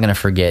he's not going to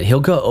forget. He'll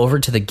go over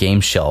to the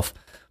game shelf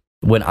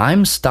when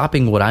I'm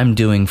stopping what I'm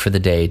doing for the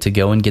day to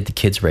go and get the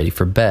kids ready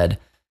for bed.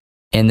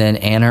 And then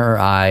Anna or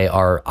I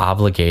are all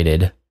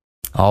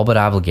but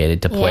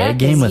obligated to play a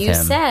game with him. You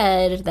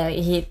said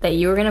that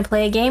you were going to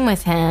play a game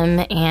with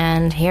him.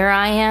 And here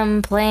I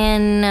am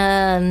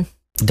playing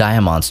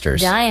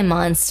Diamonsters. Yeah,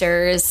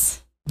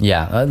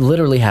 it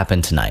literally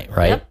happened tonight,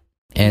 right? Yep.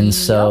 And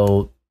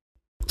so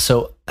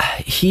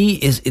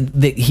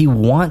he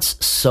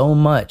wants so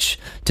much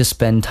to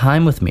spend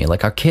time with me.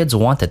 Like our kids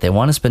want that. They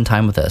want to spend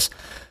time with us.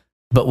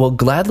 But will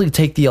gladly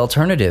take the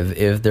alternative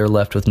if they're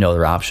left with no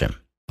other option.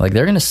 Like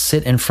they're going to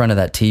sit in front of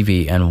that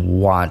TV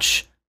and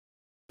watch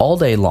all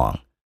day long.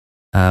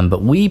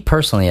 But we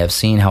personally have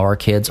seen how our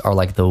kids are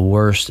like the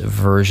worst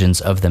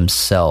versions of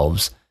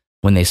themselves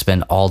when they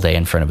spend all day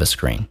in front of a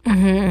screen.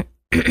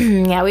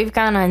 Mm-hmm. Yeah, we've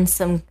gone on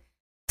some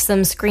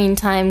screen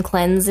time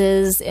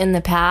cleanses in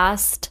the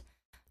past,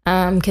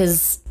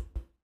 because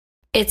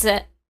it's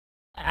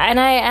and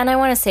I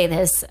want to say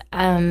this.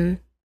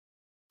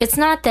 It's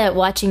not that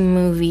watching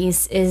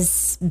movies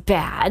is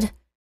bad.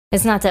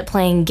 It's not that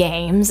playing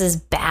games is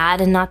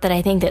bad, and not that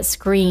I think that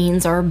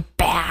screens are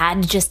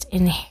bad just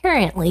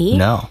inherently.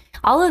 No.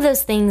 All of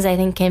those things I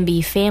think can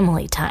be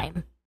family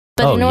time.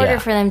 But in order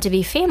for them to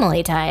be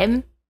family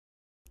time,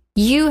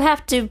 you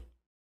have to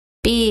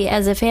be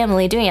as a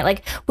family doing it.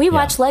 Like we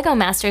watch Lego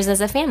Masters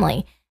as a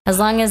family. As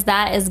long as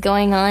that is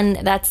going on,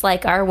 that's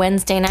like our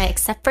Wednesday night,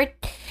 except for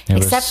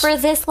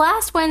this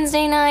last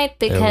Wednesday night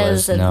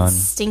because of the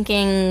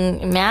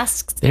stinking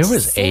Masked Singer. There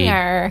was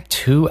a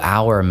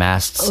 2-hour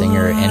Masked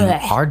Singer, and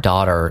our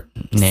daughter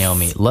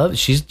Naomi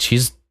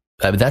she's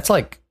that's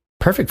like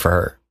perfect for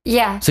her.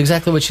 Yeah. It's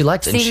exactly what she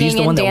likes. And she's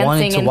the one that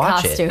wanted to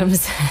watch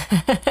costumes.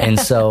 it. And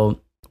so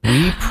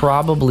we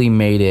probably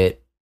made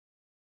it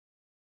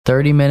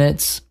 30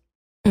 minutes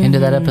into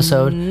that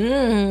episode.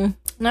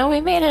 No,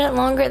 we made it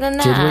longer than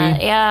that. Did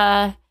we?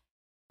 Yeah.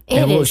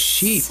 It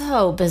is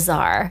so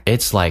bizarre.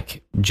 It's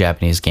like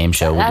Japanese game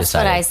show. That's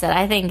what I said.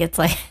 I think it's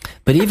like...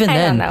 But even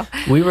then,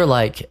 we were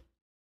like,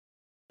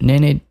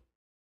 Nene,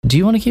 do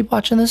you want to keep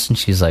watching this? And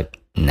she's like,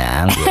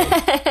 nah,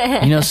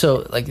 I'm good.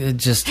 So like,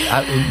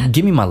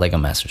 give me my Lego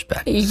Masters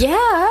back.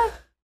 Yeah.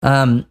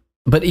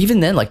 But even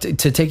then, like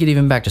to take it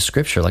even back to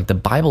scripture, like the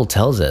Bible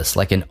tells us,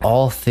 like in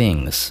all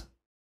things,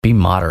 be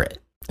moderate.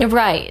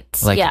 Right.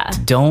 Like,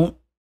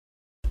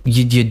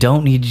 you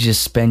don't need to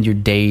just spend your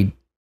day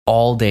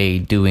all day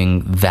doing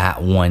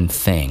that one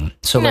thing.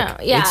 So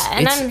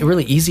it's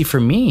really easy for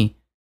me.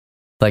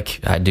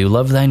 Like, I do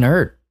Love Thy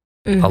Nerd.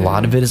 A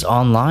lot of it is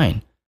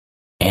online.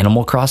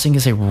 Animal Crossing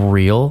is a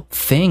real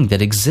thing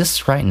that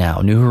exists right now.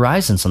 New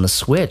Horizons on the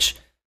Switch.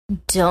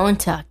 Don't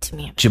talk to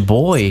me.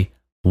 Jaboy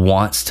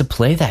wants to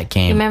play that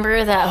game.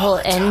 Remember that whole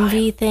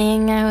envy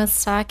thing I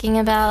was talking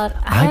about?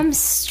 I'm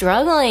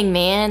struggling,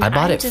 man. I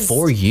bought it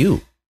for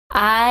you.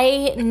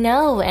 I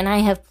know, and I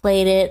have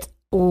played it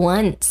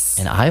once.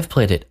 And I've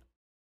played it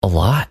a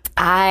lot.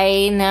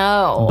 I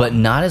know. But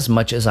not as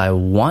much as I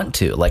want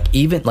to. Like,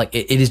 even, like,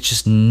 it is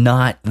just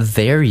not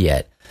there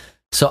yet.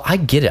 So I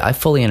get it. I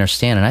fully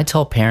understand. And I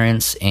tell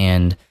parents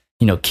and,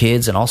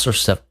 kids and all sorts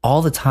of stuff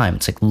all the time.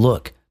 It's like,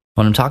 look,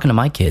 when I'm talking to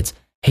my kids,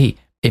 hey,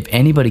 if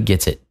anybody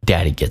gets it,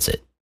 Daddy gets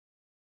it.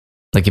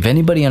 Like, if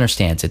anybody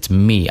understands, it's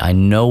me. I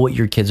know what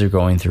your kids are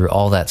going through,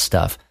 all that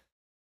stuff.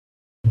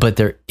 But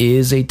there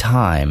is a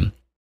time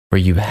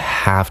where you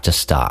have to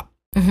stop.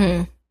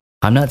 Mm-hmm.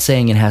 I'm not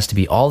saying it has to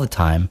be all the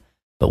time,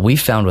 but we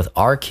found with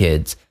our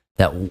kids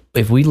that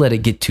if we let it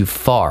get too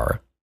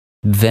far,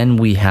 then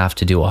we have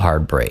to do a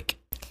hard break.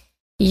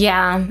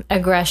 Yeah,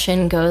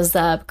 aggression goes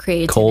up,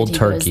 creativity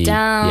goes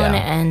down,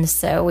 and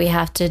so we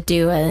have to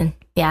do And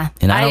I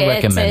don't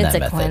recommend that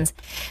method. Cleanse.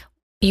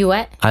 You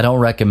what? I don't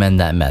recommend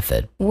that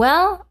method.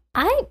 Well,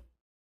 sometimes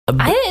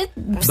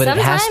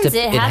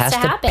it has to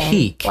happen.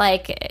 Peak.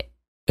 Like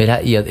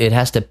it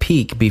has to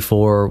peak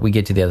before we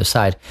get to the other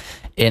side.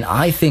 And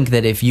I think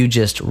that if you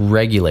just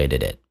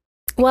regulated it.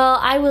 Well,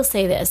 I will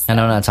say this. And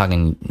I'm not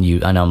talking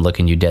you, I know I'm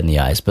looking you dead in the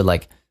eyes, but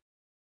like,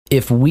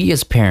 if we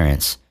as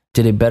parents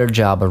did a better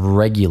job of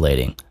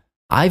regulating,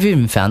 I've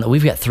even found that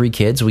we've got 3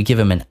 kids. We give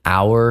them an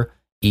hour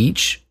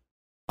each,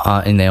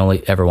 and they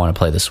only ever want to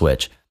play the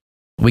Switch.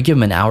 We give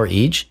them an hour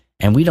each,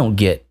 and we don't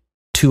get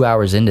 2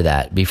 hours into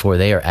that before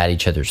they are at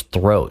each other's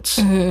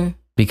throats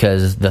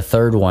because the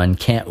third one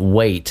can't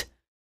wait.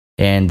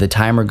 And the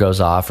timer goes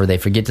off, or they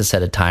forget to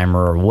set a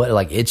timer, or what.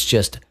 Like, it's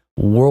just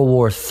World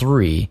War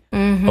III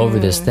over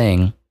this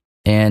thing.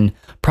 And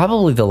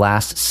probably the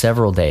last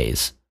several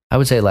days, I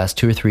would say the last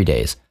 2 or 3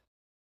 days,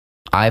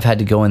 I've had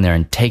to go in there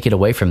and take it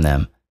away from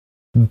them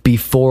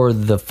before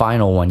the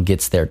final one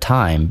gets their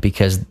time,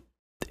 because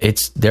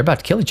they're about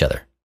to kill each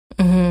other.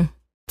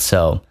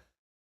 So,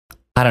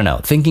 I don't know.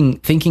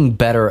 Thinking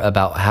better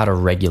about how to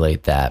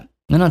regulate that.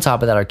 And on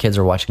top of that, our kids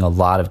are watching a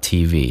lot of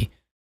TV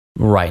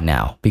right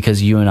now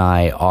because you and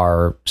I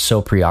are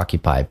so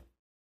preoccupied.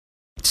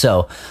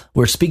 So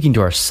we're speaking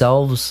to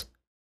ourselves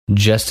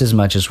just as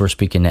much as we're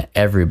speaking to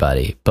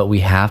everybody, but we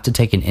have to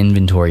take an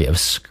inventory of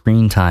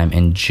screen time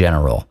in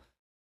general.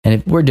 And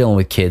if we're dealing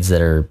with kids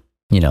that are,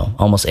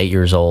 almost 8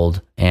 years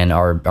old, and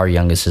our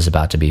youngest is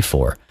about to be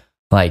 4.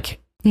 Like,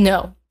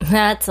 no,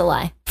 that's a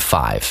lie.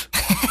 5.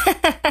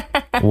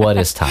 What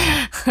is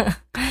time?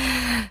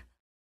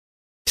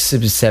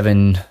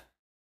 7.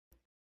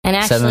 And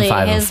actually, 7,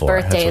 5, his 4.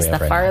 birthday is the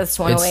farthest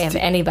one away of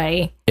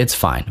anybody. It's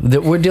fine.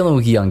 We're dealing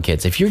with young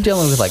kids. If you're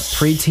dealing with like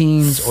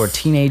preteens or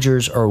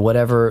teenagers or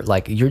whatever,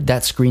 like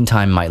that screen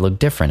time might look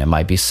different. It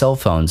might be cell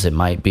phones. It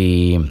might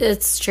be...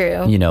 It's true.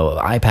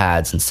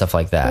 iPads and stuff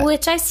like that.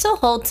 Which I still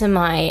hold to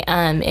my,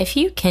 if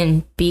you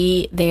can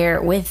be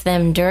there with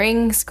them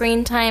during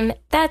screen time,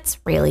 that's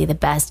really the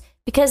best.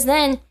 Because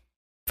then,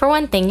 for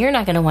one thing, you're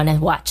not going to want to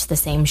watch the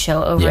same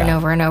show over and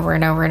over and over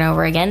and over and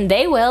over again.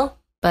 They will,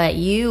 but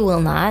you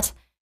will not.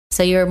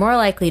 So you're more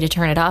likely to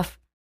turn it off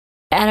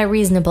at a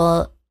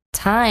reasonable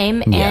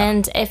time. Yeah.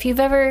 And if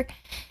you've ever,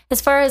 as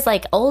far as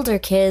like older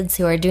kids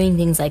who are doing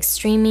things like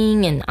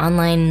streaming and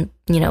online,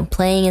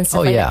 playing and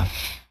stuff that,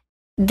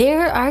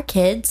 there are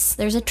kids,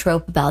 there's a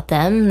trope about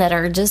them that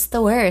are just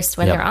the worst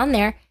when they're on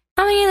there.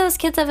 How many of those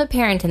kids have a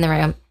parent in the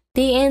room?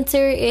 The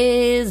answer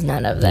is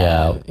none of them.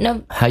 Yeah.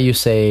 No. How you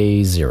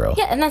say 0?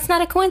 Yeah, and that's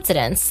not a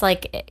coincidence.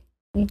 Like,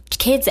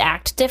 kids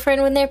act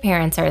different when their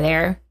parents are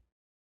there.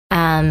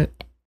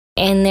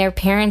 And their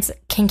parents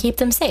can keep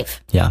them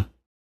safe. Yeah.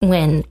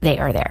 When they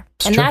are there.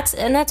 And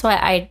that's why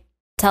I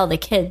tell the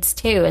kids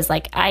too, is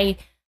like I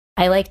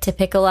like to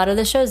pick a lot of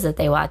the shows that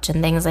they watch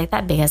and things like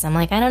that, because I'm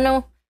like, I don't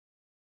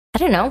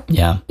know.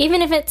 Yeah.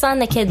 Even if it's on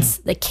the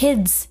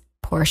kids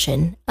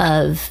portion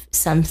of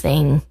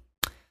something,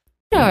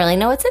 you don't really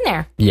know what's in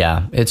there.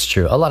 Yeah, it's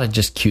true. A lot of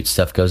just cute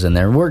stuff goes in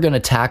there. We're going to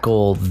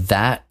tackle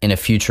that in a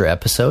future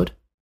episode.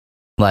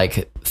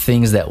 like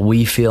things that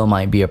we feel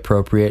might be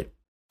appropriate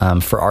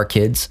for our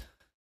kids.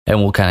 And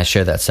we'll kind of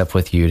share that stuff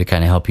with you to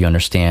kind of help you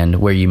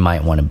understand where you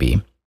might want to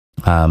be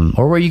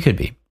or where you could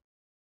be.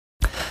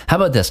 How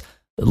about this?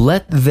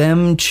 Let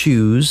them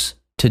choose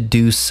to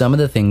do some of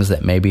the things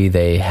that maybe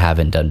they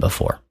haven't done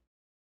before.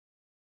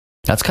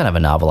 That's kind of a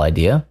novel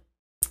idea.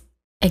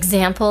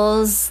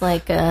 Examples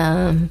like...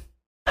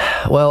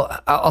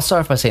 Well, I'll start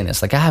off by saying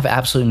this. Like, I have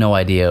absolutely no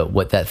idea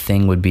what that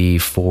thing would be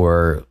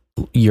for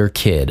your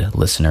kid,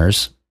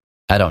 listeners.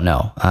 I don't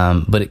know.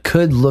 But it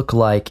could look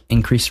like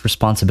increased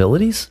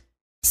responsibilities.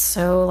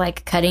 So,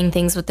 like cutting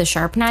things with the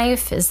sharp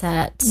knife? Is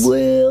that...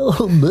 Well,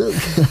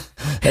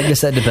 I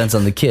guess that depends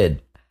on the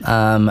kid.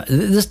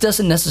 This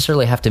doesn't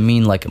necessarily have to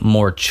mean like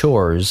more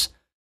chores,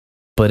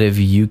 but if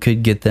you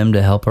could get them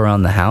to help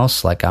around the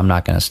house, like, I'm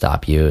not going to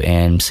stop you.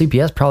 And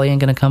CPS probably ain't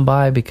going to come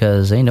by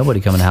because ain't nobody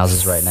coming to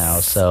houses right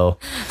now. So,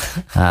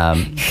 you're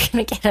going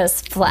to get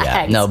us flagged.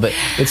 Yeah, no, but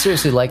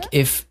seriously, like,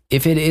 if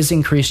it is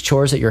increased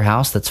chores at your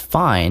house, that's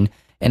fine.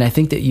 And I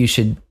think that you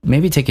should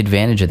maybe take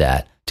advantage of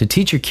that to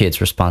teach your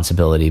kids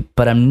responsibility.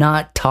 But I'm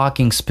not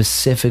talking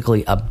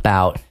specifically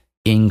about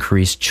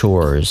increased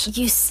chores.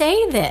 You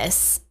say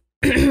this,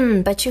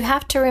 but you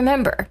have to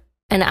remember,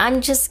 and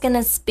I'm just going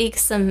to speak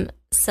some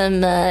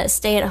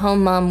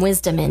stay-at-home mom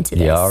wisdom into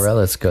this. Yeah, all right,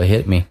 let's go.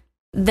 Hit me.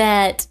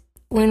 That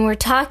when we're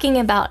talking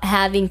about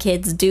having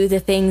kids do the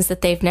things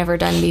that they've never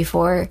done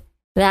before,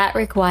 that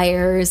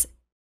requires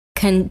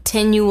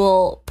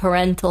continual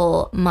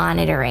parental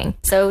monitoring.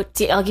 So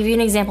I'll give you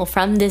an example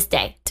from this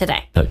day,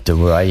 today.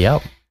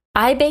 Yep.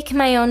 I bake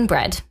my own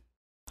bread.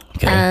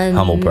 Okay,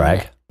 humble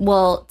brag.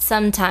 Well,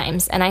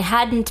 sometimes, and I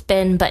hadn't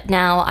been, but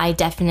now I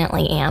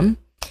definitely am,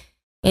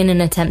 in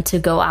an attempt to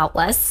go out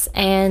less.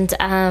 And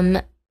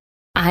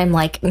I'm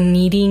like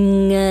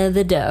kneading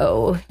the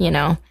dough, you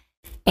know.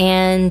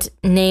 And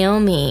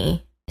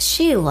Naomi,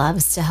 she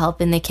loves to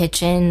help in the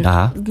kitchen,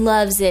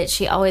 loves it.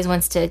 She always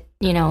wants to,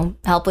 you know,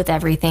 help with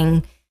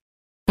everything.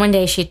 One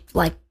day she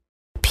like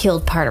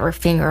peeled part of her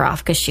finger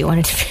off because she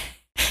wanted to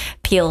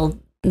peel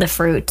the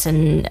fruit,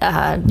 and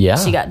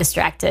she got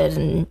distracted.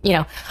 And, you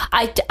know,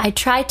 I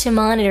tried to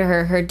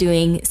monitor her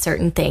doing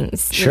certain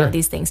things, you know,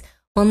 these things.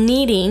 Well,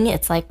 kneading,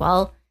 it's like,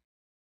 well,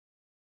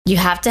 you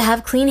have to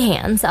have clean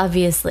hands,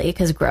 obviously,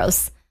 because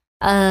gross.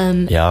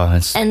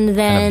 It's and then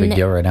kind of a big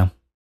deal right now.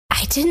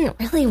 I didn't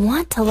really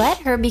want to let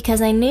her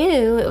because I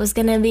knew it was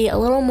going to be a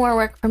little more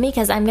work for me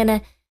because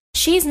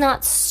she's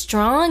not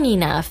strong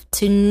enough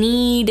to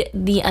knead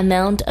the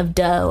amount of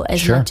dough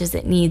as much as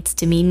it needs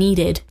to be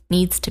kneaded.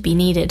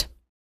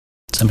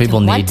 Some people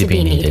need to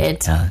be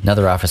kneaded.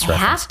 Another office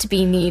reference. Have to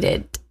be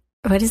kneaded.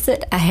 What is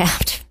it? I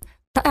have to.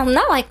 I'm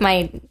not like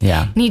my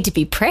need to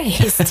be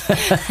praised.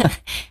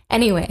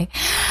 Anyway.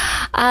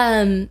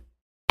 And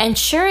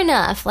sure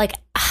enough, like,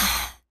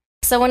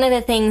 so one of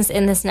the things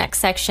in this next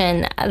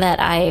section that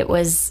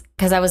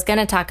because I was going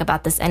to talk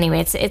about this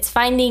anyway, it's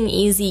finding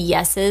easy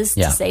yeses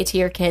to say to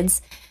your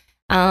kids,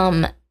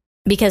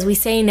 because we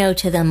say no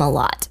to them a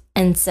lot.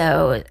 And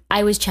so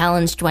I was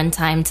challenged one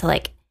time to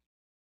like,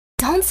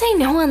 don't say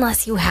no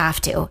unless you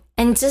have to,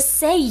 and just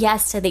say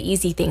yes to the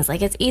easy things.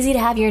 Like, it's easy to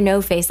have your no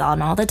face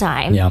on all the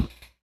time. Yeah.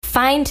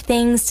 Find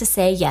things to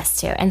say yes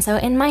to. And so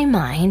in my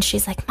mind,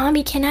 she's like,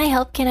 Mommy, can I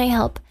help? Can I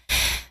help?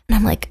 And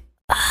I'm like,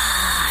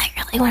 I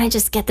really want to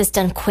just get this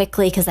done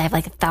quickly because I have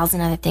like 1,000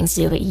 other things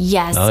to do. But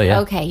yes,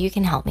 okay, you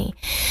can help me.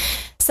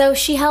 So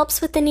she helps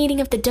with the kneading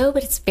of the dough,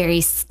 but it's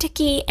very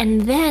sticky.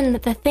 And then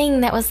the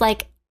thing that was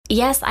like,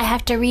 yes, I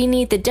have to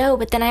re-knead the dough,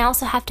 but then I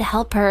also have to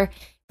help her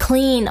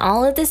clean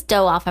all of this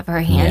dough off of her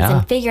hands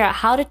and figure out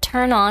how to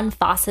turn on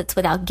faucets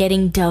without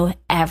getting dough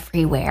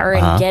everywhere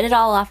and get it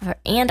all off of her.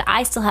 And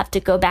I still have to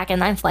go back,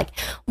 and I'm like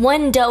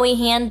one doughy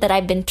hand that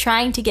I've been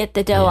trying to get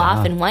the dough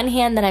off and one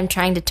hand that I'm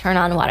trying to turn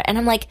on water. And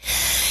I'm like,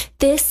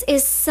 this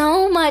is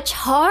so much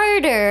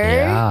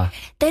harder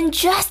than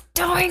just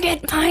doing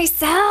it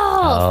myself.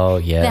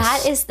 Oh, yes.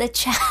 That is the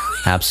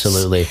challenge.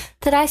 Absolutely.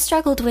 That I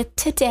struggled with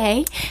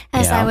today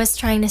as I was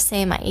trying to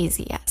say my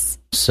easy yes.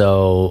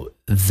 So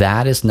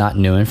that is not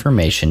new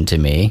information to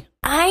me.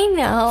 I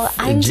know.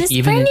 I'm just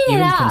bringing it up.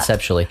 Even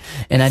conceptually.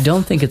 And I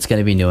don't think it's going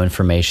to be new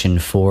information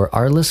for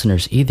our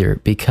listeners either,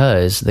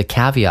 because the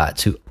caveat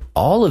to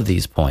all of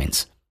these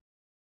points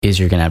is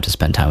you're going to have to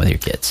spend time with your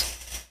kids.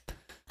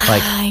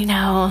 Like, I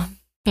know.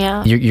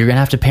 Yeah. You're going to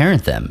have to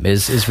parent them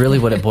is really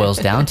what it boils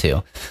down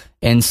to.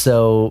 And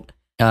so,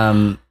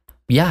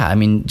 I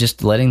mean,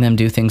 just letting them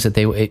do things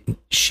that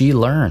she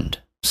learned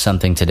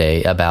something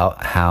today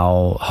about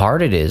how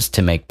hard it is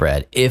to make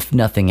bread, if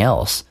nothing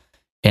else.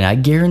 And I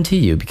guarantee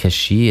you, because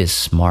she is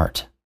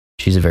smart,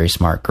 she's a very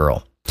smart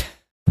girl,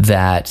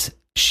 that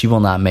she will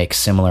not make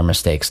similar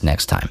mistakes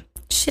next time.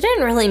 She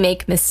didn't really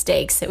make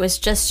mistakes. It was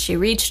just she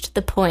reached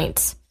the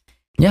point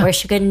where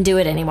she couldn't do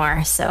it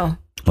anymore. So,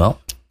 well,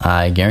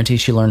 I guarantee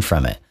she learned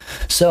from it.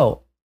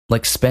 So,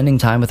 like, spending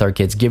time with our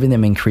kids, giving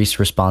them increased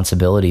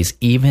responsibilities,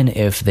 even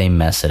if they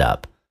mess it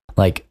up.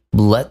 Like,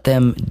 let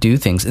them do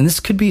things. And this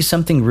could be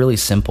something really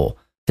simple.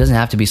 It doesn't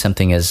have to be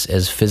something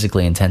as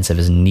physically intensive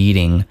as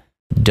kneading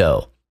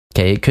dough.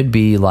 Okay, it could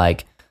be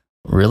like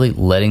really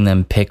letting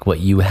them pick what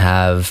you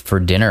have for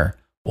dinner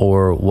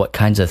or what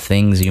kinds of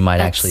things you might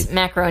actually...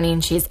 macaroni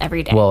and cheese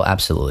every day. Well,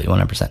 absolutely,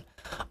 100%.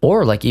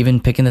 Or like even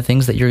picking the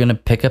things that you're going to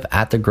pick up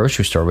at the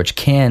grocery store, which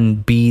can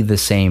be the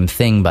same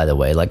thing, by the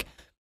way. Like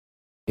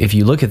if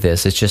you look at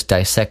this, it's just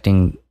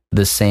dissecting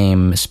the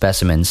same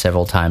specimen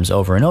several times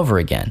over and over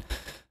again.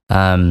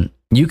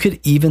 You could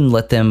even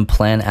let them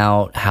plan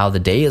out how the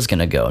day is going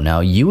to go. Now,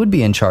 you would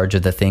be in charge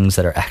of the things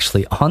that are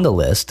actually on the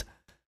list,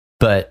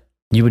 but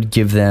you would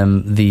give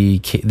them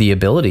the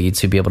ability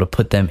to be able to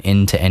put them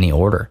into any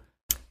order.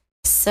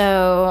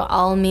 So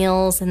all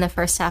meals in the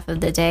first half of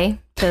the day?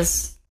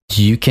 Because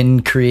you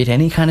can create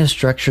any kind of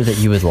structure that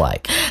you would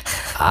like.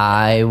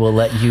 I will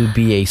let you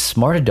be a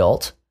smart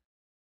adult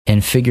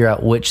and figure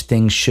out which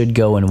things should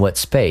go in what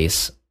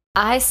space.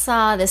 I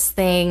saw this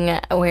thing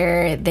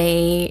where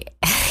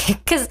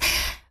because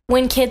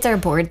when kids are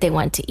bored, they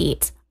want to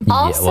eat.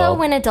 Also,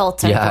 when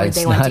adults are bored,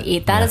 they want to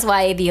eat. That is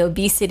why the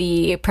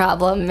obesity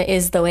problem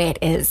is the way it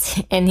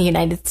is in the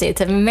United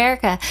States of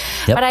America.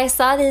 Yep. But I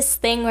saw this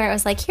thing where it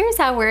was like, here's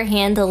how we're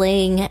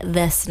handling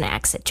the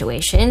snack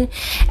situation.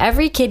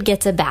 Every kid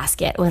gets a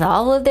basket with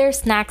all of their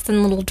snacks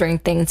and little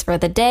drink things for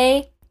the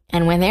day.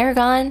 And when they're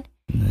gone,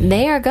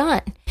 they are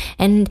gone.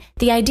 And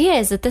the idea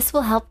is that this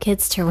will help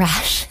kids to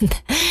ration.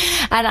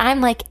 And I'm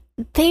like,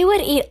 they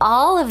would eat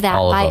all of that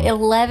by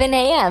 11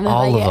 a.m.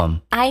 All of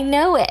them. I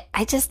know it.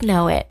 I just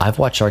know it. I've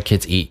watched our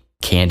kids eat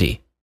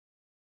candy.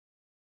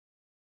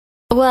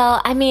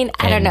 Well, I mean,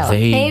 I don't know.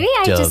 Maybe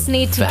I just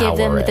need to give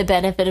them the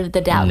benefit of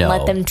the doubt and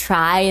let them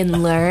try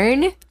and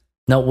learn.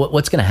 No,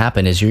 what's going to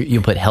happen is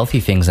you put healthy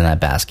things in that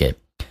basket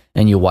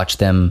and you watch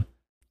them.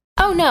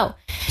 Oh, no.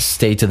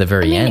 Stay to the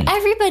very end.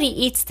 Everybody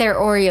eats their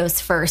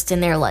Oreos first in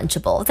their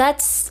Lunchable.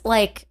 That's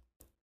like,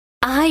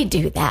 I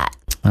do that.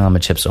 I'm a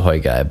Chips Ahoy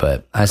guy,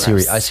 but I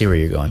see where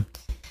you're going.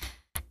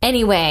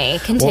 Anyway,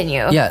 continue.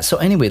 Well, yeah. So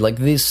anyway, like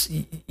this,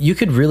 you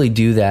could really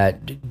do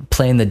that,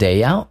 plan the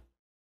day out.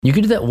 You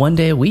could do that one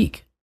day a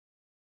week.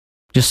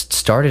 Just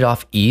start it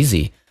off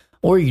easy,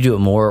 or you do it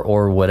more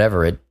or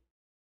whatever. It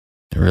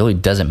really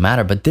doesn't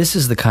matter. But this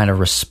is the kind of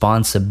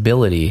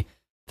responsibility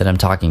that I'm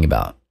talking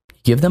about.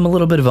 Give them a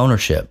little bit of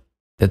ownership,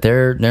 that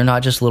they're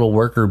not just little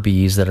worker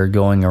bees that are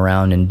going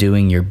around and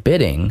doing your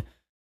bidding,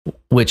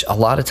 which a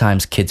lot of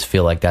times kids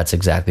feel like that's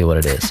exactly what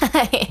it is.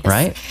 Yes,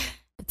 right?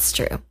 It's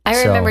true.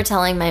 I remember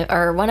telling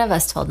one of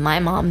us told my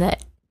mom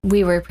that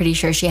we were pretty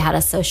sure she had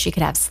us so she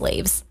could have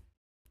slaves.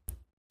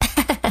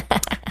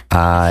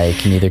 I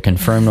can neither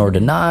confirm nor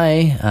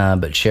deny,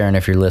 but Sharon,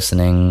 if you're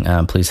listening,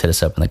 please hit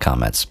us up in the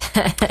comments.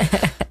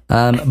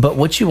 But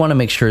what you want to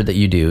make sure that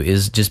you do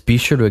is just be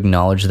sure to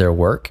acknowledge their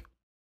work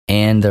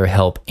and their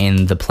help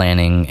in the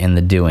planning and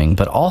the doing,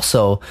 but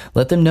also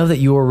let them know that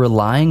you are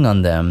relying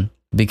on them,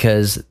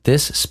 because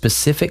this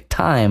specific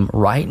time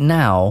right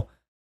now,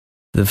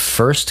 the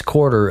first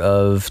quarter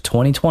of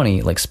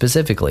 2020, like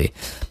specifically,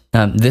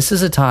 this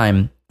is a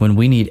time when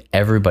we need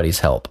everybody's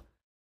help.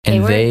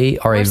 And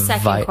we're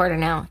second quarter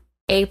now.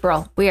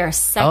 April. We are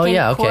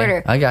second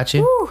quarter. I got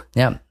you. Woo.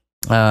 Yeah.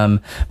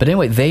 But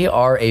anyway, they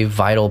are a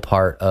vital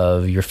part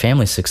of your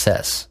family's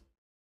success.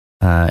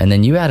 And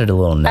then you added a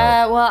little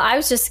note. Well, I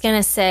was just going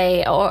to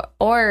say,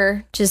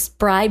 or just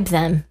bribe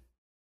them,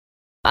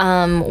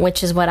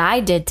 which is what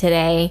I did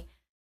today,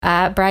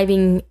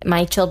 bribing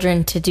my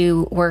children to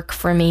do work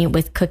for me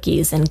with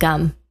cookies and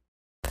gum.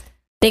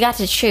 They got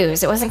to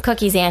choose. It wasn't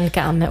cookies and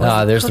gum. It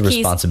was there's cookies. The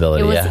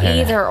responsibility. It was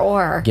either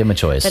or. Give them a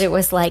choice. But it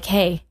was like,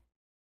 hey,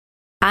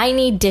 I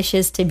need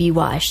dishes to be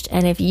washed.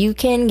 And if you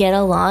can get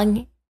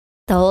along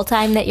the whole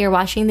time that you're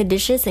washing the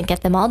dishes and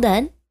get them all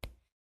done,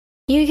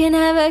 you can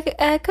have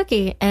a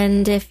cookie.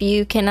 And if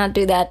you cannot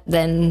do that,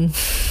 then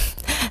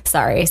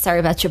sorry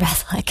about your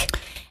bad luck.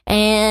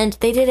 And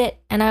they did it.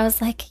 And I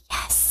was like,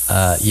 yes.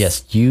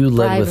 Yes, you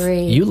led with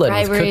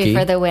cookie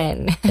for the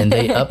win. And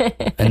they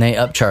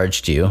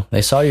upcharged you.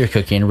 They saw your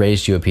cookie and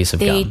raised you a piece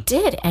of gum. They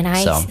did, and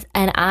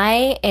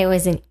it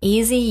was an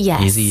easy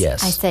yes. Easy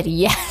yes. I said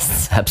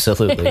yes.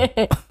 Absolutely.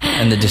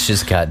 And the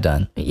dishes got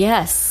done.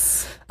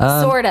 Yes.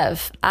 Sort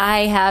of.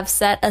 I had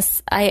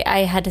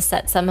to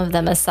set some of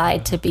them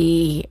aside to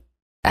be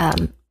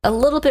a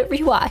little bit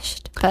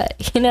rewashed, but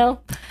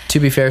to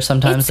be fair,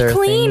 sometimes there are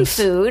clean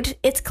food.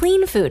 It's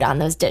clean food on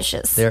those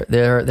dishes.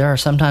 There are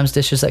sometimes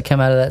dishes that come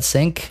out of that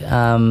sink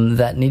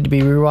that need to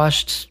be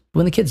rewashed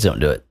when the kids don't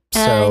do it.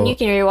 And you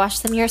can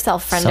rewash them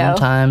yourself, friendo.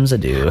 Sometimes I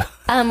do.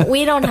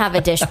 We don't have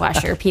a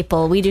dishwasher,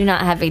 people. We do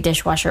not have a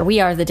dishwasher.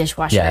 We are the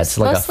dishwashers. Yeah, it's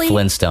like a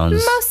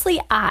Flintstones.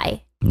 Mostly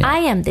I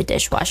am the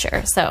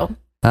dishwasher. So.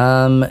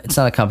 It's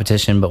not a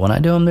competition, but when I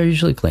do them, they're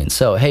usually clean.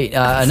 So, hey,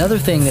 another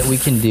thing that we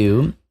can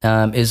do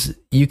is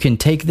you can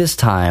take this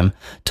time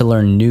to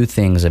learn new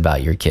things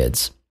about your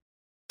kids.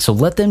 So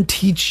let them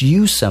teach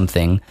you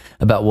something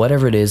about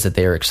whatever it is that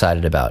they are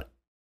excited about,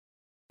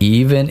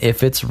 even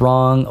if it's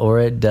wrong or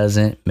it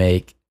doesn't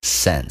make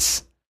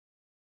sense.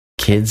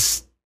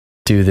 Kids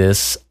do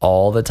this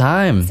all the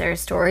time. Is there a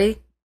story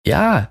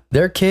Yeah,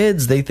 they're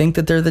kids. They think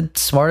that they're the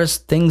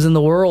smartest things in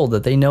the world,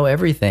 that they know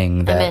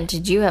everything.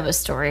 Did you have a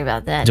story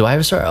about that? Do I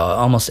have a story?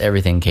 Almost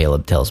everything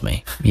Caleb tells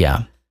me.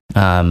 Yeah.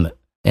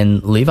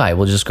 And Levi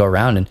will just go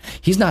around, and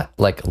he's not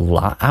like,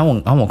 I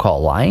won't call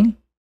it lying.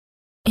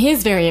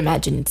 He's very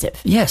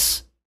imaginative.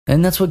 Yes.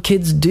 And that's what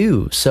kids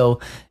do. So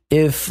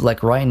if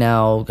like right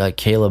now, like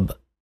Caleb,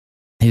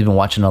 he's been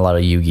watching a lot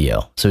of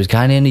Yu-Gi-Oh! So he's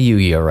kind of into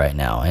Yu-Gi-Oh! Right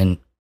now, and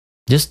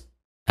just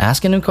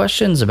asking him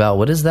questions about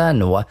what is that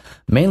and why.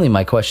 Mainly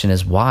my question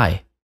is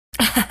why.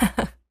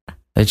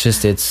 It's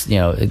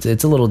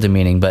a little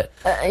demeaning, but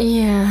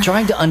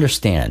trying to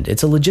understand.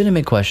 It's a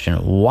legitimate question.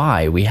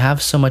 Why? We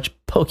have so much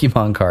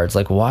Pokemon cards.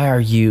 Like, why are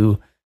you,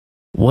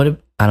 I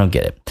don't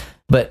get it.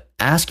 But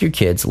ask your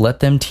kids, let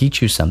them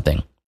teach you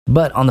something.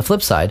 But on the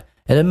flip side,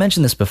 and I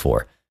mentioned this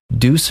before,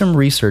 do some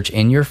research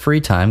in your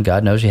free time,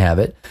 God knows you have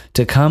it,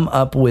 to come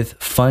up with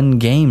fun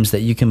games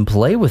that you can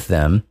play with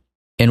them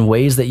in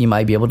ways that you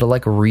might be able to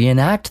like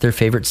reenact their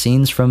favorite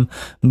scenes from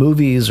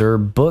movies or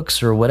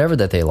books or whatever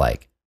that they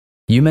like.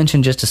 You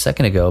mentioned just a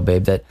second ago,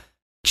 babe, that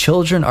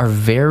children are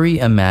very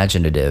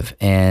imaginative,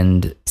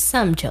 and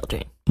some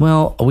children.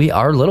 Well,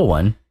 our little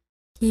one,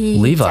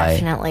 Levi,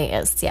 definitely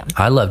is. Yeah,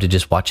 I love to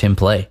just watch him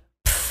play.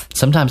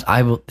 Sometimes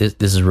I will. This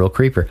is real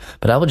creeper,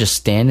 but I will just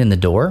stand in the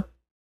door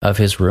of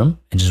his room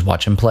and just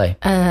watch him play.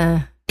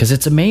 Because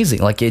it's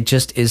amazing. Like, it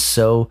just is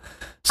so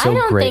great. I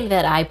don't think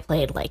that I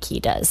played like he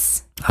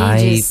does.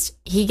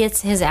 He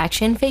gets his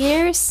action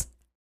figures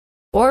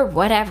or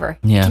whatever.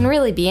 Yeah. It can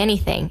really be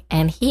anything.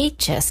 And he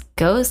just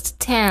goes to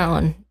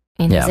town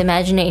in his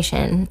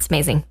imagination. It's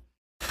amazing.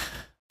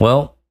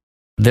 Well,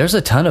 there's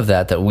a ton of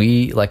that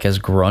we, like, as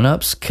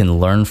grown-ups can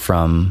learn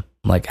from,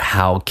 like,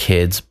 how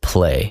kids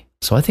play.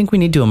 So I think we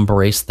need to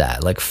embrace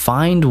that. Like,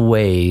 find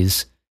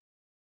ways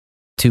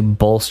to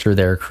bolster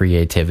their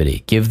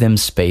creativity, give them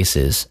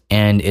spaces,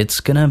 and it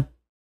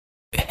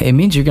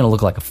means you're going to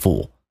look like a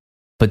fool,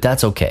 but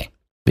that's okay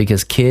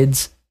because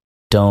kids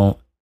don't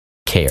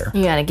care.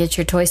 You got to get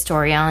your Toy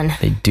Story on.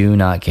 They do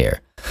not care.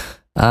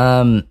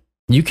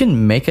 You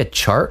can make a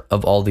chart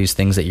of all these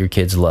things that your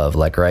kids love.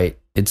 Like, right.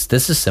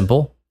 This is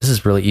simple. This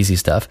is really easy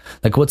stuff.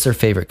 Like, what's their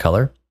favorite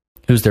color?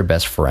 Who's their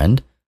best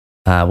friend?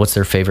 What's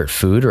their favorite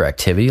food or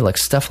activity? Like,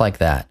 stuff like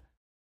that.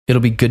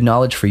 It'll be good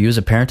knowledge for you as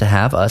a parent to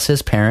have, us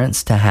as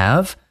parents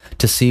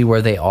to see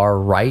where they are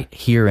right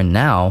here and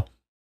now.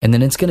 And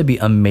then it's going to be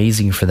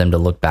amazing for them to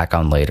look back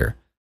on later,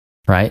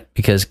 right?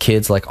 Because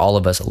kids, like all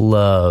of us,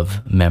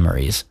 love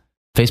memories.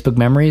 Facebook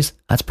memories,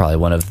 that's probably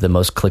one of the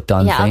most clicked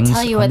on things. Yeah,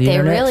 I'll tell you what they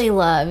really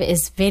love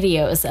is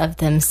videos of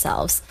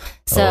themselves.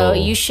 So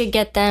you should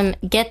get them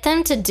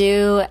to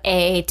do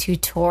a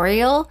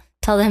tutorial.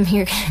 Tell them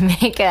you're going to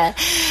make a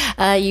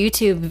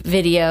YouTube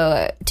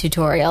video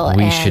tutorial.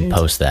 We should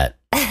post that.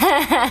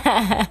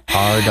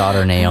 Our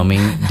daughter Naomi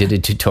did a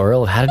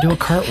tutorial of how to do a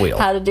cartwheel.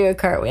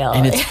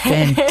 And it's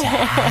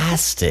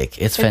fantastic.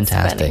 It's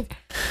fantastic. Funny.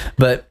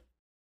 But,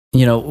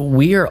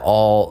 we are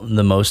all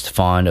the most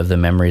fond of the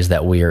memories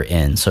that we are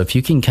in. So if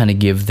you can kind of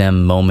give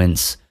them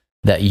moments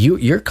that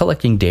you're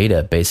collecting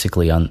data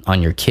basically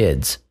on your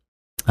kids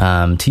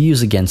to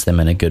use against them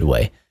in a good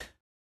way,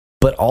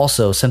 but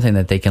also something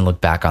that they can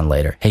look back on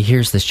later. Hey,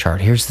 here's this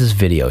chart. Here's this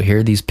video. Here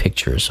are these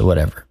pictures or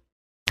whatever.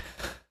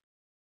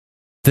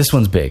 This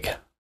one's big.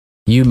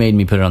 You made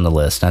me put it on the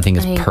list. I think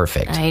it's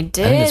perfect. I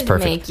did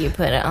make you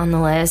put it on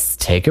the list.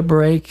 Take a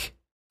break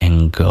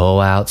and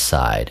go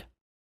outside.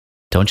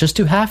 Don't just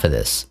do half of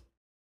this.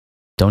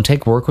 Don't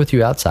take work with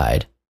you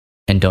outside,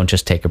 and don't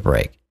just take a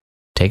break.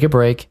 Take a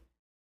break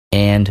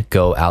and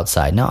go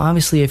outside. Now,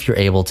 obviously, if you're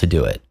able to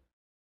do it.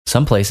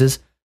 Some places,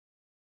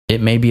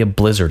 it may be a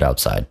blizzard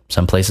outside.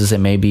 Some places, it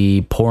may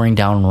be pouring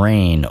down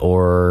rain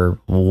or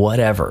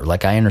whatever.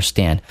 Like, I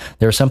understand.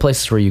 There are some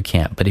places where you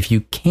can't. But if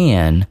you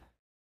can,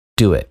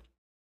 do it.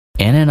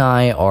 Anna and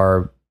I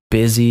are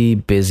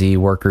busy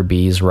worker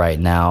bees right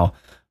now,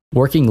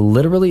 working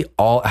literally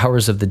all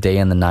hours of the day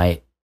and the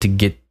night to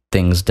get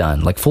things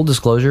done. Like, full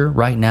disclosure,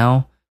 right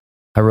now,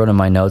 I wrote in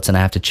my notes and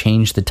I have to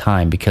change the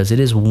time because it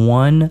is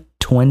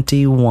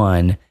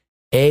 1:21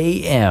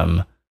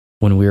 a.m.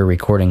 when we are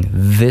recording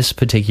this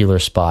particular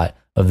spot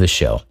of the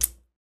show.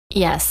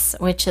 Yes,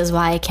 which is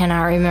why I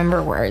cannot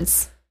remember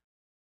words.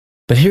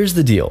 But here's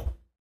the deal.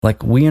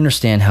 Like, we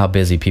understand how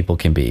busy people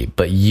can be,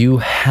 but you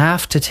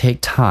have to take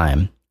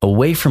time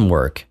away from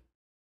work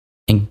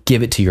and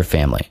give it to your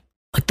family.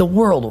 Like, the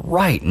world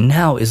right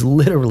now is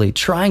literally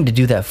trying to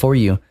do that for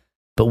you,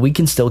 but we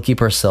can still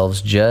keep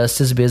ourselves just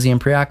as busy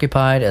and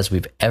preoccupied as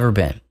we've ever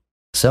been.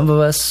 Some of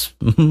us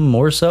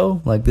more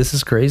so. Like, this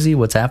is crazy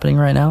what's happening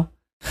right now.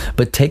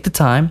 But take the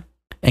time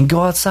and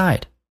go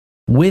outside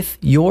with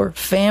your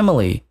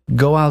family.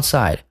 Go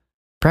outside.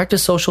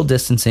 Practice social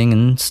distancing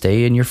and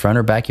stay in your front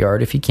or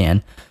backyard if you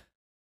can.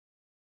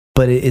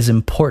 But it is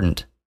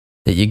important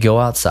that you go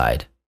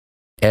outside.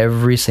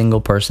 Every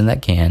single person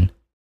that can,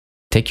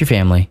 take your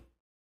family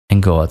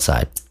and go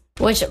outside.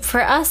 Which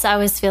for us, I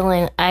was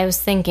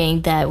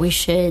thinking that we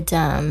should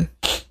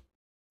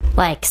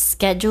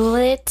schedule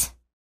it.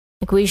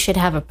 Like, we should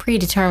have a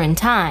predetermined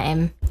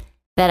time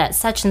that at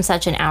such and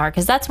such an hour,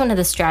 because that's one of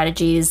the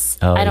strategies.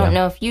 I don't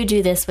know if you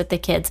do this with the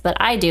kids, but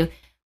I do.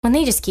 When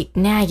they just keep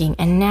nagging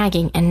and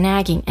nagging and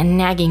nagging and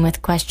nagging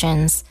with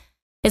questions,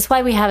 it's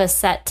why we have a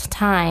set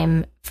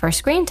time for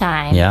screen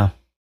time. Yeah.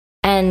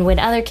 And when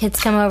other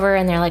kids come over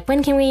and they're like,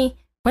 when can we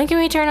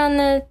turn on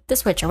the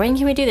switch? Or when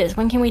can we do this?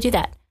 When can we do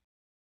that?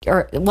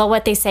 Or, well,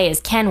 what they say is,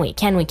 can we?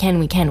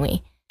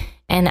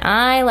 And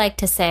I like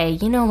to say,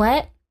 you know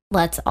what?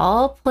 Let's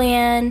all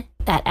plan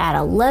that at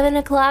 11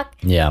 o'clock,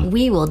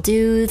 we will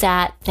do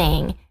that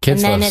thing.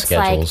 Kids and then love it's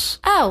schedules.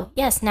 like, oh,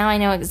 yes, now I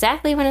know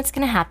exactly when it's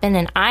going to happen,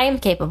 and I am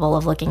capable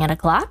of looking at a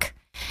clock.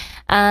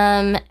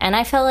 And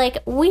I feel like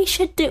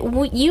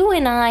you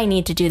and I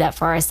need to do that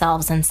for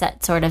ourselves and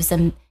set sort of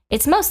some,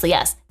 it's mostly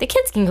us. The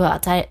kids can go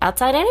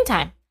outside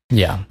anytime.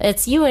 Yeah.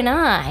 It's you and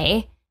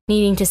I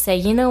needing to say,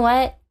 you know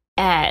what,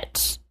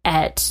 at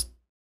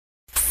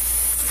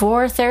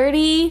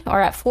 4:30 or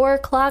at 4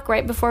 o'clock,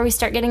 right before we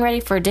start getting ready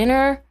for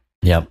dinner,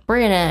 we're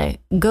going to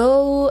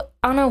go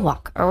on a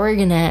walk, or we're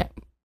going to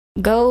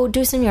go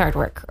do some yard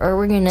work, or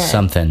we're going to,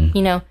 something,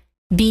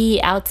 be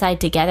outside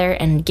together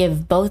and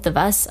give both of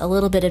us a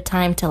little bit of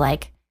time to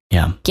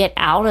get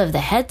out of the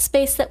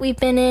headspace that we've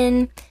been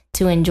in,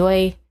 to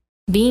enjoy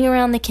being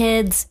around the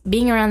kids,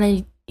 being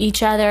around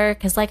each other.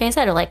 Because like I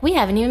said, we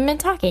haven't even been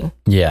talking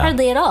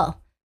hardly at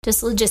all,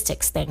 just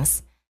logistics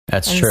things.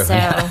 That's true.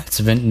 So,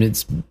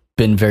 it's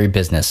been very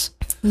business.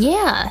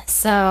 Yeah.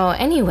 So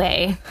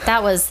anyway,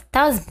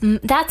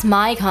 that's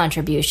my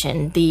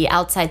contribution, the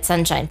outside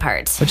sunshine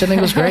part, which I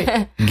think was great.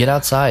 Get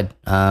outside.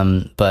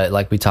 But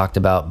like we talked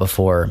about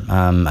before,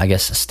 I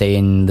guess stay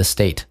in the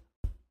state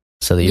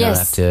so that you don't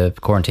have to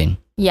quarantine.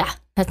 Yeah.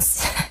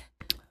 That's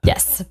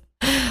yes.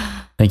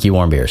 Thank you,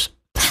 warm beers.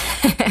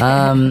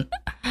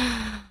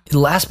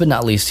 Last but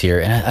not least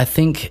here, and I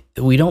think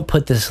we don't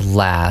put this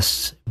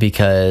last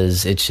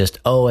because it's just,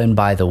 oh, and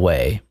by the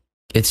way,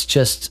 it's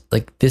just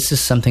like, this is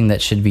something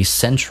that should be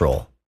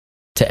central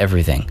to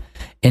everything.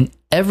 In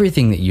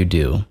everything that you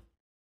do,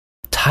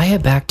 tie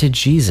it back to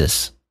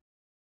Jesus.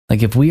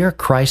 Like, if we are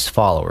Christ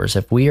followers,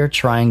 if we are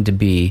trying to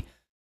be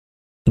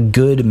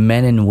good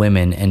men and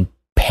women and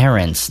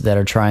parents that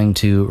are trying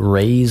to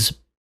raise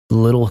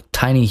little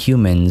tiny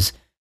humans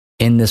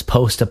in this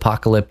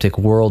post-apocalyptic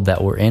world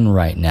that we're in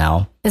right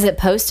now. Is it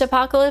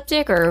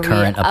post-apocalyptic or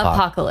current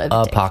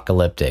apocalyptic?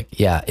 Apocalyptic.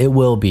 Yeah, it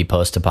will be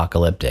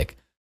post-apocalyptic.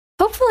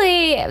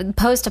 Hopefully,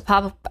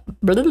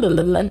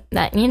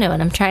 that, you know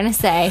what I'm trying to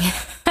say.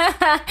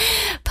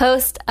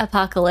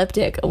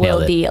 Post-apocalyptic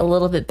will be a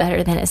little bit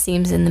better than it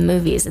seems in the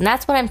movies. And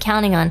that's what I'm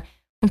counting on.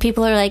 When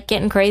people are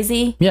getting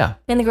crazy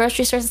in the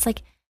grocery stores, it's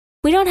like,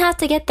 we don't have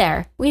to get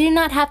there. We do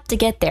not have to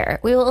get there.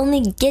 We will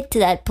only get to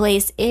that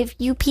place if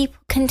you people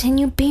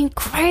continue being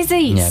crazy.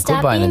 Yeah,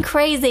 Stop being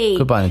crazy.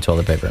 Quit buying the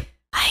toilet paper.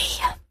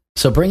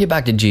 So bring it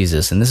back to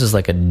Jesus. And this is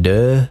like a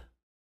duh,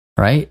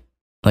 right?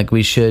 Like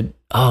we should,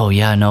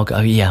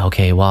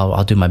 okay, well,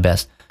 I'll do my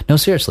best. No,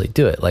 seriously,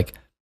 do it. Like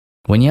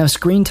when you have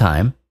screen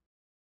time,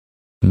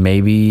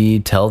 maybe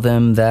tell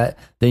them that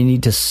they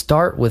need to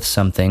start with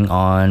something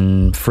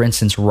on, for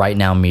instance, Right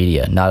Now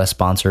Media. Not a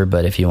sponsor,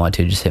 but if you want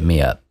to, just hit me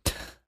up.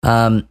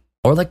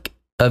 Or like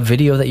a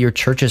video that your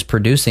church is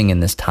producing in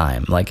this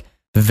time. Like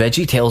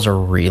Veggie Tales are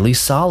really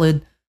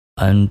solid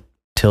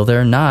until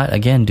they're not.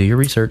 Again, do your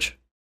research.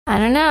 I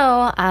don't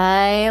know.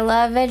 I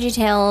love Veggie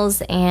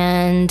Tales,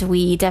 and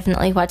we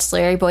definitely watched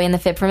Larry Boy and the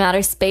Fit from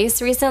Outer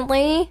Space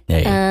recently.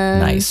 Hey,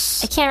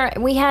 nice.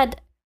 We had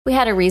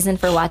a reason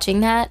for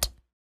watching that.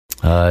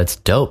 It's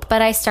dope.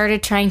 But I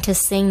started trying to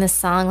sing the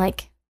song.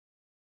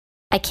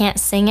 I can't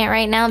sing it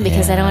right now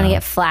because I don't want to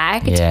get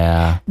flagged.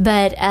 Yeah.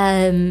 But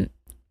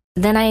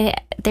then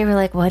they were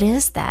like, "What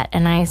is that?"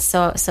 And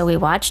so we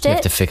watched it. You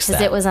have to fix that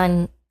because it was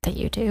on the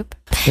YouTube.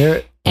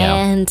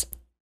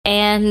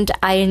 And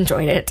I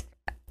enjoyed it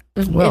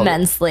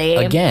immensely.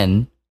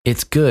 Again,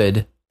 it's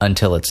good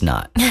until it's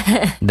not.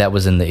 That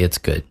was in the it's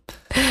good.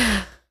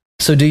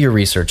 So do your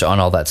research on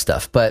all that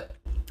stuff, but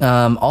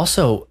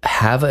also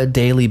have a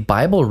daily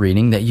Bible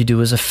reading that you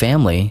do as a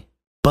family.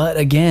 But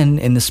again,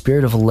 in the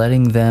spirit of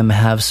letting them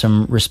have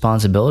some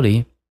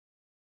responsibility,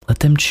 let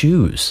them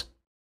choose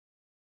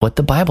what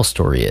the Bible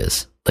story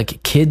is.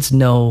 Like, kids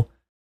know,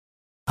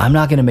 I'm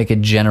not going to make a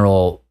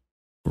general,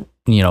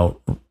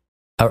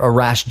 a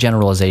rash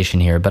generalization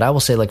here, but I will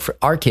say, like, for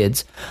our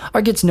kids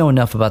know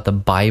enough about the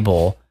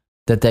Bible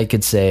that they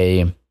could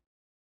say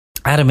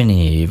Adam and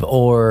Eve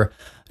or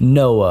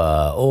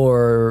Noah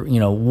or,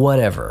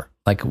 whatever.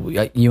 Like,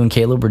 you and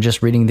Caleb were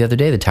just reading the other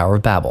day, the Tower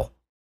of Babel.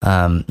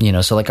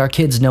 So like our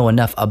kids know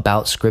enough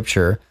about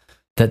scripture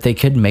that they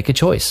could make a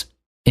choice.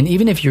 And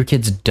even if your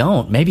kids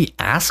don't, maybe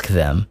ask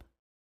them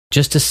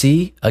just to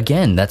see.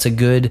 Again, that's a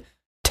good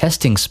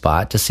testing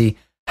spot to see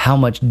how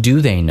much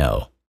do they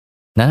know.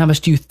 Not how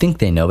much do you think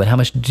they know, but how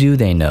much do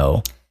they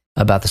know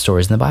about the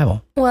stories in the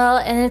Bible. Well,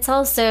 and it's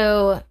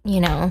also,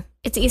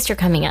 it's Easter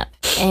coming up.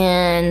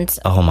 And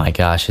oh my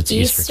gosh, it's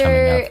Easter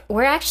coming up.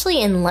 We're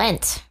actually in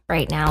Lent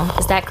right now.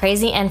 Is that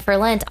crazy? And for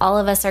Lent, all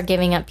of us are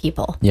giving up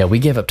people. Yeah, we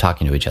give up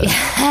talking to each other.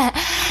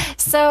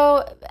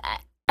 So,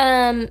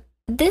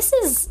 this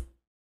is,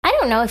 I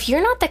don't know, if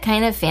you're not the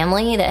kind of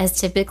family that has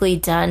typically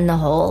done the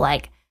whole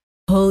like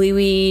Holy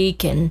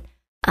Week and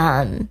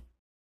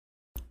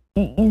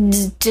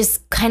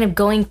just kind of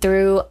going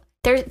through,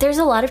 there's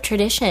a lot of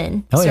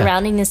tradition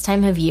surrounding this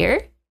time of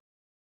year.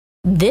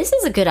 This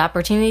is a good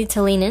opportunity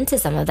to lean into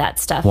some of that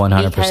stuff.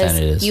 100%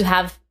 it is. You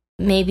have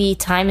maybe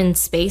time and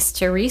space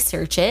to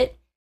research it,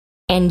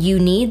 and you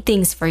need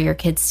things for your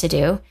kids to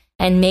do,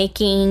 and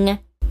making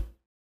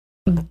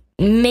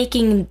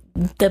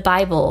the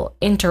Bible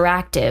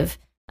interactive.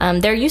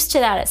 They're used to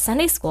that at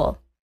Sunday school,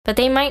 but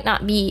they might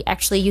not be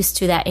actually used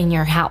to that in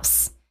your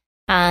house.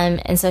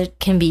 And so it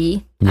can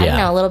be, I don't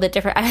know, a little bit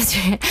different.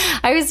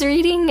 I was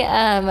reading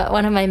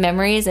one of my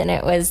memories, and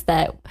it was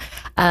that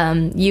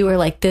you were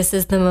like, this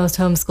is the most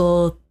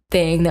homeschool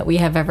thing that we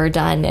have ever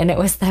done. And it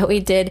was that we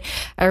did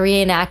a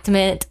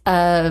reenactment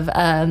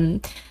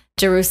of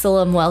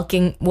Jerusalem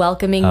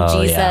welcoming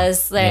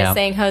Jesus. They're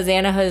saying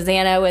Hosanna,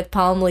 Hosanna with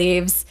palm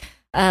leaves.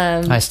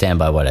 I stand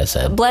by what I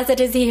said. Blessed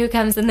is he who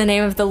comes in the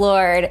name of the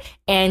Lord.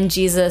 And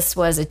Jesus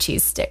was a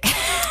cheese stick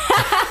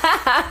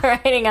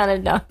riding on a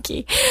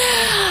donkey.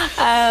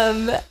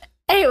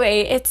 Anyway,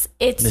 it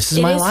is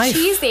life.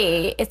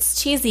 cheesy.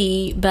 It's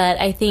cheesy, but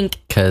I think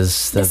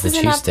because of the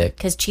cheese stick.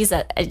 Because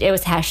it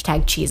was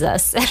hashtag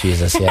Jesus.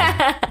 Jesus,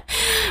 yeah.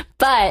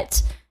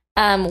 But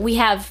we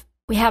have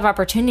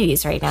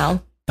opportunities right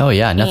now. Oh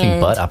yeah, nothing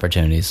but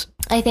opportunities.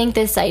 I think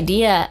this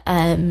idea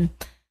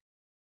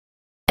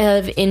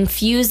of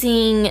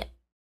infusing,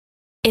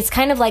 it's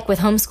kind of like with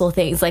homeschool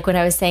things, like when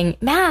I was saying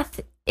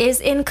math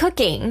is in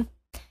cooking.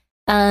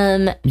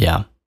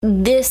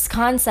 This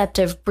concept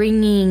of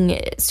bringing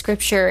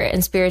scripture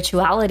and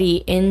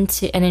spirituality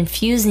into and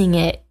infusing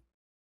it,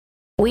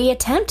 we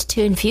attempt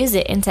to infuse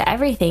it into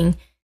everything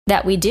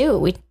that we do.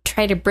 We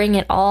try to bring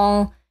it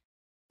all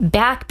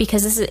back,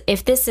 because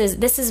this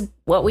is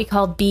what we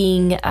call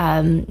being,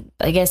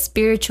 I guess,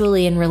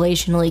 spiritually and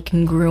relationally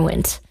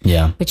congruent.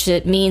 Yeah. Which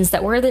it means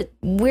that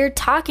we're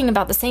talking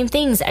about the same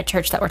things at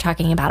church that we're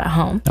talking about at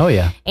home. Oh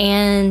yeah.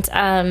 And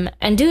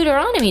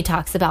Deuteronomy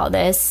talks about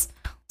this.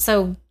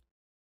 So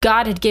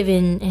God had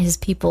given his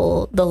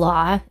people the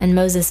law, and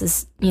Moses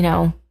is,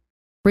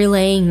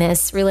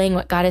 relaying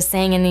what God is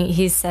saying. And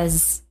he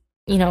says,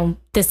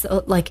 this,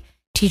 like,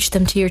 teach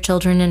them to your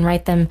children and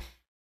write them.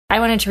 I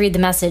wanted to read the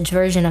Message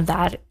version of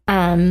that,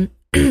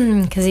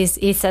 because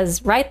he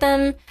says, write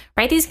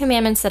these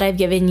commandments that I've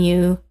given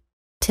you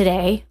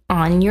today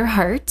on your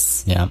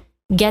hearts. Yeah.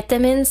 Get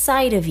them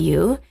inside of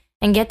you,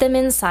 and get them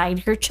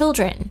inside your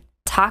children.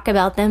 Talk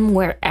about them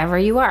wherever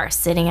you are,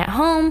 sitting at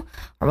home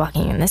or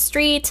walking in the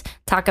street.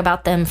 Talk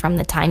about them from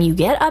the time you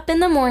get up in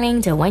the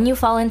morning to when you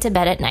fall into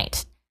bed at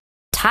night.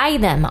 Tie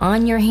them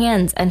on your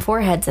hands and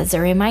foreheads as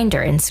a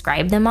reminder.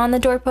 Inscribe them on the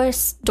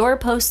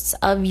doorposts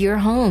of your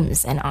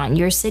homes and on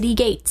your city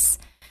gates.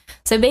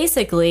 So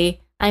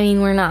basically, I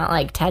mean, we're not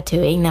like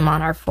tattooing them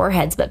on our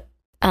foreheads, but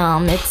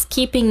it's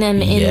keeping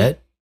them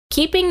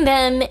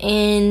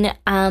in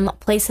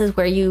places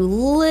where you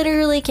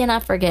literally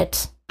cannot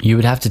forget. You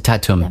would have to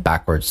tattoo them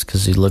backwards,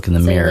 because you look in the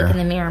mirror.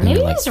 Maybe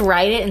just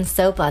write it in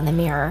soap on the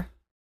mirror.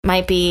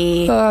 Might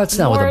be. It's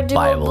not what the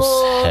Bible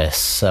doable. says.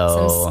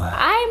 So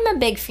I'm a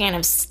big fan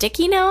of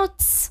sticky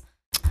notes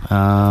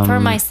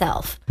for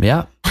myself.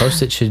 Yeah,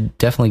 Post-it should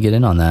definitely get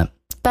in on that.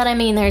 But I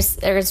mean,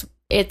 the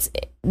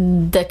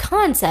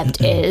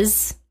concept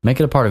is make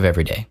it a part of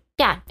every day.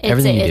 Yeah,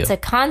 it's a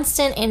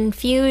constant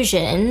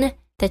infusion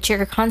that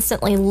you're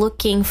constantly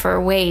looking for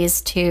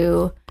ways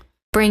to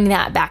bring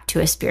that back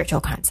to a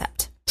spiritual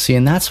concept. See,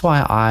 and that's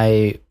why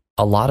I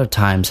a lot of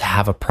times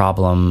have a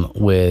problem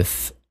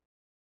with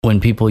when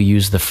people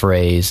use the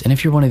phrase, and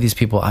if you're one of these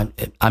people,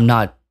 I'm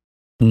not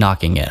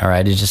knocking it, all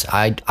right? It's just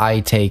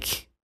I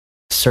take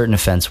certain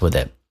offense with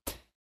it.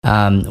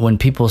 When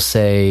people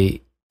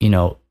say,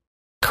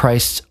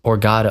 Christ or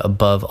God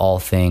above all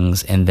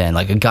things, and then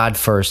like a God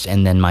first,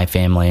 and then my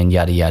family, and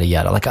yada, yada,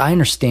 yada. Like, I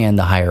understand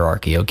the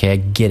hierarchy, okay? I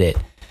get it.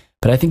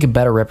 But I think a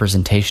better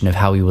representation of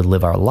how we would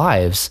live our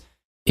lives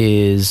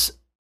is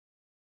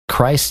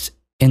Christ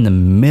in the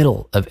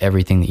middle of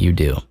everything that you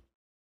do,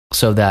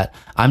 so that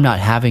I'm not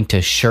having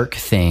to shirk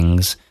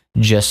things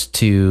just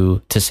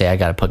to say I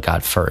got to put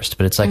God first.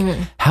 But it's like,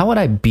 how would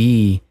I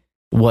be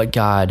what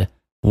God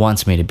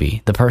wants me to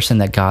be, the person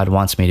that God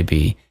wants me to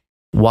be,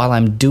 while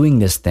I'm doing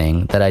this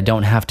thing that I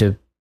don't have to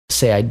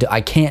say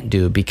I can't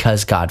do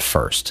because God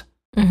first?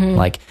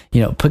 Like,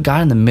 put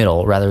God in the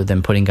middle rather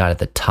than putting God at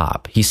the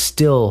top. He's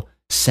still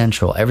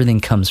central. Everything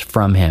comes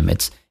from him.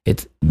 It's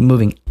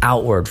moving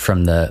outward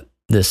from the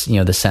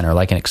center,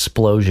 like an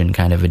explosion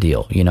kind of a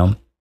deal,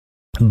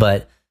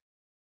 But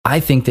I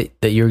think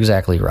that you're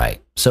exactly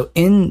right. So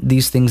in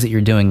these things that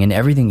you're doing, in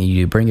everything that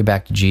you do, bring it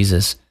back to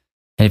Jesus.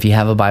 And if you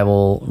have a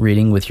Bible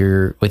reading with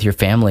your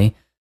family,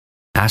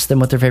 ask them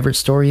what their favorite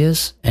story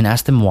is and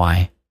ask them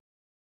why.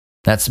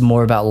 That's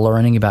more about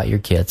learning about your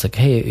kids. Like,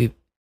 hey,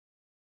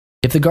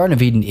 if the Garden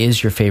of Eden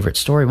is your favorite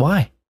story,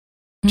 why?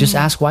 Just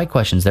ask why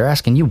questions. They're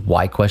asking you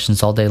why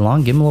questions all day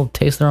long. Give them a little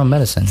taste of their own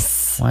medicine.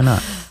 Why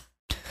not?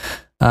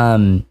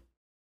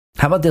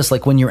 How about this?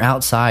 Like when you're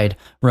outside,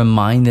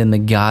 remind them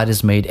that God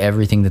has made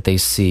everything that they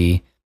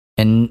see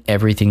and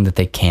everything that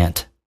they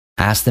can't.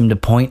 Ask them to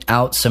point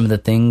out some of the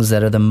things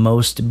that are the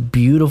most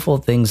beautiful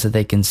things that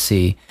they can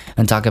see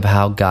and talk about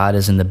how God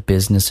is in the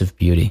business of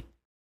beauty.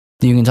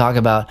 You can talk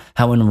about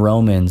how in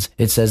Romans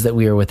it says that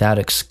we are without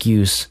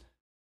excuse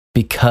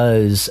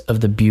because of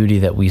the beauty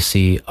that we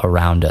see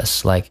around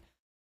us. Like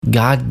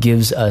God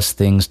gives us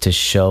things to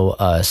show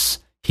us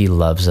He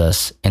loves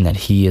us and that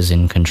He is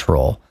in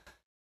control.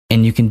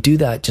 And you can do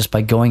that just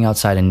by going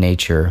outside in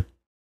nature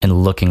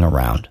and looking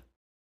around.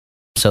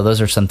 So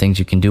those are some things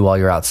you can do while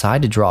you're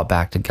outside to draw it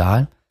back to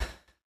God.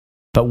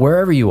 But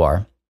wherever you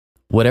are,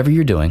 whatever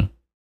you're doing,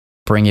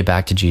 bring it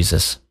back to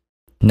Jesus.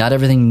 Not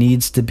everything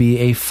needs to be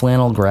a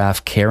flannel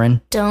graph, Karen.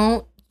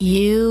 Don't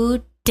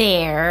you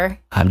dare.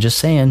 I'm just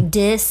saying.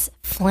 Diss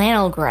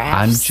flannel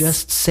graphs. I'm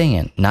just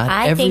saying. Not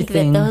everything. I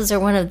think that those are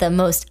one of the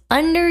most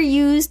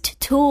underused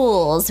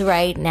tools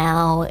right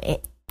now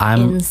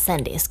in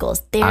Sunday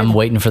schools. I'm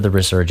waiting for the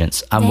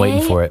resurgence. I'm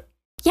waiting for it.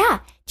 Yeah.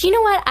 Do you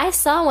know what? I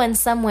saw one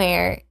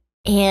somewhere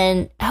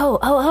and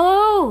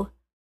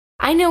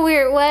I know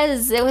where it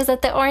was. It was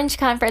at the Orange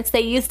Conference. They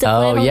used a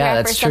flannel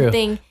graph or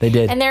something. They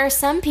did. And there are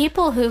some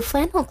people who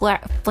flannel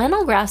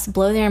graphs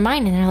blow their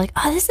mind, and they're like,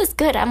 "Oh, this is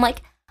good." I'm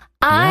like,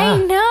 I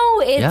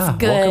know it's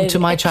good. Welcome to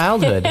my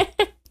childhood.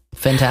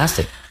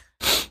 Fantastic.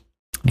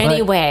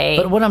 Anyway.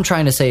 But what I'm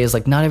trying to say is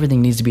like not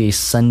everything needs to be a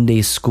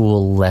Sunday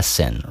school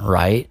lesson,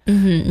 right?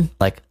 Mm-hmm.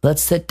 Like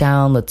let's sit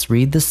down, let's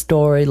read the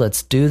story,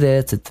 let's do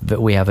this.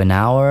 We have an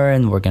hour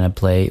and we're going to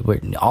play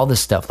all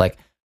this stuff. Like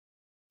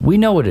we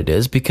know what it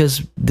is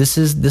because this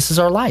is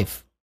our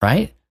life,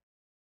 right?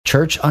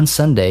 Church on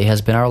Sunday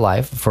has been our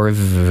life for a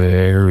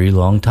very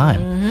long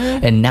time.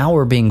 Mm-hmm. And now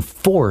we're being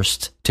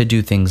forced to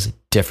do things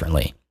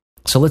differently.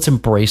 So let's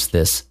embrace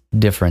this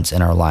difference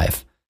in our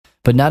life.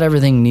 But not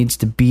everything needs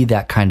to be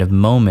that kind of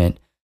moment.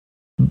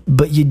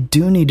 But you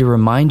do need to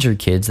remind your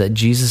kids that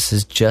Jesus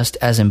is just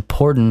as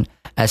important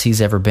as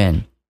He's ever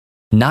been.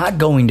 Not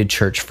going to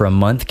church for a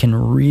month can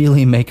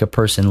really make a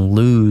person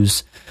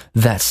lose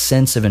that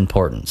sense of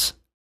importance.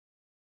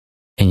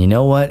 And you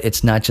know what?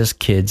 It's not just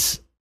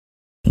kids.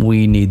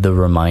 We need the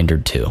reminder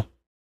too.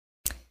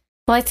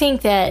 Well, I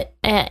think that,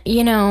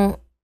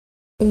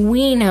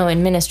 we know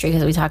in ministry,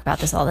 because we talk about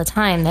this all the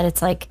time, that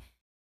it's like,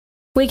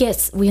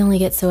 we only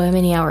get so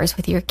many hours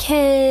with your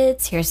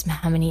kids. Here's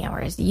how many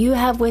hours you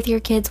have with your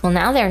kids. Well,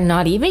 now they're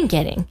not even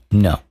getting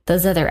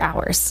those other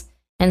hours.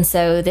 And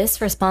so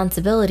this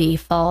responsibility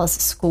falls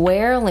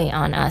squarely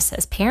on us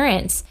as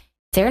parents.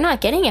 They're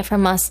not getting it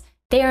from us.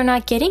 They are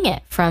not getting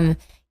it from,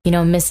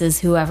 Mrs.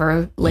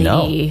 whoever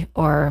lady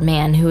or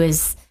man who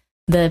is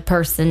the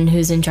person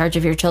who's in charge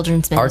of your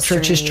children's ministry. Our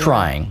church is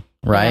trying,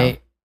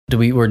 right?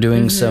 We're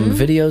doing some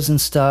videos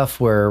and stuff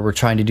where we're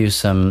trying to do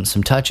some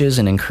touches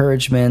and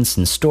encouragements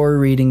and story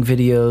reading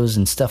videos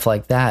and stuff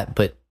like that.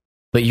 But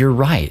you're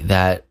right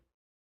that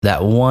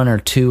 1 or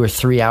 2 or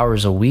 3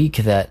 hours a week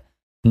that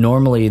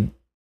normally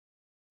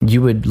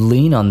you would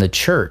lean on the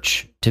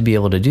church to be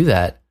able to do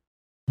that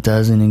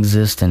doesn't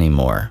exist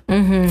anymore.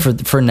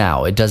 Mm-hmm. For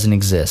now, it doesn't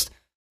exist.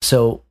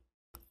 So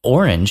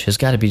Orange has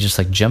got to be just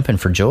like jumping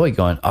for joy,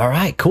 going, "All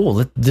right,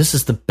 cool. This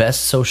is the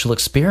best social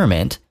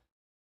experiment."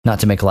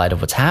 Not to make light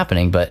of what's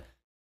happening, but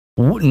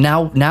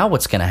now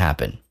what's going to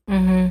happen?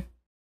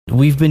 Mm-hmm.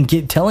 We've been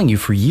telling you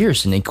for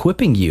years and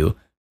equipping you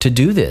to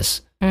do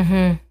this.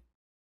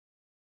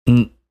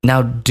 Mm-hmm.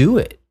 Now do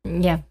it.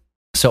 Yeah.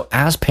 So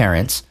as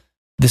parents,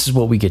 this is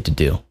what we get to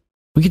do.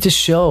 We get to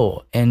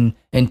show and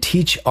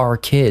teach our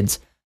kids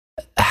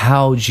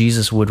how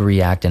Jesus would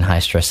react in high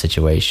stress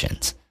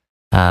situations.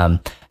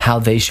 How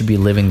they should be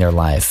living their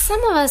life.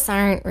 Some of us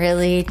aren't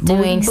really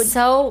doing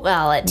so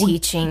well at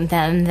teaching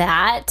them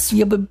that.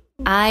 Yeah, but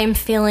I'm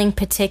feeling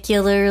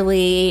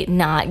particularly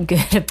not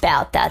good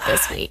about that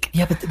this week.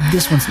 Yeah, but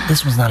this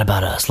one's not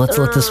about us. Let's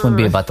let this one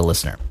be about the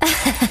listener.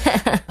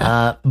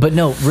 But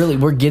no, really,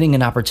 we're getting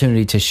an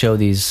opportunity to show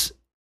these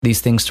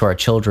things to our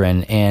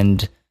children,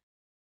 and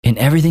in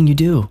everything you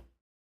do,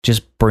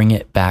 just bring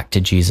it back to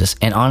Jesus.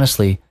 And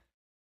honestly,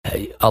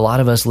 a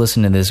lot of us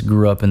listening to this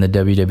grew up in the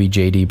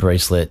WWJD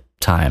bracelet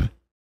time.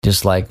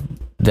 Just like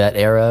that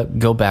era,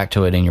 go back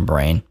to it in your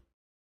brain.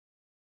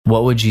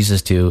 What would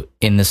Jesus do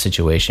in this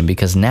situation?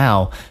 Because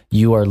now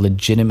you are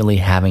legitimately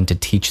having to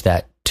teach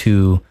that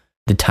to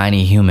the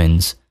tiny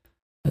humans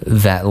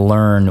that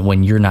learn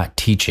when you're not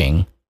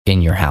teaching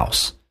in your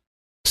house.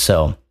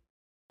 So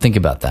think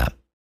about that.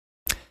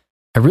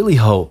 I really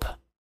hope,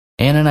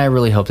 Anna and I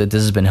really hope that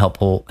this has been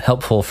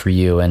helpful for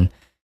you. And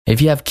if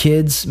you have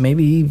kids,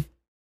 maybe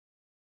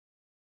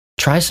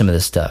try some of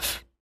this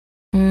stuff.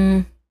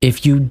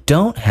 If you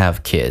don't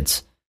have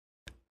kids,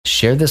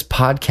 share this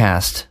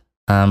podcast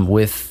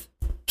with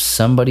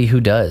somebody who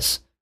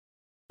does.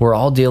 We're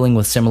all dealing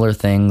with similar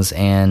things,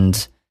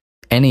 and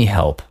any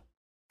help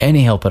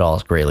at all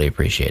is greatly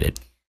appreciated.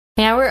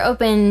 Yeah, we're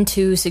open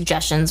to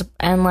suggestions.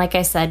 And like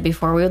I said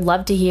before, we would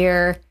love to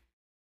hear.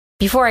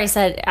 Before I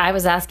said I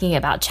was asking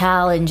about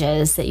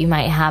challenges that you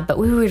might have, but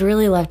we would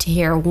really love to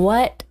hear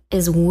what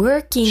is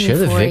working Share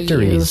the for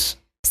victories.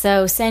 you.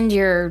 So send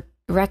your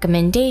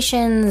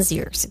recommendations,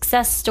 your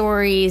success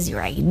stories,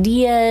 your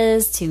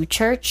ideas to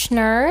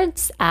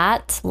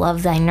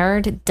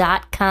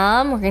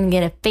churchnerds@lovethynerd.com. We're going to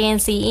get a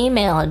fancy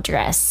email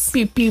address.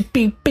 Pew, pew,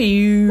 pew,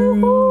 pew.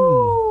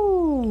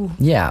 Woo-hoo.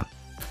 Yeah.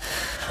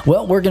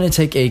 Well, we're going to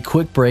take a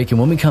quick break, and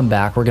when we come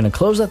back, we're going to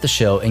close out the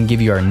show and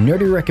give you our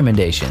nerdy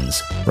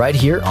recommendations right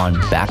here on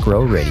Back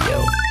Row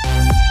Radio.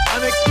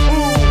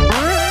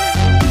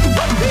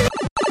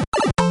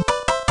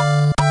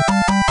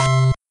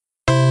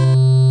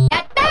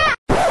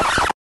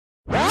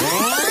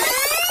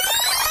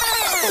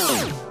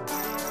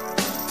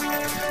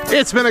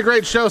 It's been a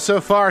great show so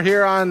far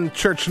here on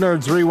Church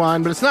Nerds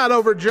Rewind, but it's not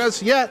over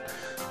just yet.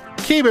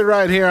 Keep it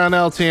right here on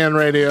LTN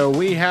Radio.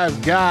 We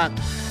have got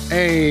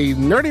a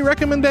nerdy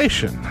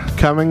recommendation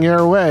coming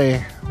your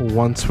way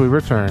once we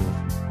return.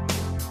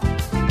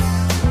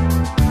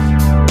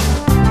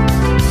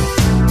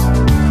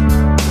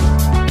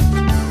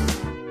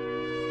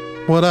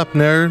 What up,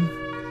 nerd?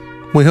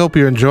 We hope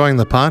you're enjoying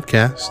the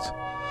podcast.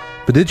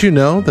 But did you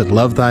know that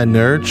Love Thy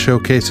Nerd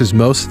showcases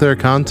most of their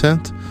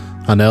content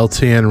on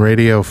LTN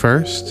Radio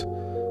first?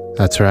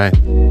 That's right.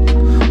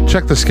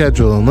 Check the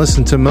schedule and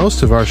listen to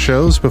most of our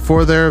shows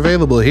before they're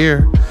available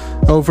here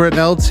over at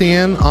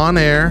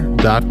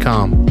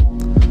ltnonair.com.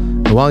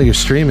 And while you're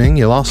streaming,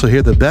 you'll also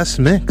hear the best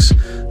mix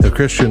of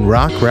Christian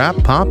rock, rap,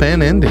 pop,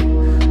 and indie,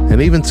 and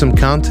even some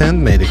content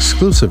made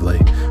exclusively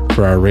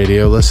for our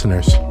radio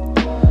listeners.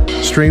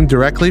 Stream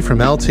directly from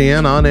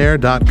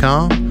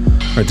ltnonair.com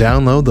or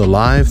download the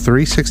Live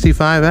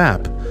 365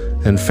 app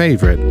and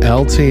favorite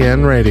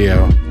LTN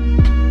Radio.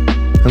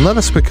 And let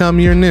us become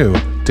your new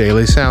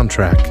daily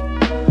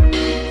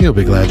soundtrack. You'll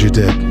be glad you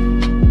did.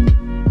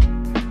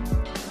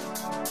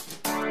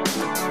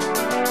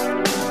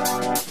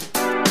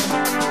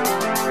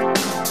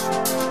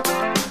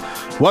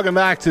 Welcome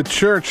back to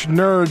Church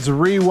Nerds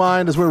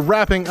Rewind. As we're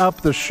wrapping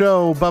up the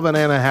show, Bubba and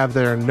Anna have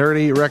their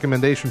nerdy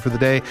recommendation for the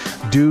day.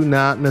 Do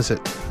not miss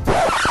it.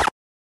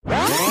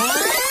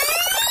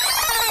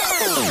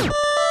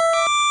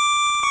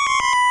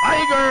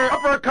 Tiger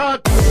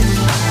uppercut!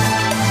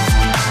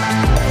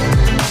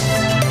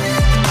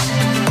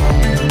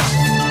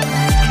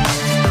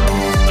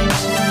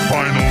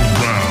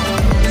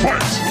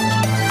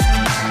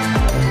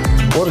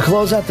 Well, to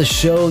close out the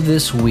show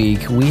this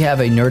week, we have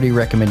a nerdy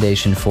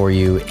recommendation for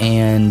you,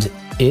 and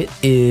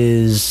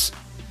it's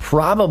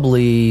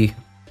probably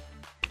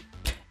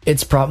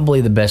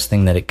the best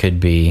thing that it could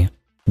be,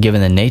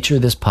 given the nature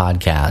of this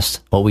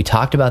podcast, what we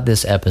talked about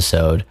this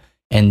episode,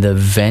 and the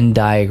Venn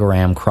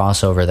diagram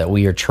crossover that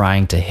we are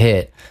trying to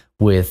hit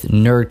with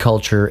nerd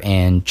culture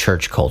and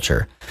church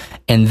culture.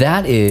 And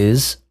that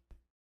is...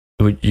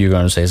 You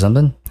going to say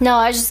something? No,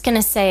 I was just going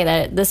to say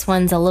that this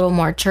one's a little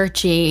more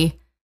churchy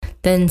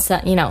than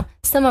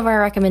some of our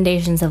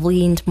recommendations have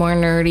leaned more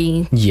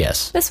nerdy.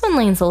 Yes. This one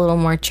leans a little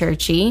more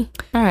churchy.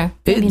 I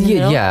don't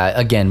know. Yeah,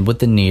 again, with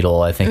the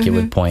needle, I think it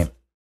would point.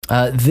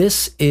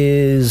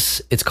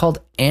 It's called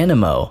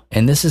Animo,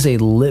 and this is a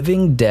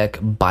Living Deck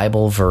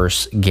Bible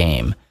verse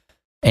game.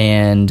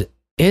 And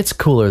it's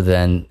cooler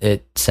than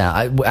it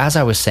sounds. As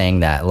I was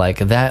saying that, like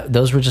that,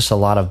 those were just a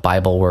lot of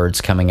Bible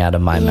words coming out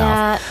of my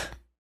mouth.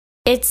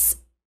 It's,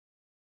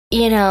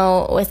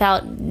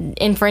 without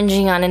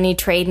infringing on any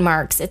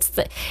trademarks, it's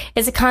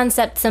a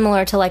concept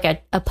similar to like a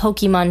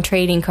Pokemon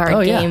trading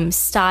card game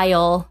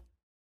style,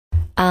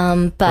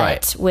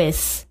 but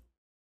with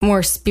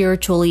more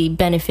spiritually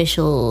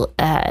beneficial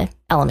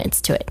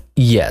elements to it.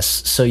 Yes.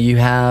 So you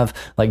have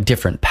like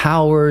different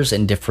powers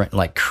and different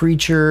like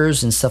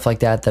creatures and stuff like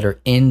that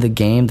are in the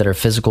game that are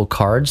physical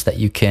cards that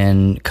you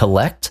can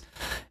collect.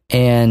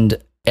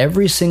 And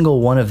every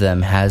single one of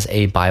them has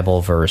a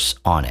Bible verse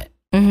on it,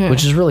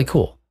 which is really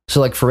cool. So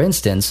like, for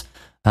instance,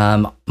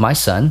 my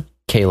son,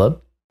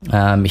 Caleb,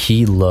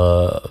 he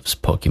loves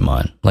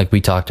Pokemon. Like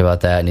we talked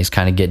about that, and he's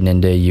kind of getting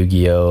into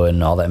Yu-Gi-Oh!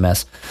 And all that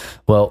mess.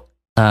 Well,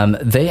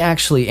 they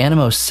actually,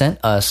 Animo sent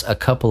us a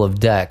couple of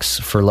decks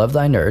for Love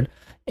Thy Nerd,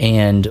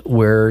 and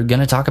we're going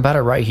to talk about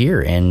it right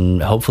here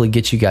and hopefully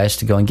get you guys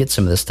to go and get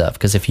some of this stuff.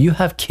 Because if you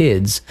have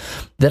kids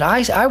that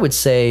I would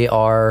say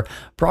are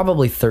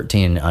probably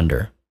 13 and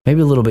under,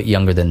 maybe a little bit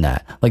younger than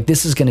that, like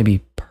this is going to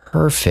be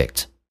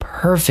perfect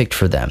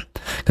for them.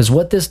 Because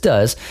what this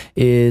does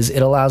is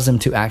it allows them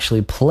to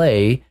actually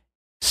play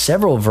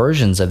several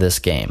versions of this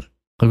game.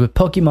 Like with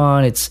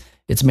Pokemon, it's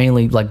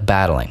mainly like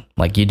battling.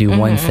 Like you do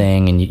one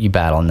thing and you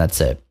battle and that's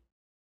it.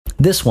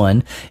 This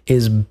one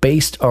is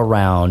based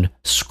around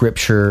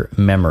scripture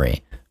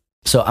memory.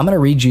 So I'm going to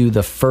read you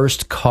the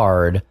first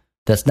card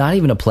that's not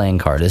even a playing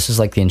card. This is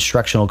like the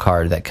instructional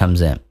card that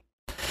comes in.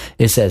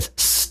 It says,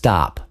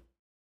 "Stop.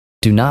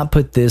 Do not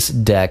put this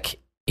deck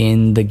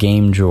in the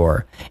game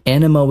drawer.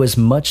 Animo is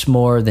much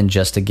more than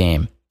just a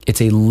game.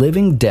 It's a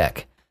living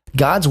deck.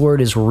 God's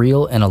word is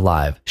real and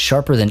alive,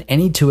 sharper than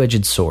any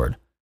two-edged sword.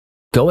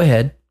 Go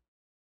ahead,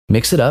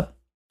 mix it up,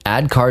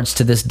 add cards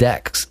to this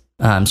deck.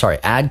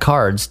 Add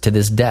cards to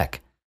this deck.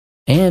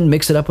 and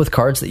mix it up with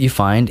cards that you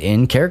find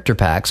in character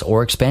packs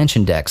or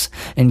expansion decks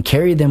and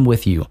carry them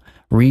with you.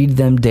 Read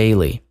them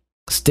daily.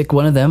 Stick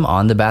one of them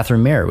on the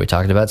bathroom mirror. We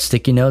talked about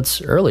sticky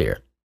notes earlier.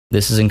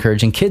 This is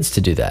encouraging kids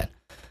to do that.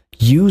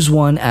 Use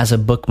one as a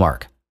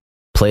bookmark.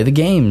 Play the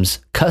games,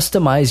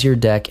 customize your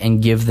deck,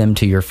 and give them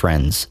to your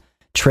friends.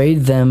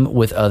 Trade them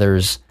with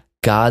others.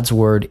 God's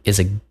word is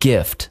a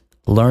gift.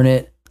 Learn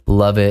it,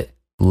 love it,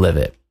 live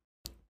it.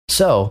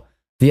 So,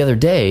 the other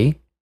day,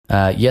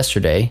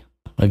 yesterday,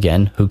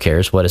 again, who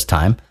cares? What is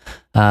time?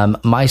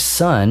 My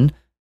son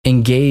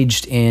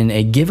engaged in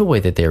a giveaway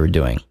that they were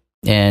doing.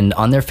 And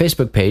on their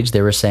Facebook page,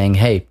 they were saying,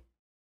 hey,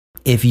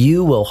 if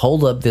you will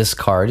hold up this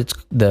card, it's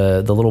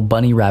the little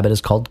bunny rabbit is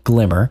called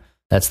Glimmer.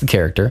 That's the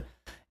character.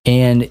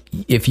 And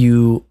if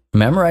you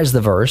memorize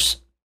the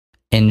verse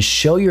and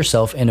show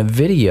yourself in a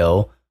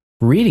video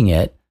reading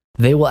it,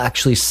 they will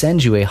actually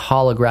send you a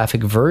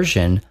holographic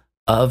version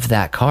of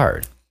that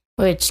card.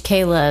 Which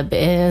Caleb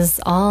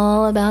is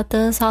all about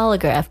those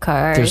holograph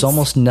cards. There's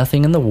almost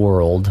nothing in the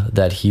world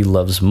that he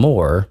loves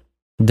more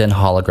than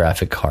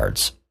holographic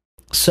cards.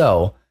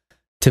 So,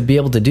 to be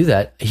able to do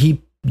that,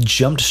 he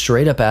jumped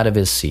straight up out of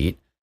his seat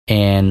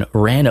and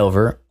ran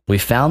over. We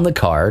found the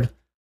card.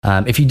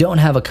 If you don't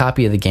have a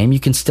copy of the game, you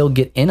can still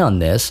get in on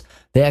this.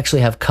 They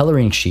actually have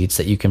coloring sheets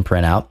that you can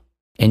print out,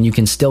 and you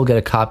can still get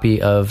a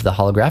copy of the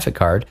holographic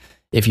card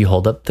if you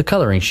hold up the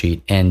coloring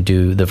sheet and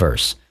do the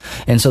verse.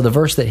 And so the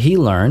verse that he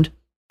learned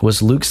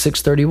was Luke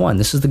 6:31.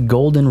 This is the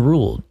golden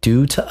rule.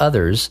 Do to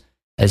others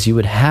as you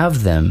would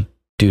have them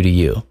do to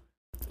you.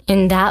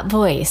 In that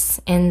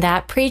voice, in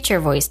that preacher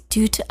voice,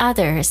 do to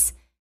others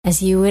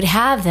as you would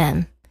have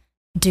them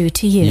do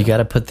to you. You got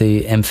to put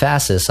the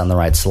emphasis on the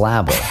right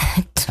syllable.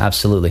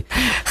 Absolutely.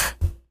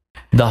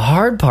 The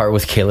hard part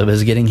with Caleb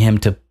is getting him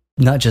to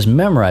not just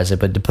memorize it,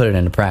 but to put it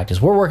into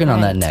practice. We're working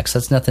on that next.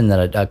 That's nothing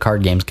that a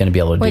card game's going to be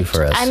able to do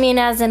for us. I mean,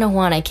 as an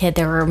Awana kid,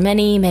 there were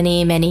many,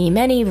 many, many,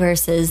 many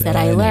verses that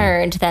I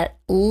learned that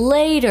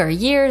later,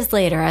 years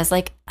later, I was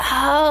like,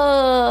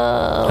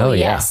 oh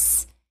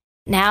yes.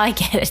 Now I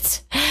get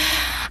it.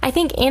 I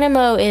think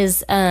Animo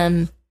is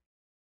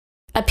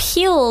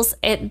appeals.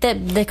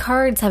 The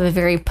cards have a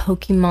very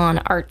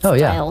Pokemon art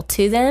style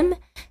to them,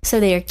 so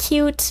they are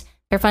cute.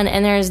 They're fun,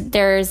 and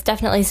there's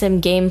definitely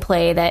some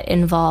gameplay that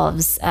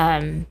involves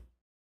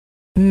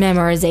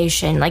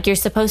memorization. Like you're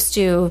supposed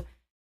to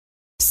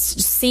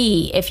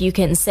see if you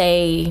can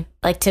say,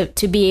 like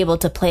to be able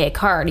to play a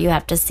card, you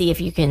have to see if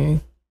you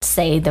can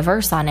say the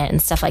verse on it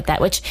and stuff like that.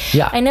 Which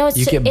I know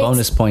you get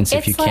bonus points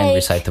if you can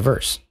recite the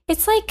verse.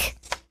 It's like,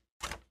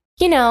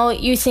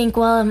 you think,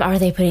 well, are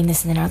they putting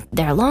this in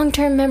their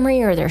long-term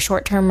memory or their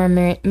short-term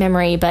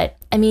memory? But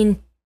I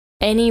mean,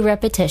 any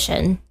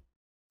repetition.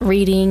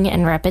 Reading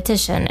and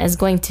repetition is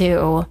going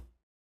to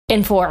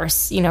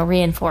reinforce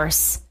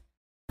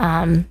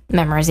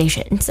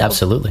memorization. So.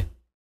 Absolutely.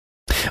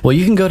 Well,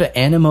 you can go to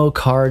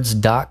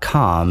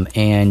animocards.com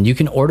and you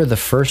can order the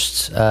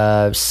first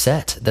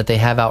set that they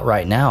have out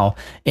right now.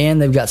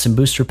 And they've got some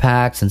booster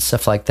packs and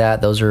stuff like that.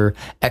 Those are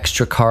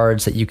extra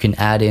cards that you can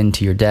add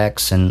into your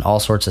decks and all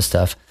sorts of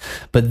stuff.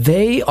 But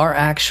they are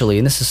actually,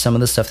 and this is some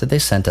of the stuff that they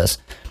sent us,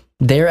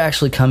 they're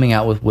actually coming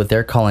out with what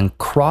they're calling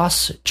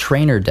cross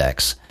trainer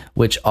decks,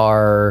 which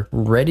are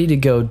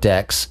ready-to-go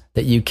decks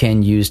that you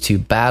can use to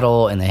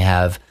battle, and they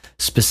have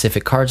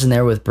specific cards in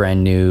there with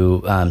brand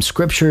new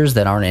scriptures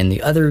that aren't in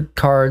the other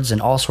cards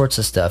and all sorts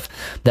of stuff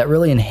that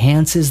really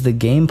enhances the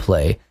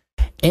gameplay.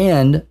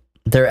 And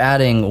they're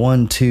adding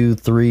 1, 2,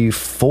 3,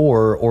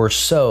 4 or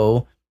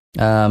so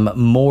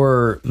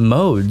more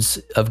modes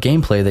of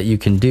gameplay that you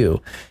can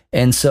do.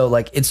 And so,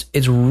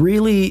 it's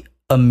really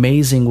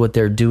amazing what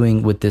they're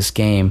doing with this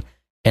game.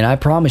 And I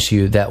promise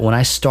you that when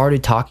I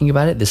started talking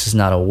about it, this is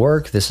not a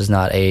work, this is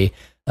not a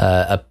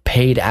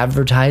paid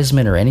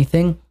advertisement or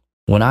anything.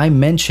 When I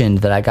mentioned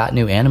that I got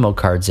new Animo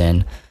cards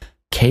in,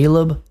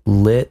 Caleb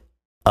lit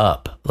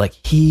up. Like,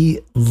 he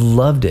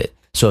loved it.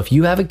 So if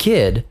you have a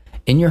kid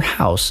in your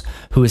house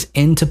who is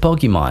into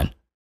Pokemon,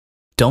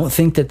 don't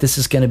think that this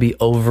is going to be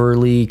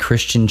overly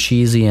Christian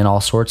cheesy and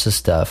all sorts of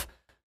stuff.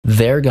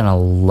 They're going to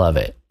love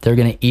it. They're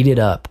going to eat it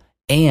up.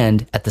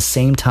 And at the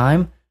same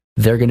time,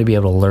 they're going to be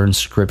able to learn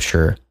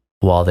scripture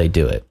while they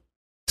do it.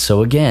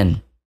 So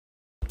again,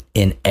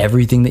 in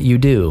everything that you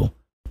do,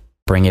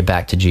 bring it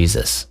back to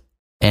Jesus.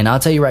 And I'll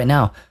tell you right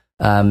now,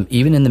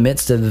 even in the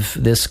midst of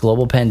this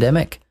global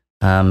pandemic,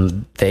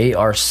 they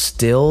are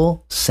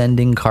still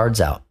sending cards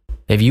out.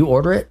 If you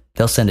order it,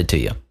 they'll send it to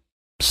you.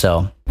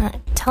 So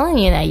I'm telling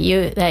you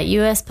that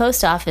U.S.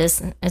 Post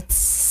Office, it's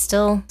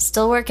still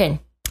working.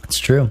 It's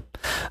true.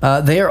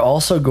 They are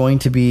also going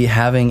to be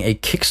having a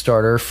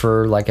Kickstarter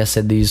for, like I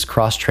said, these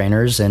cross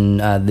trainers and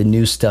the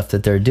new stuff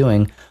that they're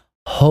doing.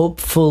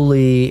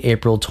 Hopefully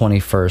April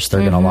 21st,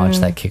 they're going to launch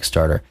that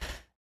Kickstarter.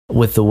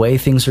 With the way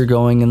things are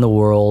going in the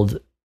world,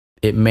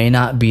 it may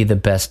not be the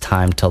best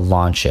time to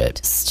launch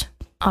it. Just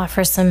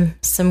offer some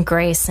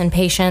grace and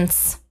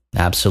patience.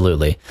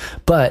 Absolutely.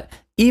 But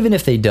even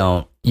if they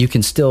don't, you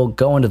can still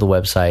go onto the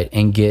website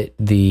and get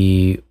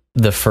the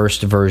the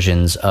first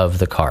versions of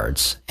the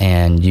cards,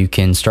 and you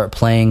can start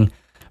playing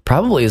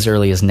probably as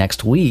early as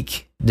next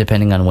week,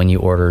 depending on when you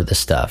order the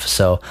stuff.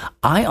 So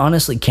I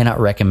honestly cannot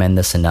recommend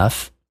this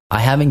enough. I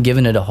haven't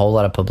given it a whole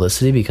lot of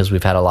publicity because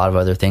we've had a lot of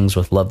other things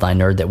with Love Thy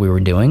Nerd that we were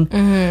doing.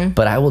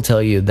 But I will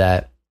tell you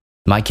that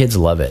my kids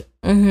love it.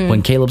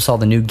 When Caleb saw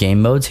the new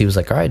game modes, he was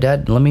like, all right,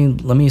 Dad, let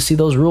me see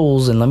those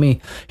rules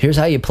and here's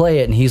how you play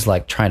it. And he's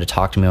like trying to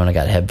talk to me when I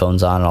got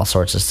headphones on and all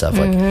sorts of stuff.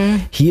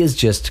 Like he is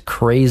just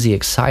crazy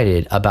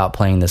excited about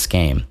playing this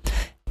game.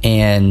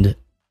 And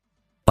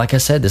like I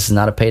said, this is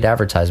not a paid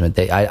advertisement.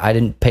 I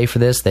didn't pay for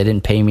this. They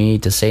didn't pay me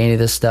to say any of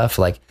this stuff.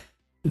 Like,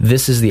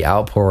 this is the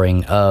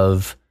outpouring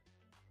of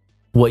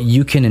what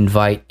you can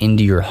invite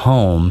into your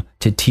home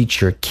to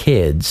teach your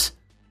kids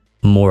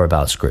more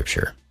about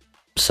Scripture.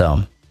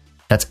 So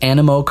that's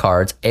Animo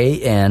Cards,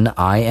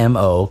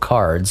 ANIMO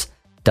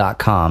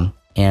cards.com.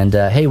 And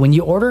hey, when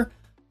you order,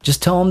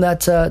 just tell them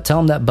that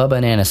Bubba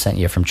and Anna sent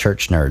you from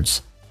Church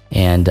Nerds.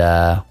 And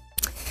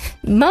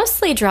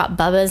mostly drop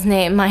Bubba's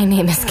name. My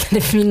name is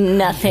going to mean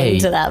nothing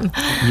to them.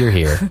 You're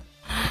here.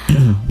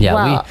 Yeah,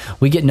 well,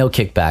 we get no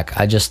kickback.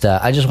 I just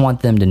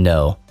want them to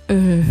know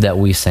that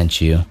we sent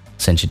you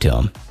to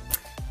them.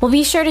 Well,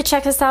 be sure to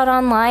check us out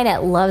online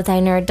at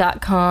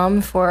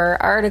lovethynerd.com for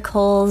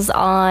articles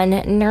on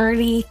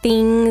nerdy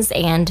things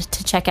and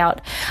to check out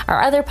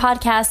our other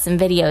podcasts and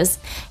videos.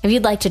 If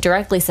you'd like to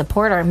directly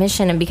support our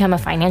mission and become a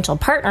financial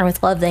partner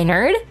with Love Thy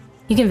Nerd,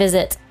 you can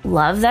visit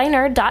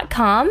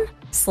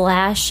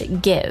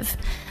lovethynerd.com/give.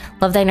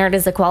 Love Thy Nerd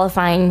is a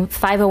qualifying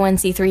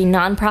 501c3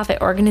 nonprofit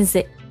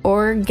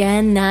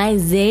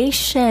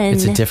organization.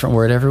 It's a different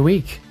word every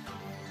week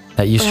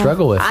that you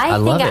struggle with. I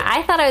love it.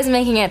 I thought I was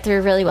making it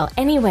through really well.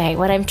 Anyway,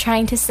 what I'm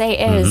trying to say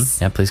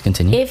is... Yeah, please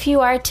continue. If you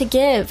are to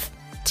give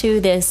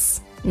to this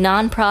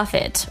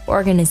nonprofit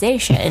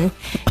organization,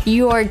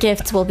 your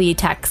gifts will be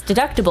tax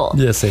deductible.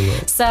 Yes, they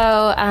will. So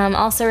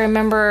also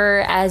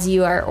remember, as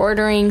you are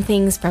ordering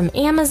things from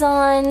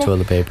Amazon...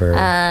 Toilet paper.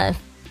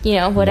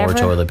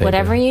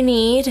 Whatever you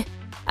need...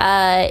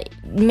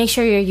 make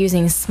sure you're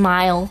using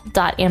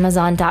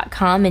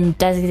smile.amazon.com and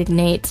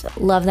designate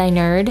Love Thy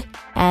Nerd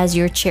as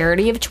your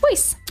charity of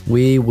choice.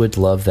 We would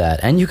love that.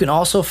 And you can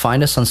also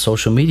find us on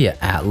social media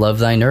at Love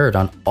Thy Nerd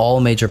on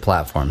all major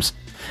platforms.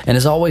 And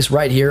as always,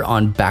 right here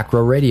on Back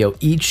Row Radio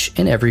each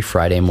and every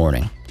Friday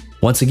morning.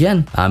 Once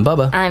again, I'm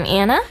Bubba. I'm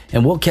Anna.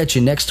 And we'll catch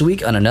you next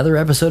week on another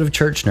episode of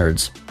Church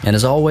Nerds. And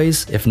as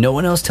always, if no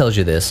one else tells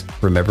you this,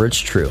 remember it's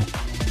true.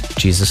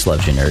 Jesus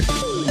loves you, nerd.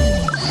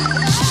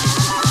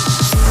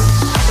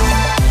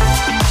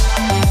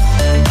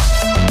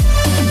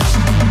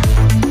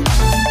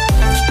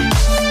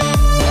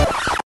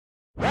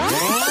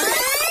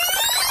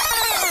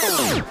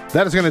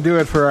 That is going to do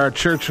it for our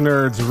Church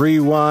Nerds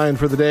Rewind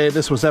for the day.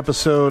 This was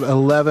episode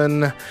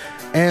 11.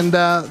 And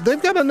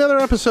they've got another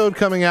episode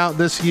coming out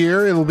this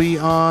year. It'll be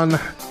on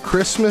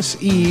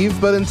Christmas Eve.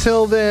 But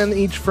until then,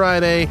 each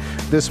Friday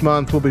this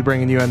month, we'll be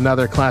bringing you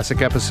another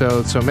classic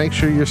episode. So make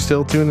sure you're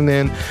still tuning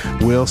in.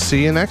 We'll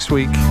see you next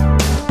week.